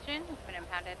severe.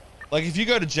 Like if you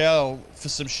go to jail for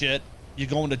some shit, you're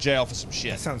going to jail for some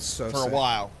shit. That sounds so for sick. a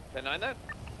while. that?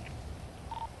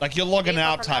 Like you're logging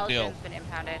out type deal.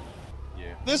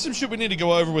 Yeah. There's some shit we need to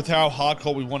go over with how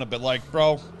hardcore we want it, but like,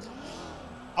 bro,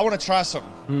 I want to try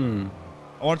something.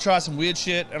 I want to try some weird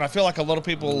shit, and I feel like a lot of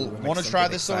people want to try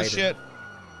this sort of shit.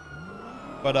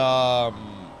 But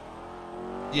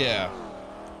yeah.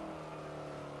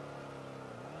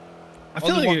 I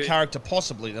feel only like one character,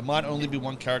 possibly. There might only be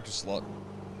one character slot,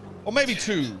 or maybe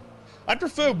 2. I'd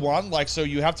prefer 1, like, so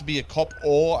you have to be a cop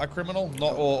or a criminal,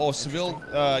 not or civil.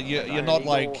 You're not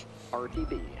like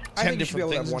 10 different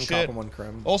things and shit.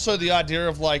 Also, the idea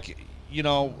of like, you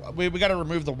know, we got to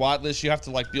remove the whitelist. You have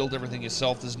to like build everything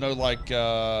yourself. There's no like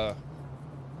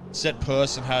set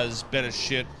person has better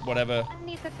shit, whatever. I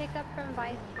need to pick up from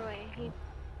Viceroy.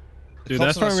 Dude,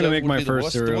 that's why I'm gonna make my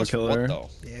first serial killer.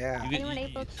 Yeah.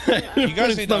 You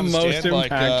guys need to understand, like,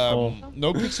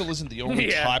 No Pixel isn't the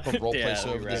only type of roleplay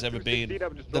server there's ever been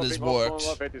that has worked.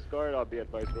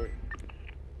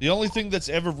 The only thing that's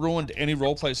ever ruined any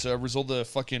roleplay server is all the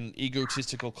fucking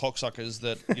egotistical cocksuckers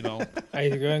that, you know,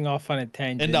 You're going off on a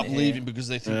tangent. end up here. leaving because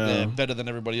they think they're better than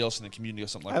everybody else in the community or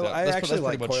something like that. I actually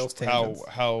like pretty Coil's much tangents.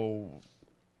 how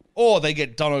or they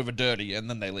get done over dirty and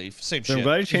then they leave. Same So shit. I'm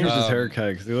glad he changed his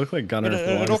haircut because he looked like Gunner.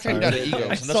 It all came down to egos, and I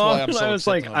that's saw why him I'm and so I was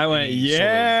like, accepting I of went, any sort of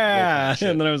yeah, roleplay shit.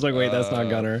 and then I was like, wait, that's not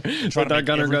Gunner. Trying But to that make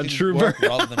Gunner got everything Trooper. work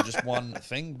rather than just one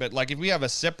thing. But like, if we have a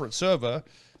separate server,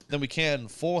 then we can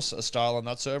force a style on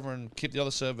that server and keep the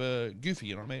other server goofy.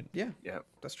 You know what I mean? Yeah,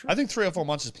 that's true. I think 3 or 4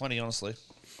 months is plenty, honestly.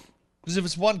 Because if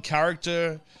it's one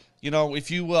character, you know, if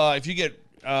you get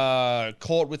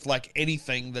caught with like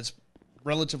anything that's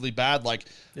relatively bad, like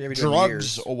Yeah, we do it in drugs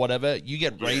years. or whatever, you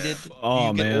get raided. Oh,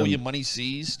 you get all man. your money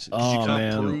seized Oh, because you can't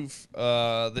man. prove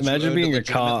that Imagine you earned being it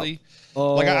a cop. legitimately.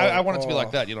 Oh, Like I want it to be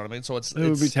like that. You know what I mean? So It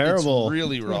would be terrible. It's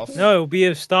really rough. No, it would be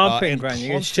a stomping and ground. You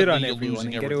can shit on constantly you're everyone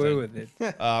and losing get away everything. with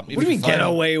it. What What do you mean get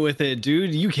away with it,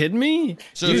 dude? You kidding me?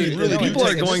 So Dude, if you really people do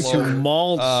are take it going slow, to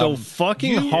maul so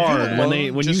fucking you hard when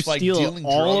alone you just, like, steal dealing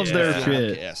all drugs of their and feeling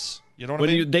shit. like S. You know what When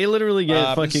I mean? they literally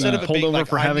get fucking Instead of it pulled being over like,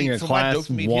 for having a for my class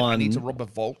dopamine hit, I need to 1. rob a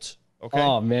vault. Okay.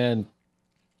 Oh man,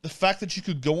 The fact that you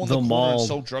could go on The the corner mall. and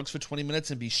sell drugs for 20 minutes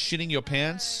and be shitting your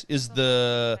pants is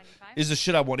the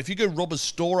shit I want. If you go rob a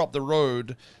store up the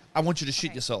road, I want you to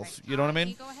shit yourself. You know what I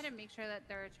mean? Go ahead and make sure that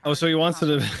they're oh, so he wants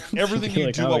to Everything be you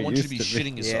like do, how I it want you to used be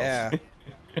shitting yourself.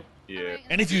 Yeah. Yeah.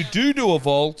 And if you do a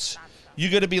vault, you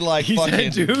got to be like He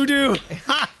fucking. said doo doo.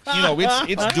 You know,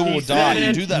 it's do or die.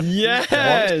 You do that.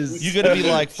 Yes. You got to be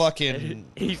like fucking.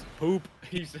 He's poop.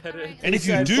 He said it. And if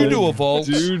you do a vault,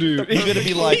 Doo doo. you got to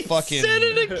be like fucking. Said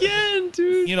it again,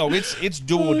 dude. You know, it's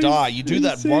do or die. You do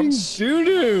that once. Doo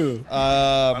doo.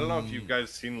 I don't know if you guys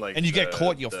seen like and you get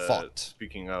caught, you're fucked.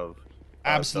 Speaking of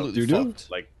Absolutely Doo-doo?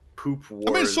 fucked. like poop wars.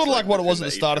 I mean, it's sort of like what it was at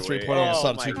the start of within 3.0 and the HOA,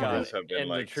 start of Oh 2.0. my God. have been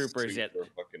And the like troopers yet- super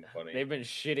fucking funny. They've been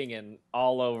shitting in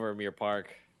all over Muir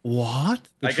Park. What?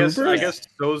 The I guess troopers?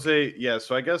 Soze, yeah,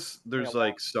 so I guess there's Yeah,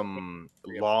 like some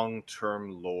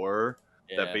long-term lore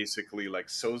Yeah. that basically like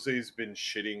Soze's been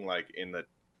shitting like in the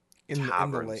In the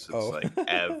tavern lake. since Oh. like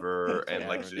ever and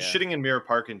like Tavern, yeah. shitting in Mirror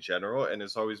Park in general, and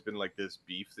it's always been like this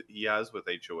beef that he has with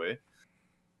HOA.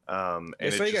 And Yeah,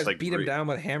 it so you just guys like beat him down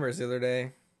with hammers the other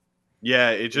day. yeah,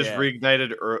 it just Yeah.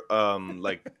 reignited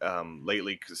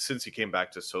lately 'cause since he came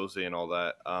back to Soze and all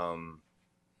that.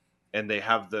 And they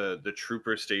have the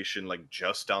trooper station like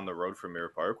just down the road from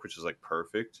Mirror Park, which is like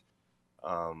perfect.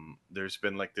 There's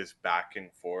been like this back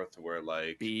and forth where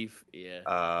like Beef.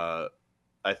 Yeah.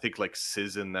 I think like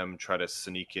Sizz and them try to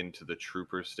sneak into the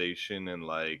trooper station and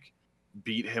like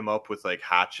beat him up with like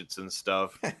hatchets and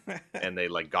stuff, and they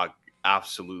like got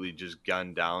absolutely just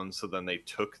gunned down. So then they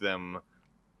took them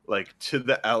like to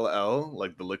the LL,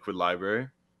 like the Liquid Library,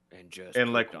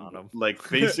 And like pooped on 'em. like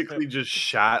basically just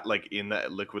shot like in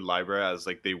that Liquid Library as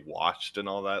like they watched and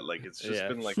all that. Like it's just Yeah.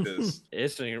 been like this.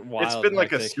 It's been wild. It's been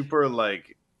like a hectic. super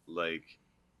like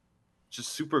just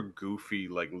super goofy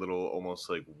like little almost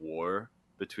like war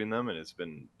between them, and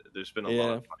there's been a lot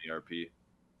of funny RP.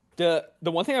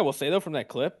 The one thing I will say though from that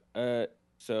clip,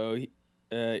 so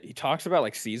he talks about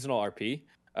like seasonal RP.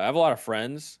 I have a lot of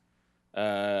friends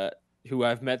who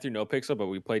I've met through NoPixel, but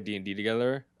we played D&D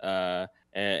together,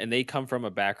 and they come from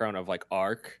a background of like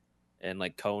Ark and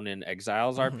like Conan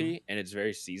Exiles RP, and it's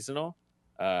very seasonal.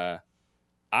 I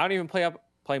don't even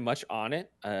play much on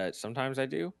it. Sometimes I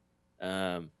do,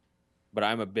 but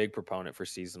I'm a big proponent for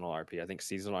seasonal RP. I think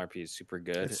seasonal RP is super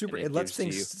good. It's super. and It lets gives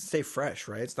things you- stay fresh,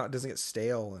 right? It doesn't get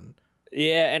stale and.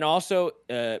 Yeah, and also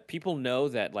people know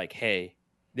that like, hey,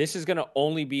 this is gonna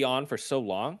only be on for so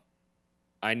long.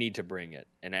 I need to bring it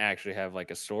and actually have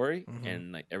like a story,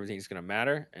 and like everything's gonna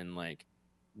matter, and like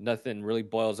nothing really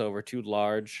boils over too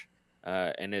large.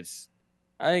 And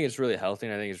I think it's really healthy,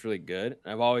 and I think it's really good.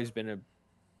 And I've always been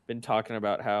talking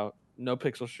about how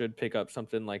NoPixel should pick up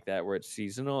something like that where it's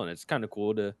seasonal, and it's kind of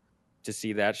cool to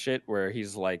see that shit where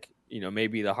he's like, you know,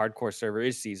 maybe the hardcore server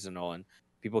is seasonal and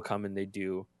people come and they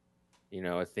do, you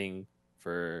know, a thing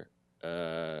for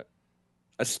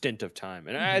a stint of time,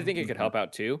 and I think it could help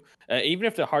out too. Even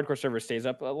if the hardcore server stays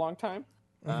up a long time,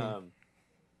 can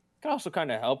also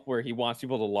kind of help where he wants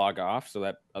people to log off so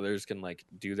that others can like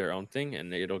do their own thing,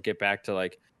 and it'll get back to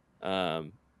like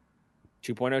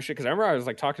 2.0 shit. Because I remember I was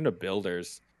like talking to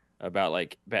builders about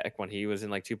like back when he was in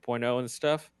like 2.0 and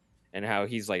stuff, and how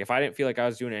he's like, if I didn't feel like I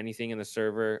was doing anything in the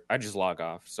server, I just log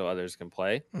off so others can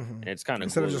play, and it's kind of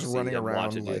Instead cool of to just see running them want around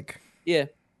to do. like. Yeah.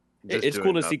 Just It's doing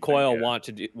cool to see nothing, Coil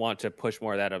yeah. want to push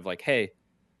more of that of like, hey,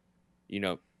 you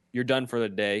know, you're done for the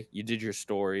day. You did your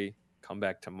story. Come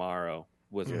back tomorrow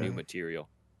with new material,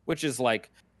 which is like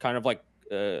kind of like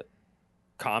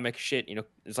comic shit,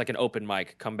 it's like an open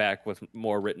mic. Come back with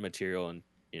more written material and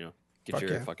get Fuck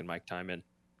your yeah. fucking mic time in.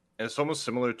 And it's almost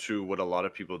similar to what a lot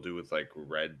of people do with like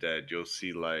Red Dead. You'll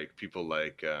see like people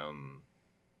like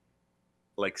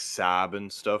Sab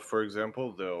and stuff, for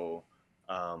example.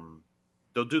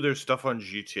 They'll do their stuff on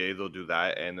GTA, they'll do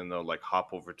that, and then they'll like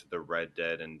hop over to the Red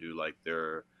Dead and do like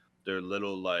their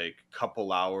little like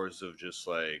couple hours of just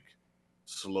like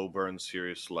slow burn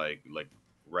serious like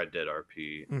Red Dead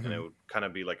RP. And it would kind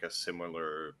of be like a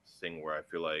similar thing where I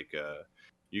feel like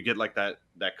you get like that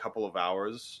couple of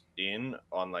hours in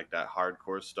on like that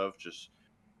hardcore stuff, just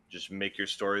make your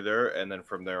story there, and then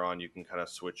from there on you can kind of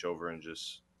switch over and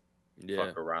just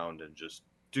fuck around and just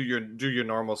do your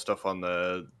normal stuff on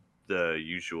the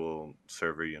usual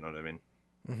server, you know what I mean?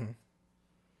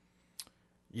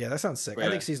 Yeah, that sounds sick. Yeah, I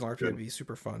think seasonal RP would be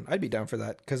super fun. I'd be down for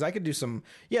that because I could do some.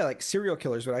 Yeah, like serial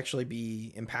killers would actually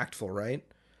be impactful, right?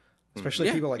 Especially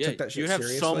if people like took that shit You'd have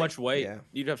seriously. so much weight. Yeah.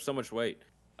 You'd have so much weight.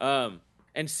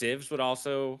 And civs would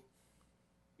also,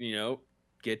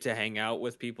 get to hang out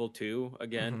with people too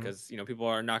again, because people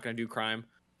are not going to do crime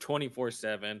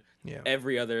 24/7. Yeah.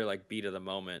 Every other like beat of the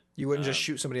moment. You wouldn't just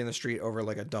shoot somebody in the street over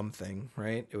like a dumb thing,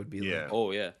 right? It would be like,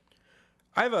 Oh yeah.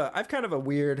 I've kind of a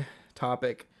weird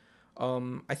topic.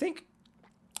 I think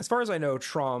as far as I know,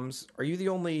 Troms, are you the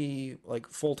only like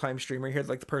full-time streamer here?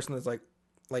 Like the person that's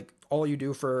like all you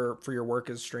do for your work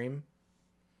is stream?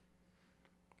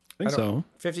 I think so.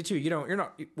 52. You're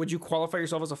not. Would you qualify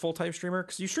yourself as a full-time streamer?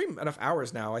 Because you stream enough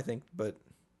hours now, I think. But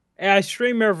Yeah, I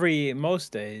stream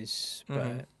most days,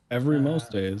 but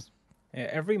Most days.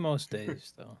 yeah, most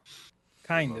days though.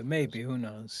 Kinda, maybe. Who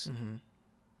knows?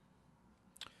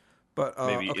 But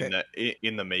Maybe okay.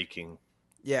 in the making.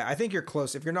 Yeah, I think you're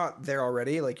close. If you're not there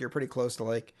already, like you're pretty close to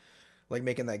like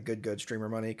making that good streamer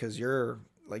money because you're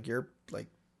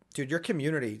dude, your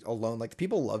community alone, like the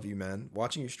people love you, man.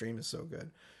 Watching you stream is so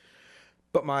good.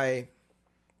 But my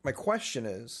question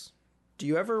is, do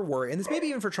you ever worry? And this maybe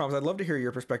even for Troms, I'd love to hear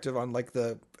your perspective on like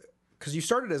because you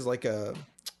started as like a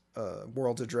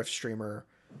Worlds Adrift streamer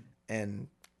and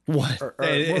What? or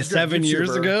Worlds Adrift 7 years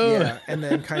YouTuber, ago? yeah, and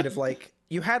then kind of like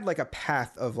you had like a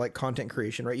path of like content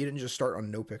creation, right? You didn't just start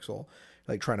on NoPixel,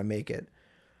 like trying to make it.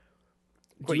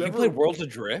 Wait, you played Worlds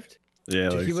Adrift? Yeah,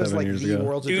 Dude, like he was 7 like years the ago.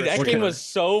 World's Dude, Adrift that game streamer. was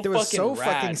so It was so fucking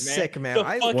rad, fucking man. sick, man. The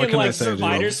I fucking can I like say, dude?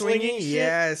 spider swinging shit.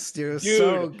 Yes, dude, it was Dude.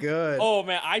 so good. Oh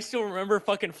man, I still remember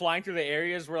fucking flying through the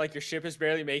areas where like your ship is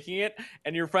barely making it,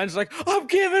 and your friend's like, "I'm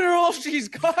giving her all she's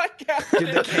got, Captain."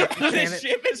 Dude, The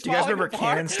ship is do you guys falling remember apart,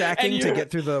 cannon stacking and to you-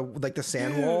 get through the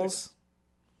sand walls?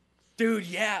 Dude,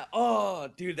 yeah. Oh,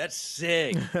 dude, that's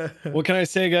sick. What can I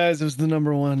say, guys? It was the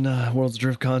 #1 World's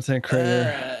Drift content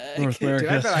creator, North Dude,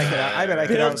 America. I bet I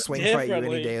could Built outswing fight you any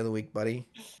differently. day of the week, buddy.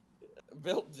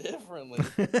 Built differently,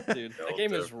 dude. That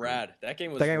game is rad. That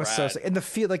game was. That game was so rad. sick. And the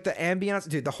feel, like the ambience,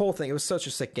 dude, the whole thing. It was such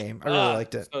a sick game. I really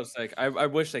liked it. So sick. I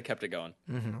wish they kept it going.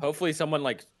 Hopefully, someone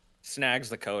like snags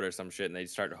the code or some shit and they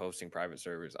start hosting private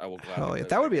servers. I will gladly. Hell yeah, live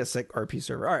that would there. be a sick RP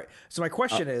server. All right. So my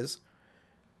question is,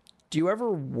 do you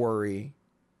ever worry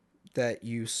that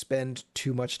you spend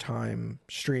too much time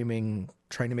streaming,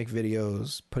 trying to make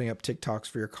videos, putting up TikToks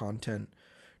for your content?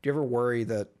 Do you ever worry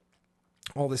that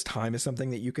all this time is something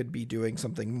that you could be doing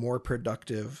something more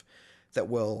productive that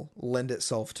will lend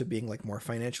itself to being like more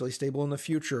financially stable in the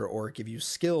future, or give you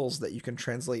skills that you can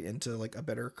translate into like a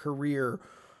better career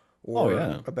or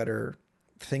a better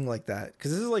thing like that?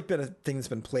 Because this has like been a thing that's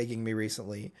been plaguing me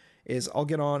recently. Is I'll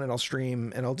get on and I'll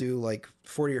stream and I'll do like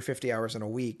 40 or 50 hours in a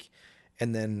week,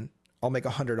 and then I'll make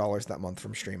 $100 that month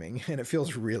from streaming, and it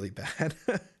feels really bad.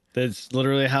 That's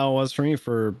literally how it was for me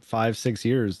for 5-6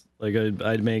 years. Like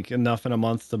I'd make enough in a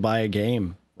month to buy a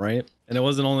game, right? And it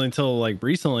wasn't only until like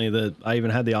recently that I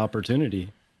even had the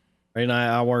opportunity, right? And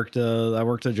I worked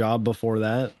a job before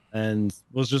that and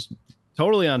was just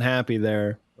totally unhappy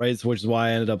there, right? So, which is why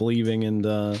I ended up leaving. And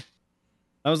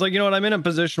I was like, you know what? I'm in a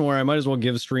position where I might as well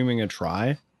give streaming a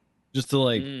try, just to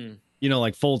like,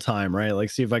 like full time, right?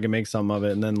 Like see if I can make some of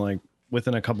it. And then like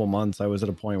within a couple months, I was at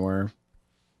a point where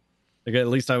like at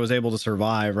least I was able to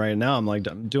survive. Right now,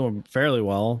 I'm doing fairly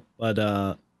well, but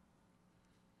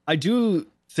I do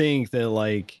think that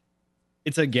like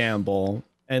it's a gamble,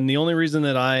 and the only reason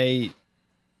that I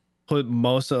put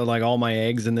most of like all my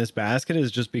eggs in this basket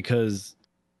is just because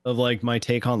of like my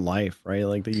take on life, right?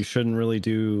 Like that you shouldn't really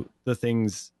do the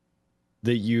things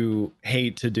that you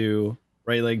hate to do,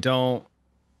 right? Like don't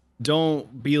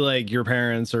be like your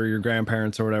parents or your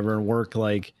grandparents or whatever and work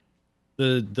like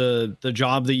the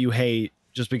job that you hate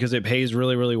just because it pays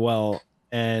really, really well.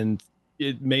 And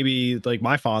it maybe like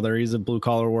my father, he's a blue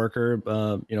collar worker,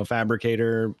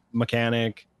 fabricator,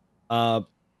 mechanic.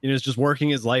 it's just working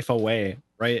his life away,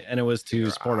 right? And it was to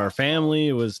support our family,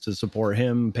 it was to support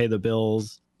him, pay the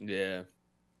bills. Yeah.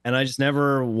 And I just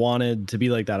never wanted to be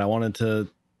like that. I wanted to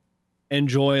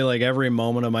enjoy like every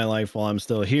moment of my life while I'm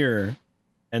still here.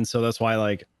 And so that's why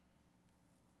like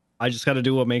I just got to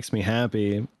do what makes me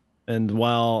happy. And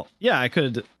while I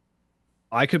could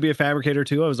be a fabricator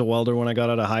too. I was a welder when I got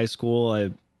out of high school.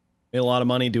 I made a lot of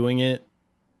money doing it.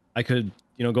 I could,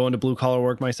 go into blue collar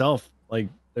work myself. Like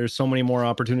there's so many more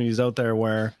opportunities out there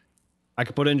where I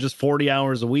could put in just 40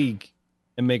 hours a week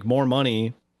and make more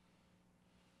money.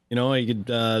 You could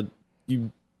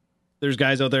there's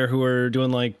guys out there who are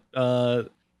doing like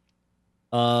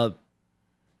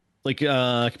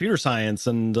computer science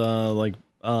and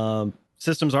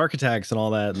systems architects and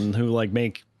all that, and who like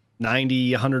make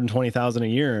 120,000 a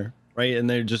year, right? And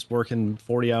they're just working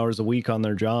 40 hours a week on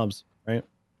their jobs, right?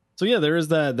 So yeah, there is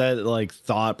that like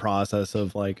thought process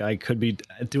of like I could be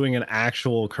doing an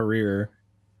actual career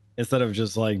instead of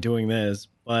just like doing this.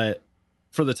 But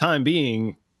for the time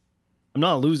being, I'm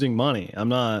not losing money. I'm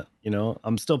not,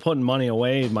 I'm still putting money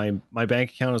away. My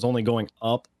bank account is only going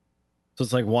up. So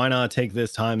it's like, why not take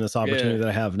this opportunity that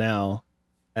I have now?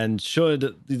 And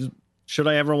should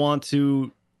I ever want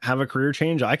to have a career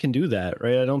change, I can do that,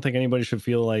 right? I don't think anybody should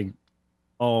feel like,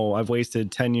 oh, I've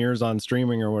wasted 10 years on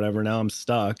streaming or whatever. Now I'm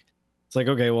stuck. It's like,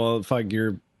 okay, well, fuck,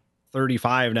 you're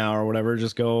 35 now or whatever.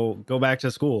 Just go back to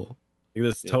school. Like,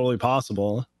 that's totally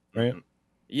possible, right?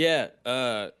 Yeah.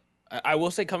 I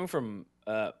will say, coming from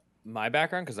my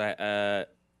background, because I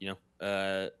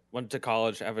went to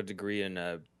college. I have a degree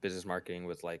in business marketing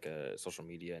with like social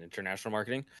media and international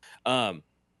marketing.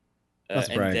 Not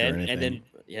to brag or anything.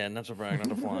 Not to brag, not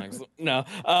to flying. No.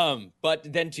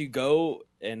 But then to go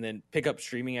and then pick up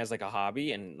streaming as like a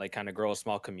hobby and like kind of grow a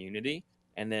small community.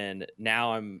 And then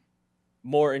now I'm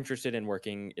more interested in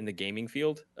working in the gaming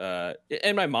field.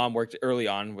 And my mom worked early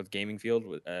on with gaming field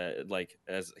with like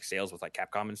as sales with like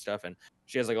Capcom and stuff. And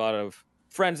she has like a lot of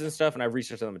friends and stuff. And I've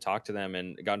reached out to them and talked to them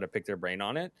and gotten to pick their brain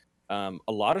on it. A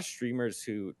lot of streamers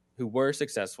who were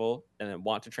successful and then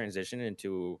want to transition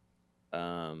into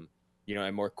a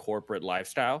more corporate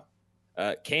lifestyle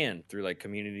can through like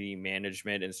community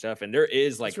management and stuff. And there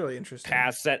is like really interesting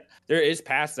paths that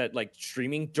like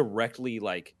streaming directly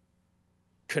like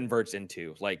converts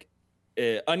into like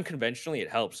unconventionally. It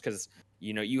helps because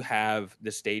you have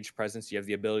the stage presence, you have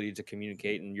the ability to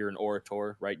communicate, and you're an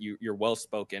orator, right? You're well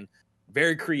spoken,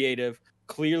 very creative,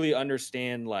 clearly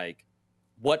understand like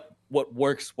what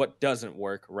works, what doesn't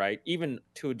work, right? Even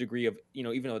to a degree of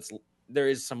even though there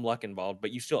is some luck involved,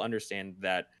 but you still understand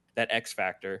that X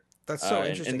factor. That's so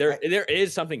interesting. And there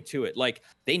is something to it. Like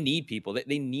they need people.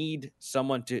 They need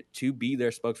someone to be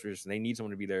their spokesperson. They need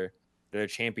someone to be their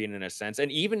champion in a sense.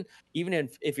 And even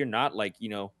if you're not like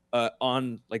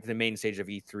on like the main stage of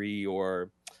E3 or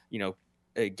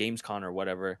Gamescom or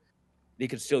whatever, they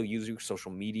could still use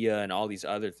social media and all these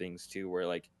other things too. Where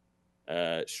like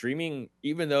streaming,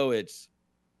 even though it's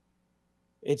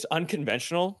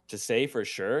unconventional to say for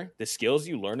sure, the skills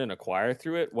you learn and acquire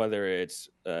through it, whether it's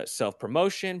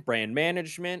self-promotion, brand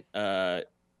management,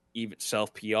 even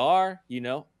self-PR,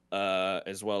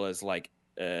 as well as like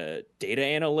data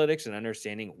analytics and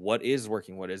understanding what is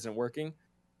working, what isn't working,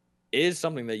 is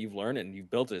something that you've learned and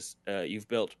you've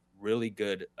built really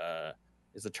good,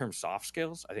 is the term soft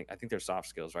skills? I think they're soft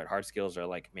skills, right? Hard skills are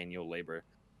like manual labor.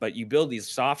 But you build these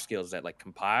soft skills that like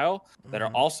compile, that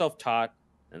are all self-taught,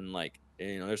 and like,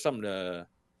 there's something to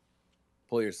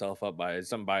pull yourself up by.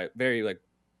 Something very like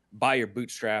by your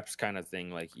bootstraps kind of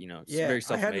thing. Like, it's very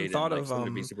self-made and like something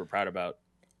to be super proud about.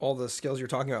 All the skills you're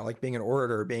talking about, like being an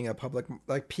orator, being a public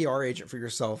like PR agent for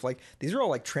yourself, like these are all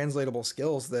like translatable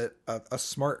skills that a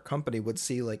smart company would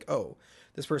see. Like, oh,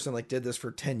 this person like did this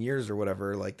for 10 years or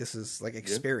whatever. Like this is like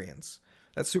experience.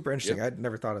 That's super interesting. I'd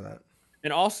never thought of that.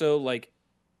 And also like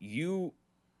you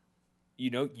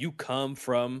come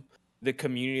from the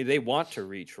community they want to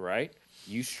reach, right?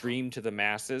 You stream to the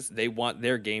masses. They want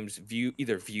their games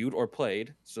either viewed or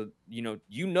played. So,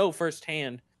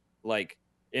 firsthand, like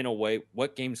in a way,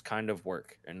 what games kind of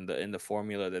work and in the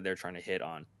formula that they're trying to hit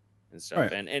on and stuff.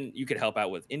 Right. And you could help out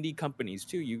with indie companies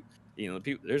too.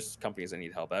 There's companies that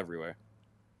need help everywhere.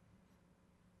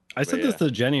 I said this to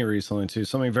Jenny recently too,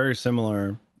 something very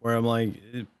similar, where I'm like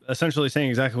essentially saying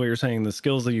exactly what you're saying. The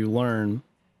skills that you learn,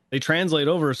 they translate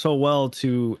over so well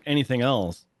to anything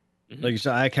else. Mm-hmm. Like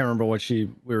I can't remember what we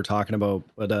were talking about,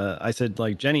 but I said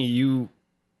like, Jenny, you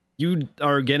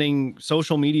are getting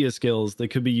social media skills that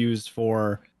could be used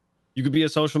for, you could be a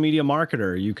social media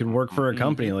marketer. You could work for a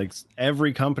company. Like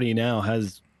every company now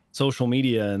has social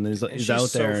media and is out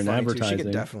there and advertising. She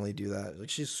could definitely do that. Like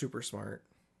she's super smart.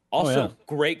 Also,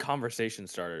 great conversation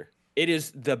starter. It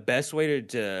is the best way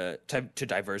to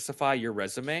diversify your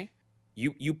resume.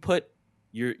 You put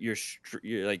your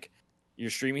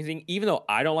streaming thing. Even though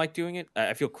I don't like doing it,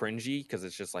 I feel cringy because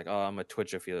it's just like, oh, I'm a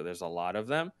Twitch affiliate. There's a lot of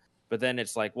them. But then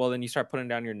it's like, well, then you start putting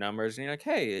down your numbers, and you're like,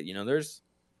 hey, there's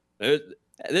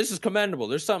this is commendable.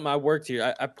 There's something I worked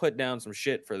here. I put down some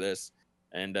shit for this,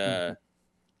 and and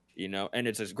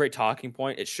it's a great talking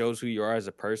point. It shows who you are as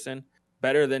a person,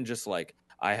 better than just like,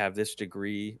 I have this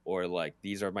degree, or like,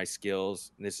 these are my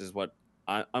skills. This is what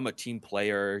I'm a team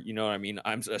player. You know what I mean?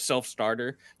 I'm a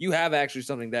self-starter. You have actually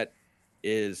something that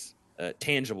is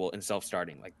tangible in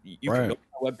self-starting. Like, you can go to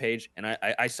my webpage, and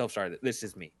I self-started it. This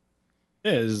is me.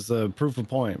 Yeah, it's proof of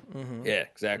point. Mm-hmm. Yeah,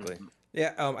 exactly.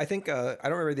 Yeah, I think I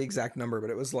don't remember the exact number,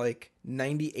 but it was like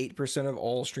 98% of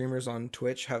all streamers on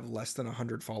Twitch have less than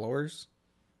 100 followers.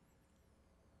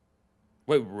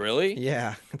 Wait, really?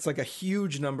 Yeah, it's like a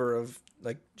huge number of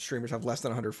like streamers have less than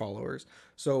 100 followers.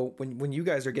 So when you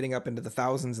guys are getting up into the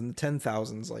thousands and the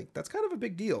 10,000s, like, that's kind of a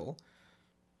big deal.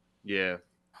 Yeah.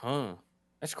 Huh.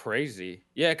 That's crazy.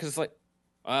 Yeah, because it's like,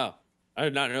 wow. I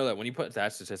did not know that. When you put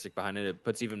that statistic behind it, it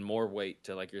puts even more weight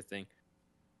to like your thing.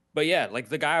 But yeah, like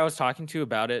the guy I was talking to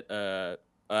about it,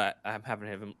 I'm having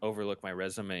him overlook my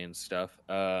resume and stuff.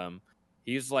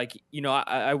 He's like,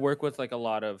 I work with like a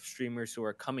lot of streamers who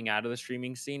are coming out of the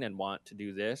streaming scene and want to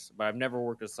do this, but I've never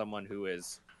worked with someone who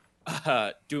is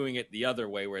doing it the other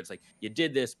way, where it's like, you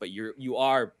did this, but you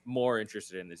are more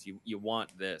interested in this. You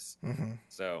want this. Mm-hmm.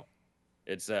 So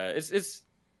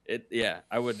yeah.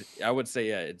 I would say,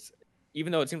 yeah, it's,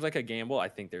 even though it seems like a gamble, I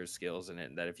think there's skills in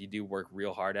it that if you do work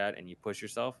real hard at and you push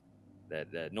yourself,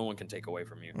 that no one can take away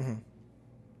from you.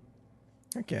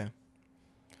 Mm-hmm. Okay.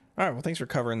 All right. Well, thanks for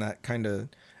covering that kind of,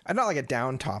 not like a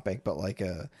down topic, but like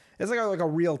it's like a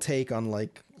real take on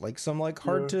like some like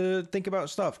hard to think about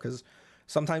stuff. Because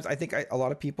sometimes I think a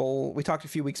lot of people, we talked a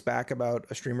few weeks back about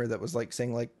a streamer that was like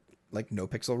saying like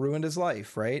NoPixel ruined his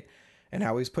life, right? And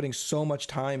how he's putting so much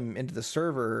time into the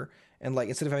server, and like,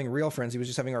 instead of having real friends, he was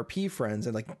just having RP friends,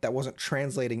 and like that wasn't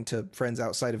translating to friends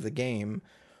outside of the game.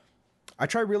 I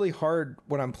try really hard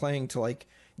when I'm playing to like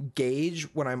gauge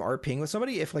when I'm RPing with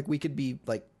somebody if like we could be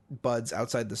like buds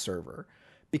outside the server,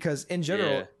 because in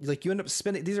general, like, you end up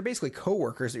spending, these are basically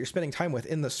coworkers that you're spending time with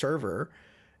in the server,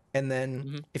 and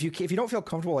then if you don't feel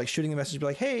comfortable like shooting a message, be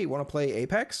like, hey, want to play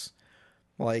Apex?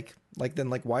 Like then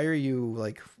like, why are you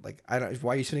like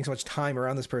why are you spending so much time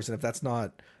around this person if that's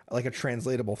not like a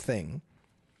translatable thing?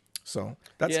 So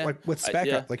that's like with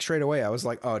Spec, like straight away I was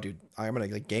like, oh dude, I'm gonna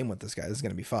like game with this guy. This is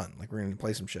gonna be fun. Like, we're gonna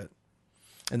play some shit.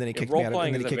 And then he kicked me out.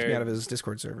 Me out of his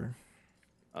Discord server.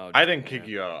 Oh, I didn't kick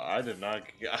you out. I did not.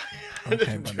 I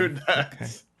didn't do that.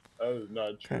 Okay. That was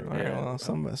not true. Okay. Well,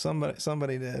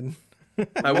 somebody did.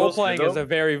 Role playing is a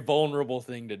very vulnerable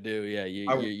thing to do. Yeah,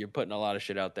 you're putting a lot of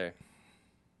shit out there.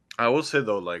 I will say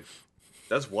though, like,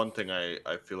 that's one thing I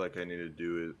feel like I need to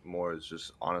do more is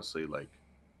just honestly, like,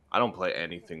 I don't play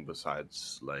anything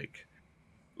besides like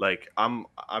I'm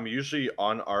usually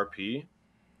on RP,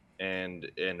 and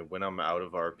when I'm out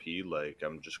of RP, like,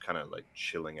 I'm just kind of like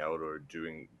chilling out or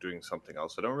doing something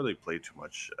else. I don't really play too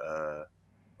much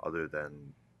other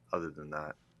than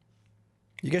that.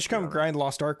 You guys should come grind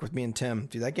Lost Ark with me and Tim.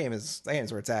 Dude, that game's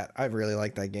where it's at. I really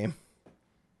like that game.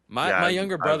 My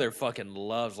younger brother fucking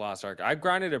loves Lost Ark. I've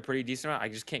grinded a pretty decent amount. I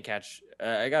just can't catch.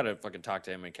 I gotta fucking talk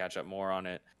to him and catch up more on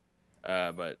it.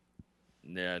 But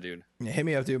yeah, dude. Yeah, hit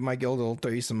me up, dude. My guild will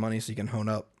throw you some money so you can hone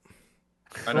up.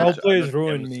 Roleplay has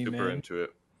ruined me, man. Into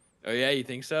it. Oh yeah, you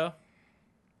think so?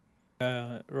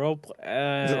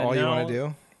 Roleplay. Is it all you want to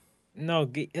do? No.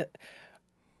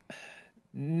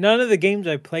 None of the games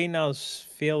I play now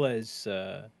feel as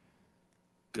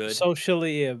good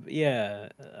socially. I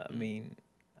mean.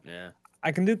 Yeah.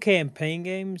 I can do campaign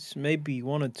games, maybe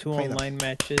one or two Playing online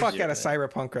matches. Fuck out of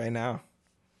Cyberpunk right now.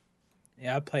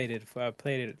 Yeah, I played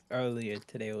it earlier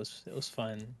today. It was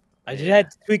fun. I just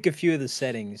had to tweak a few of the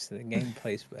settings. The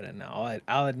gameplay's better now.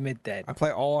 I'll admit that. I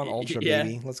play all on Ultra,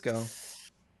 baby. Let's go.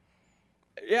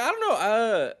 Yeah, I don't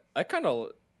know. I kind of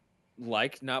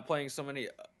like not playing so many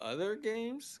other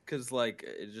games because like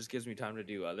it just gives me time to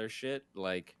do other shit.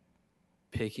 Like,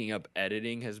 picking up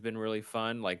editing has been really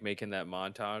fun. Like, making that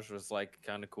montage was like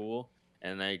kind of cool.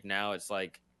 And like now it's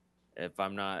like, if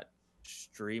I'm not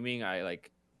streaming, I like,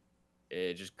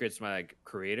 it just gets my like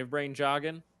creative brain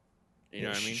jogging. You know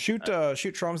what I mean? Shoot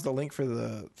Troms the link for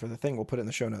the thing. We'll put it in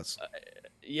the show notes.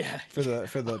 Yeah. For the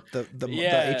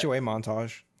HOA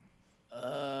montage.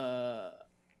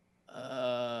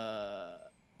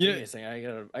 Give me a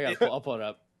second. I'll pull it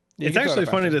up. It's actually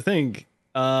funny to think.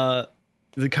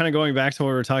 kind of going back to what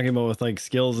we were talking about with like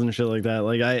skills and shit like that.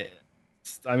 Like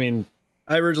I mean,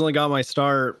 I originally got my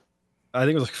start, I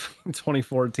think it was like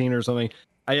 2014 or something.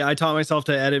 I taught myself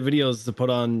to edit videos to put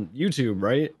on YouTube,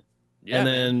 right? Yeah, and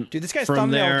man. then Dude, this guy's from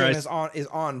thumbnail there, game is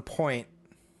on point.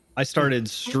 I started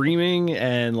streaming,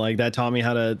 and like that taught me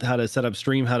how to set up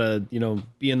stream, how to, you know,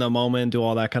 be in the moment, do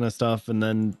all that kind of stuff. And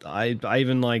then I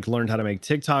even like learned how to make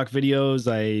TikTok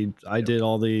videos. I did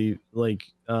all the like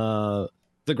the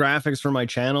graphics for my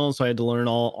channel, so I had to learn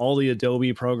all the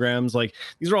Adobe programs. Like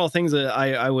these are all things that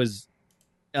I was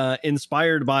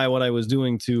inspired by what I was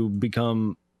doing to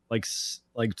become like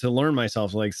to learn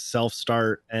myself, like self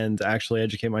start and actually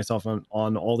educate myself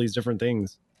on all these different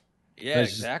things. Yeah,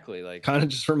 exactly. Like kind of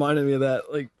just reminded me of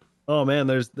that. Like, oh man,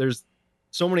 there's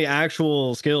so many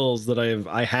actual skills that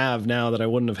I have now that I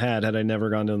wouldn't have had I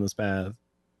never gone down this path.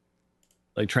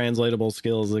 Like translatable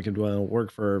skills that could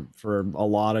work for a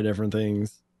lot of different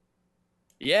things.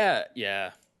 Yeah,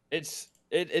 it's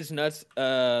nuts.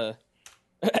 It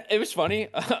was funny.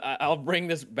 I'll bring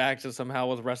this back to somehow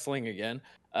with wrestling again,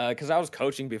 because I was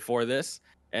coaching before this,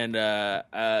 and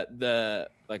the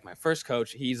like my first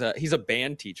coach, he's a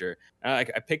band teacher. And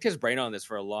I picked his brain on this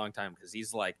for a long time because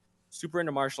he's like super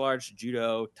into martial arts,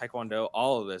 judo, taekwondo,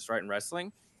 all of this, right, in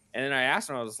wrestling. And then I asked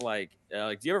him, I was like,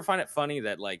 do you ever find it funny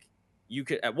that like you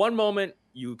could at one moment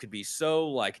you could be so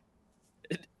like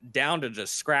down to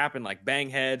just scrap and like bang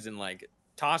heads and like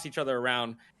toss each other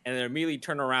around, and then immediately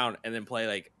turn around and then play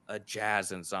like a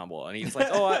jazz ensemble. And he's like,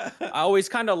 oh, I always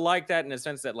kind of like that in a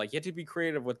sense that like you have to be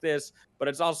creative with this, but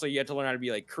it's also you have to learn how to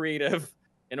be like creative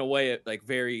in a way like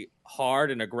very hard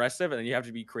and aggressive, and then you have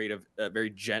to be creative very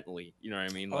gently. You know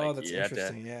what I mean? Like, that's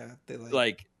interesting. Yeah, they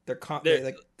they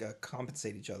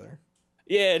compensate each other.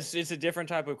 Yeah, it's a different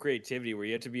type of creativity where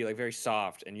you have to be like very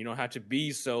soft, and you don't have to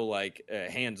be so like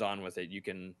hands on with it. You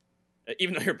can,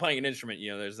 even though you're playing an instrument,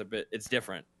 you know, there's a bit. It's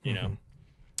different. You know.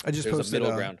 I just There's posted a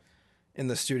middle ground. In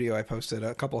the studio. I posted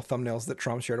a couple of thumbnails that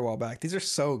Trump shared a while back. These are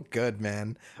so good,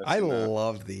 man. I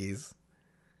love these.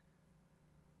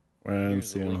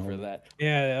 Here's the link for that.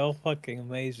 Yeah, they're all fucking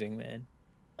amazing, man.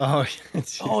 Oh,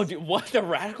 oh, dude, what, the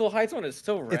Radical Heights one is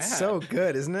so rad. It's so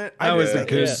good, isn't it? That was a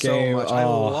good so game. much. I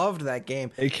loved that game.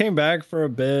 It came back for a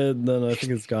bit, then I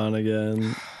think it's gone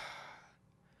again.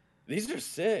 These are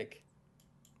sick.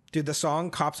 Dude, the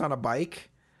song "Cops on a Bike."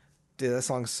 Dude, that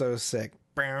song's so sick.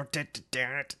 Yeah.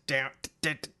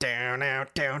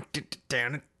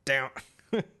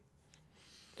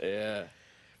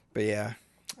 But yeah.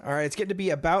 All right, it's getting to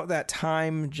be about that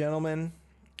time, gentlemen.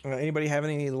 Anybody have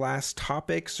any last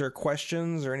topics or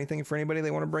questions or anything for anybody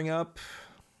they want to bring up?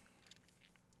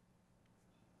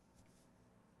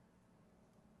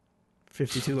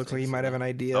 $52 looks like he might have an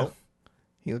idea. Oh.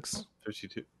 He looks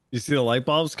 52. You see the light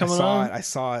bulbs coming on? I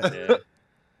saw it.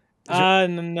 Yeah.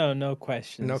 No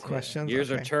questions. No questions.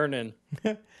 Gears are turning.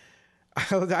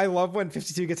 I love when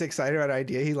 52 gets excited about an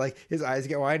idea. He like his eyes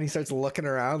get wide and he starts looking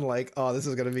around like, oh, this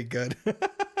is gonna be good.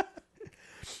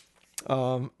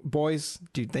 Boys,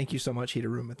 dude, thank you so much,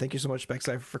 HIDARUM. Thank you so much,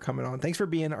 SPECCYPHER, for coming on. Thanks for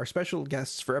being our special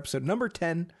guests for episode number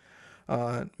 10.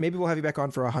 Maybe we'll have you back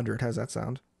on for 100. How's that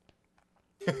sound?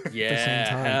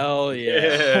 Yeah, hell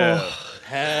yeah.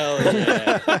 Hell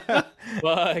yeah.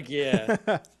 Fuck yeah.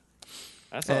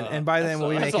 And by then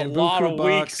we'll be making a lot buku of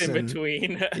bucks weeks in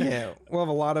between. Yeah, we'll have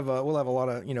a lot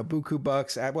of you know, buku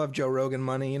bucks. We'll have Joe Rogan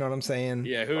money. You know what I'm saying?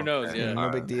 Yeah, who knows? Yeah, no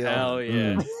big deal. Hell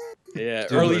yeah. Yeah,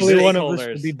 Early early one of us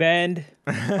stakeholders. will be banned.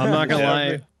 I'm not gonna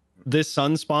lie. This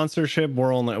Sun sponsorship,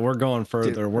 we're going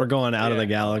further. Dude, we're going out of the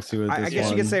galaxy with this. I guess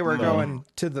you could say we're going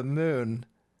to the moon.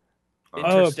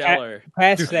 Interstellar.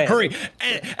 Past that. Hurry,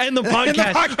 end the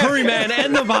podcast. Hurry, man,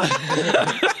 end the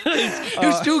podcast.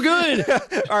 It's too good.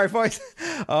 All right, boys.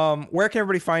 Where can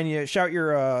everybody find you? Shout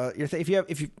your if you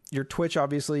have your Twitch,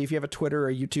 obviously. If you have a Twitter or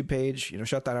a YouTube page, you know,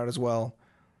 shout that out as well.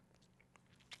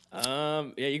 Yeah,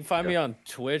 you can find me on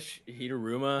Twitch,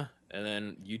 HIDARUMA, and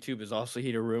then YouTube is also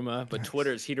HIDARUMA, but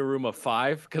Twitter is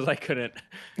HIDARUMA5 because I couldn't.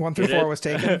 1 through 4 was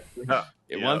taken.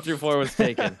 1 through 4 was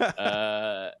taken.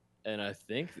 And I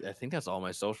think that's all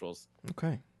my socials.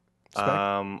 Okay.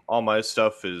 All my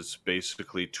stuff is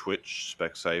basically Twitch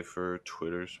SPECCYPHER,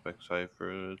 Twitter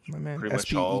SPECCYPHER. My man, pretty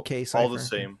much all the Cypher.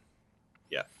 same.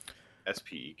 Yeah,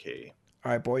 SPEK.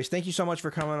 All right, boys. Thank you so much for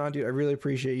coming on, dude. I really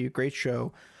appreciate you. Great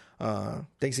show.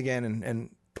 Thanks again, and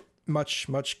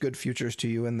much good futures to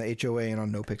you in the HOA and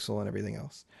on NoPixel and everything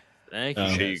else. Thank you.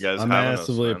 Appreciate you guys. I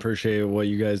massively appreciate what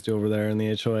you guys do over there in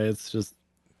the HOA. It's just.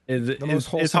 It's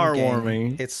wholesome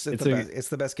heartwarming. Gang. It's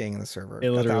the best gang in the server. It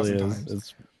literally is.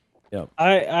 Times.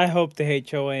 I hope the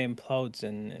HOA implodes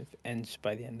and it ends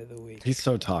by the end of the week. He's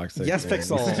so toxic. Yes, man. He's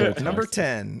Pixel so number toxic.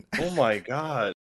 10. Oh my god.